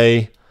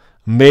delay,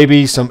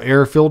 maybe some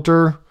air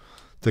filter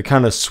to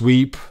kind of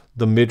sweep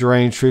the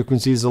mid-range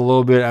frequencies a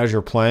little bit as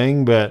you're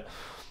playing, but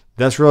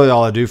that's really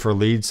all I do for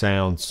lead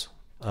sounds.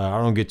 I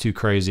don't get too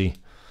crazy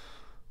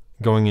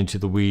going into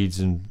the weeds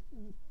and,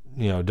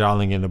 you know,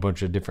 dialing in a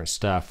bunch of different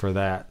stuff for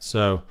that.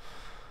 So,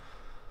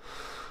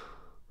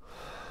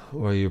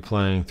 what you're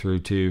playing through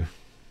to.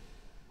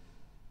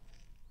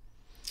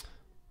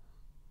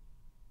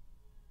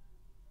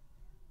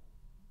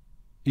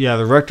 Yeah,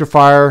 the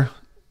rectifier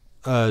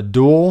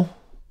dual,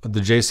 the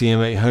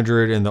JCM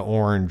 800 and the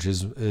orange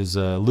is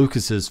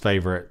Lucas's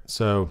favorite.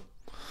 So,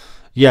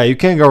 yeah, you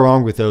can't go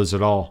wrong with those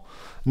at all.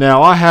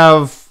 Now, I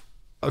have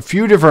a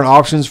few different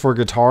options for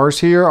guitars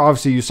here.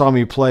 Obviously, you saw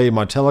me play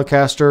my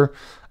Telecaster.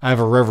 I have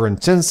a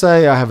Reverend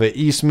Sensei. I have an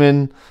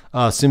Eastman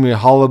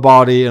semi-hollow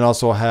body, and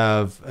also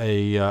have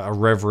a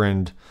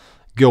Reverend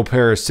Gil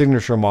Paris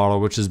signature model,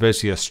 which is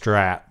basically a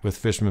Strat with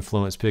Fishman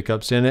Fluence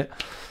pickups in it.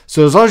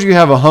 So as long as you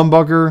have a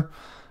humbucker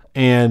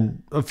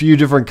and a few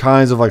different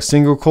kinds of like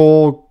single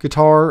coil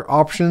guitar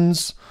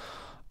options,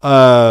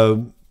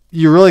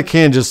 you really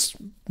can just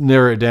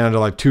narrow it down to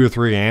like 2 or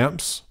 3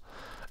 amps,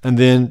 and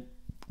then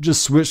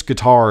just switch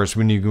guitars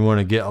when you want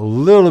to get a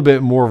little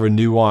bit more of a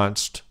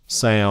nuanced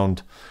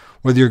sound,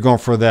 whether you're going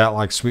for that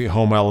like Sweet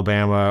Home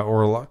Alabama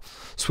or like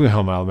Sweet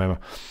Home Alabama.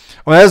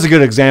 Well, that's a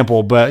good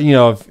example, but you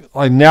know, if,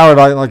 like now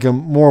like a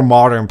more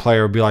modern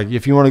player would be like,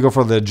 if you want to go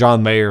for the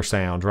John Mayer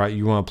sound, right?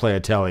 You want to play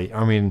a you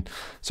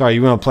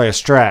want to play a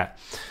Strat.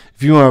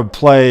 If you want to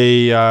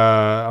play,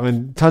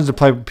 tons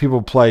of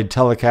people play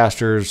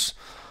Telecasters.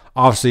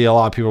 Obviously, a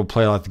lot of people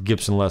play like the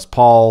Gibson Les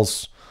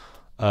Pauls,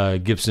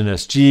 Gibson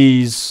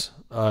SGs,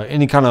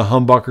 any kind of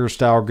humbucker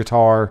style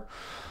guitar.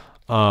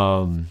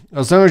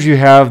 As long as you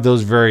have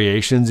those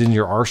variations in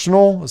your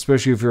arsenal,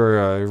 especially if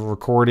you're a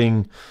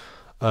recording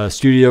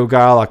studio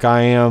guy like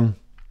I am,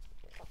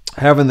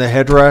 having the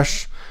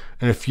Headrush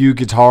and a few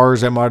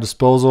guitars at my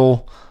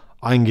disposal,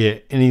 I can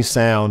get any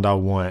sound I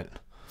want.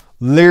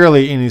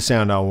 Literally any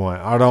sound I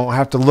want. I don't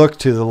have to look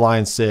to the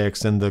Line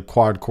 6 and the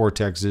Quad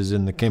Cortexes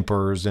and the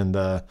Kempers and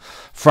the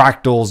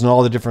Fractals and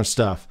all the different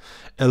stuff.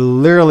 It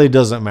literally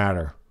doesn't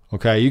matter.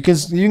 Okay, you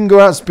can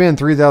go out and spend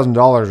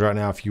 $3,000 right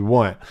now if you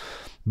want.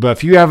 But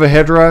if you have a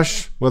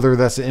Headrush, whether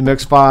that's the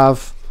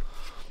MX5,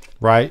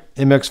 right?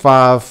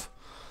 MX5,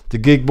 the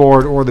gig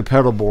board, or the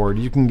pedal board,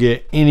 you can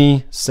get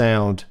any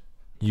sound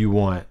you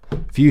want.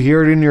 If you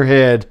hear it in your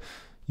head,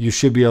 you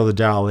should be able to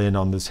dial in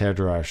on this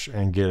Headrush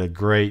and get a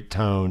great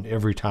tone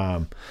every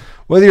time,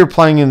 whether you're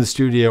playing in the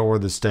studio or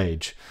the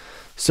stage.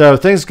 So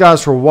thanks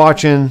guys for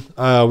watching.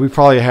 We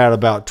probably had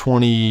about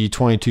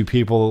 22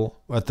 people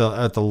at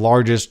the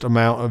largest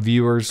amount of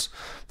viewers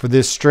for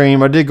this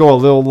stream. I did go a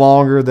little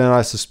longer than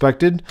I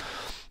suspected,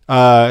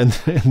 and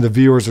the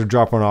viewers are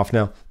dropping off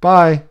now.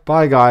 Bye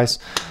guys.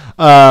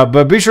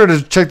 But be sure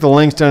to check the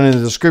links down in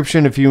the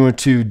description if you want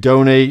to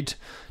donate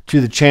to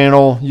the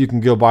channel. You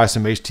can go buy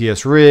some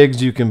HTS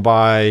rigs. You can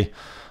buy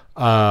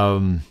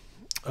the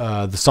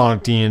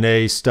Sonic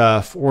DNA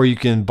stuff, or you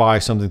can buy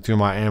something through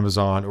my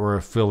Amazon or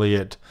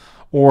affiliate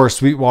or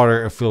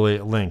Sweetwater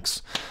affiliate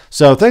links.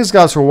 So thanks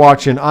guys for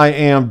watching. I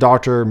am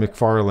Dr.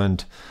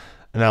 McFarland,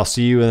 and I'll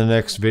see you in the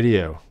next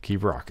video.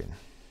 Keep rocking.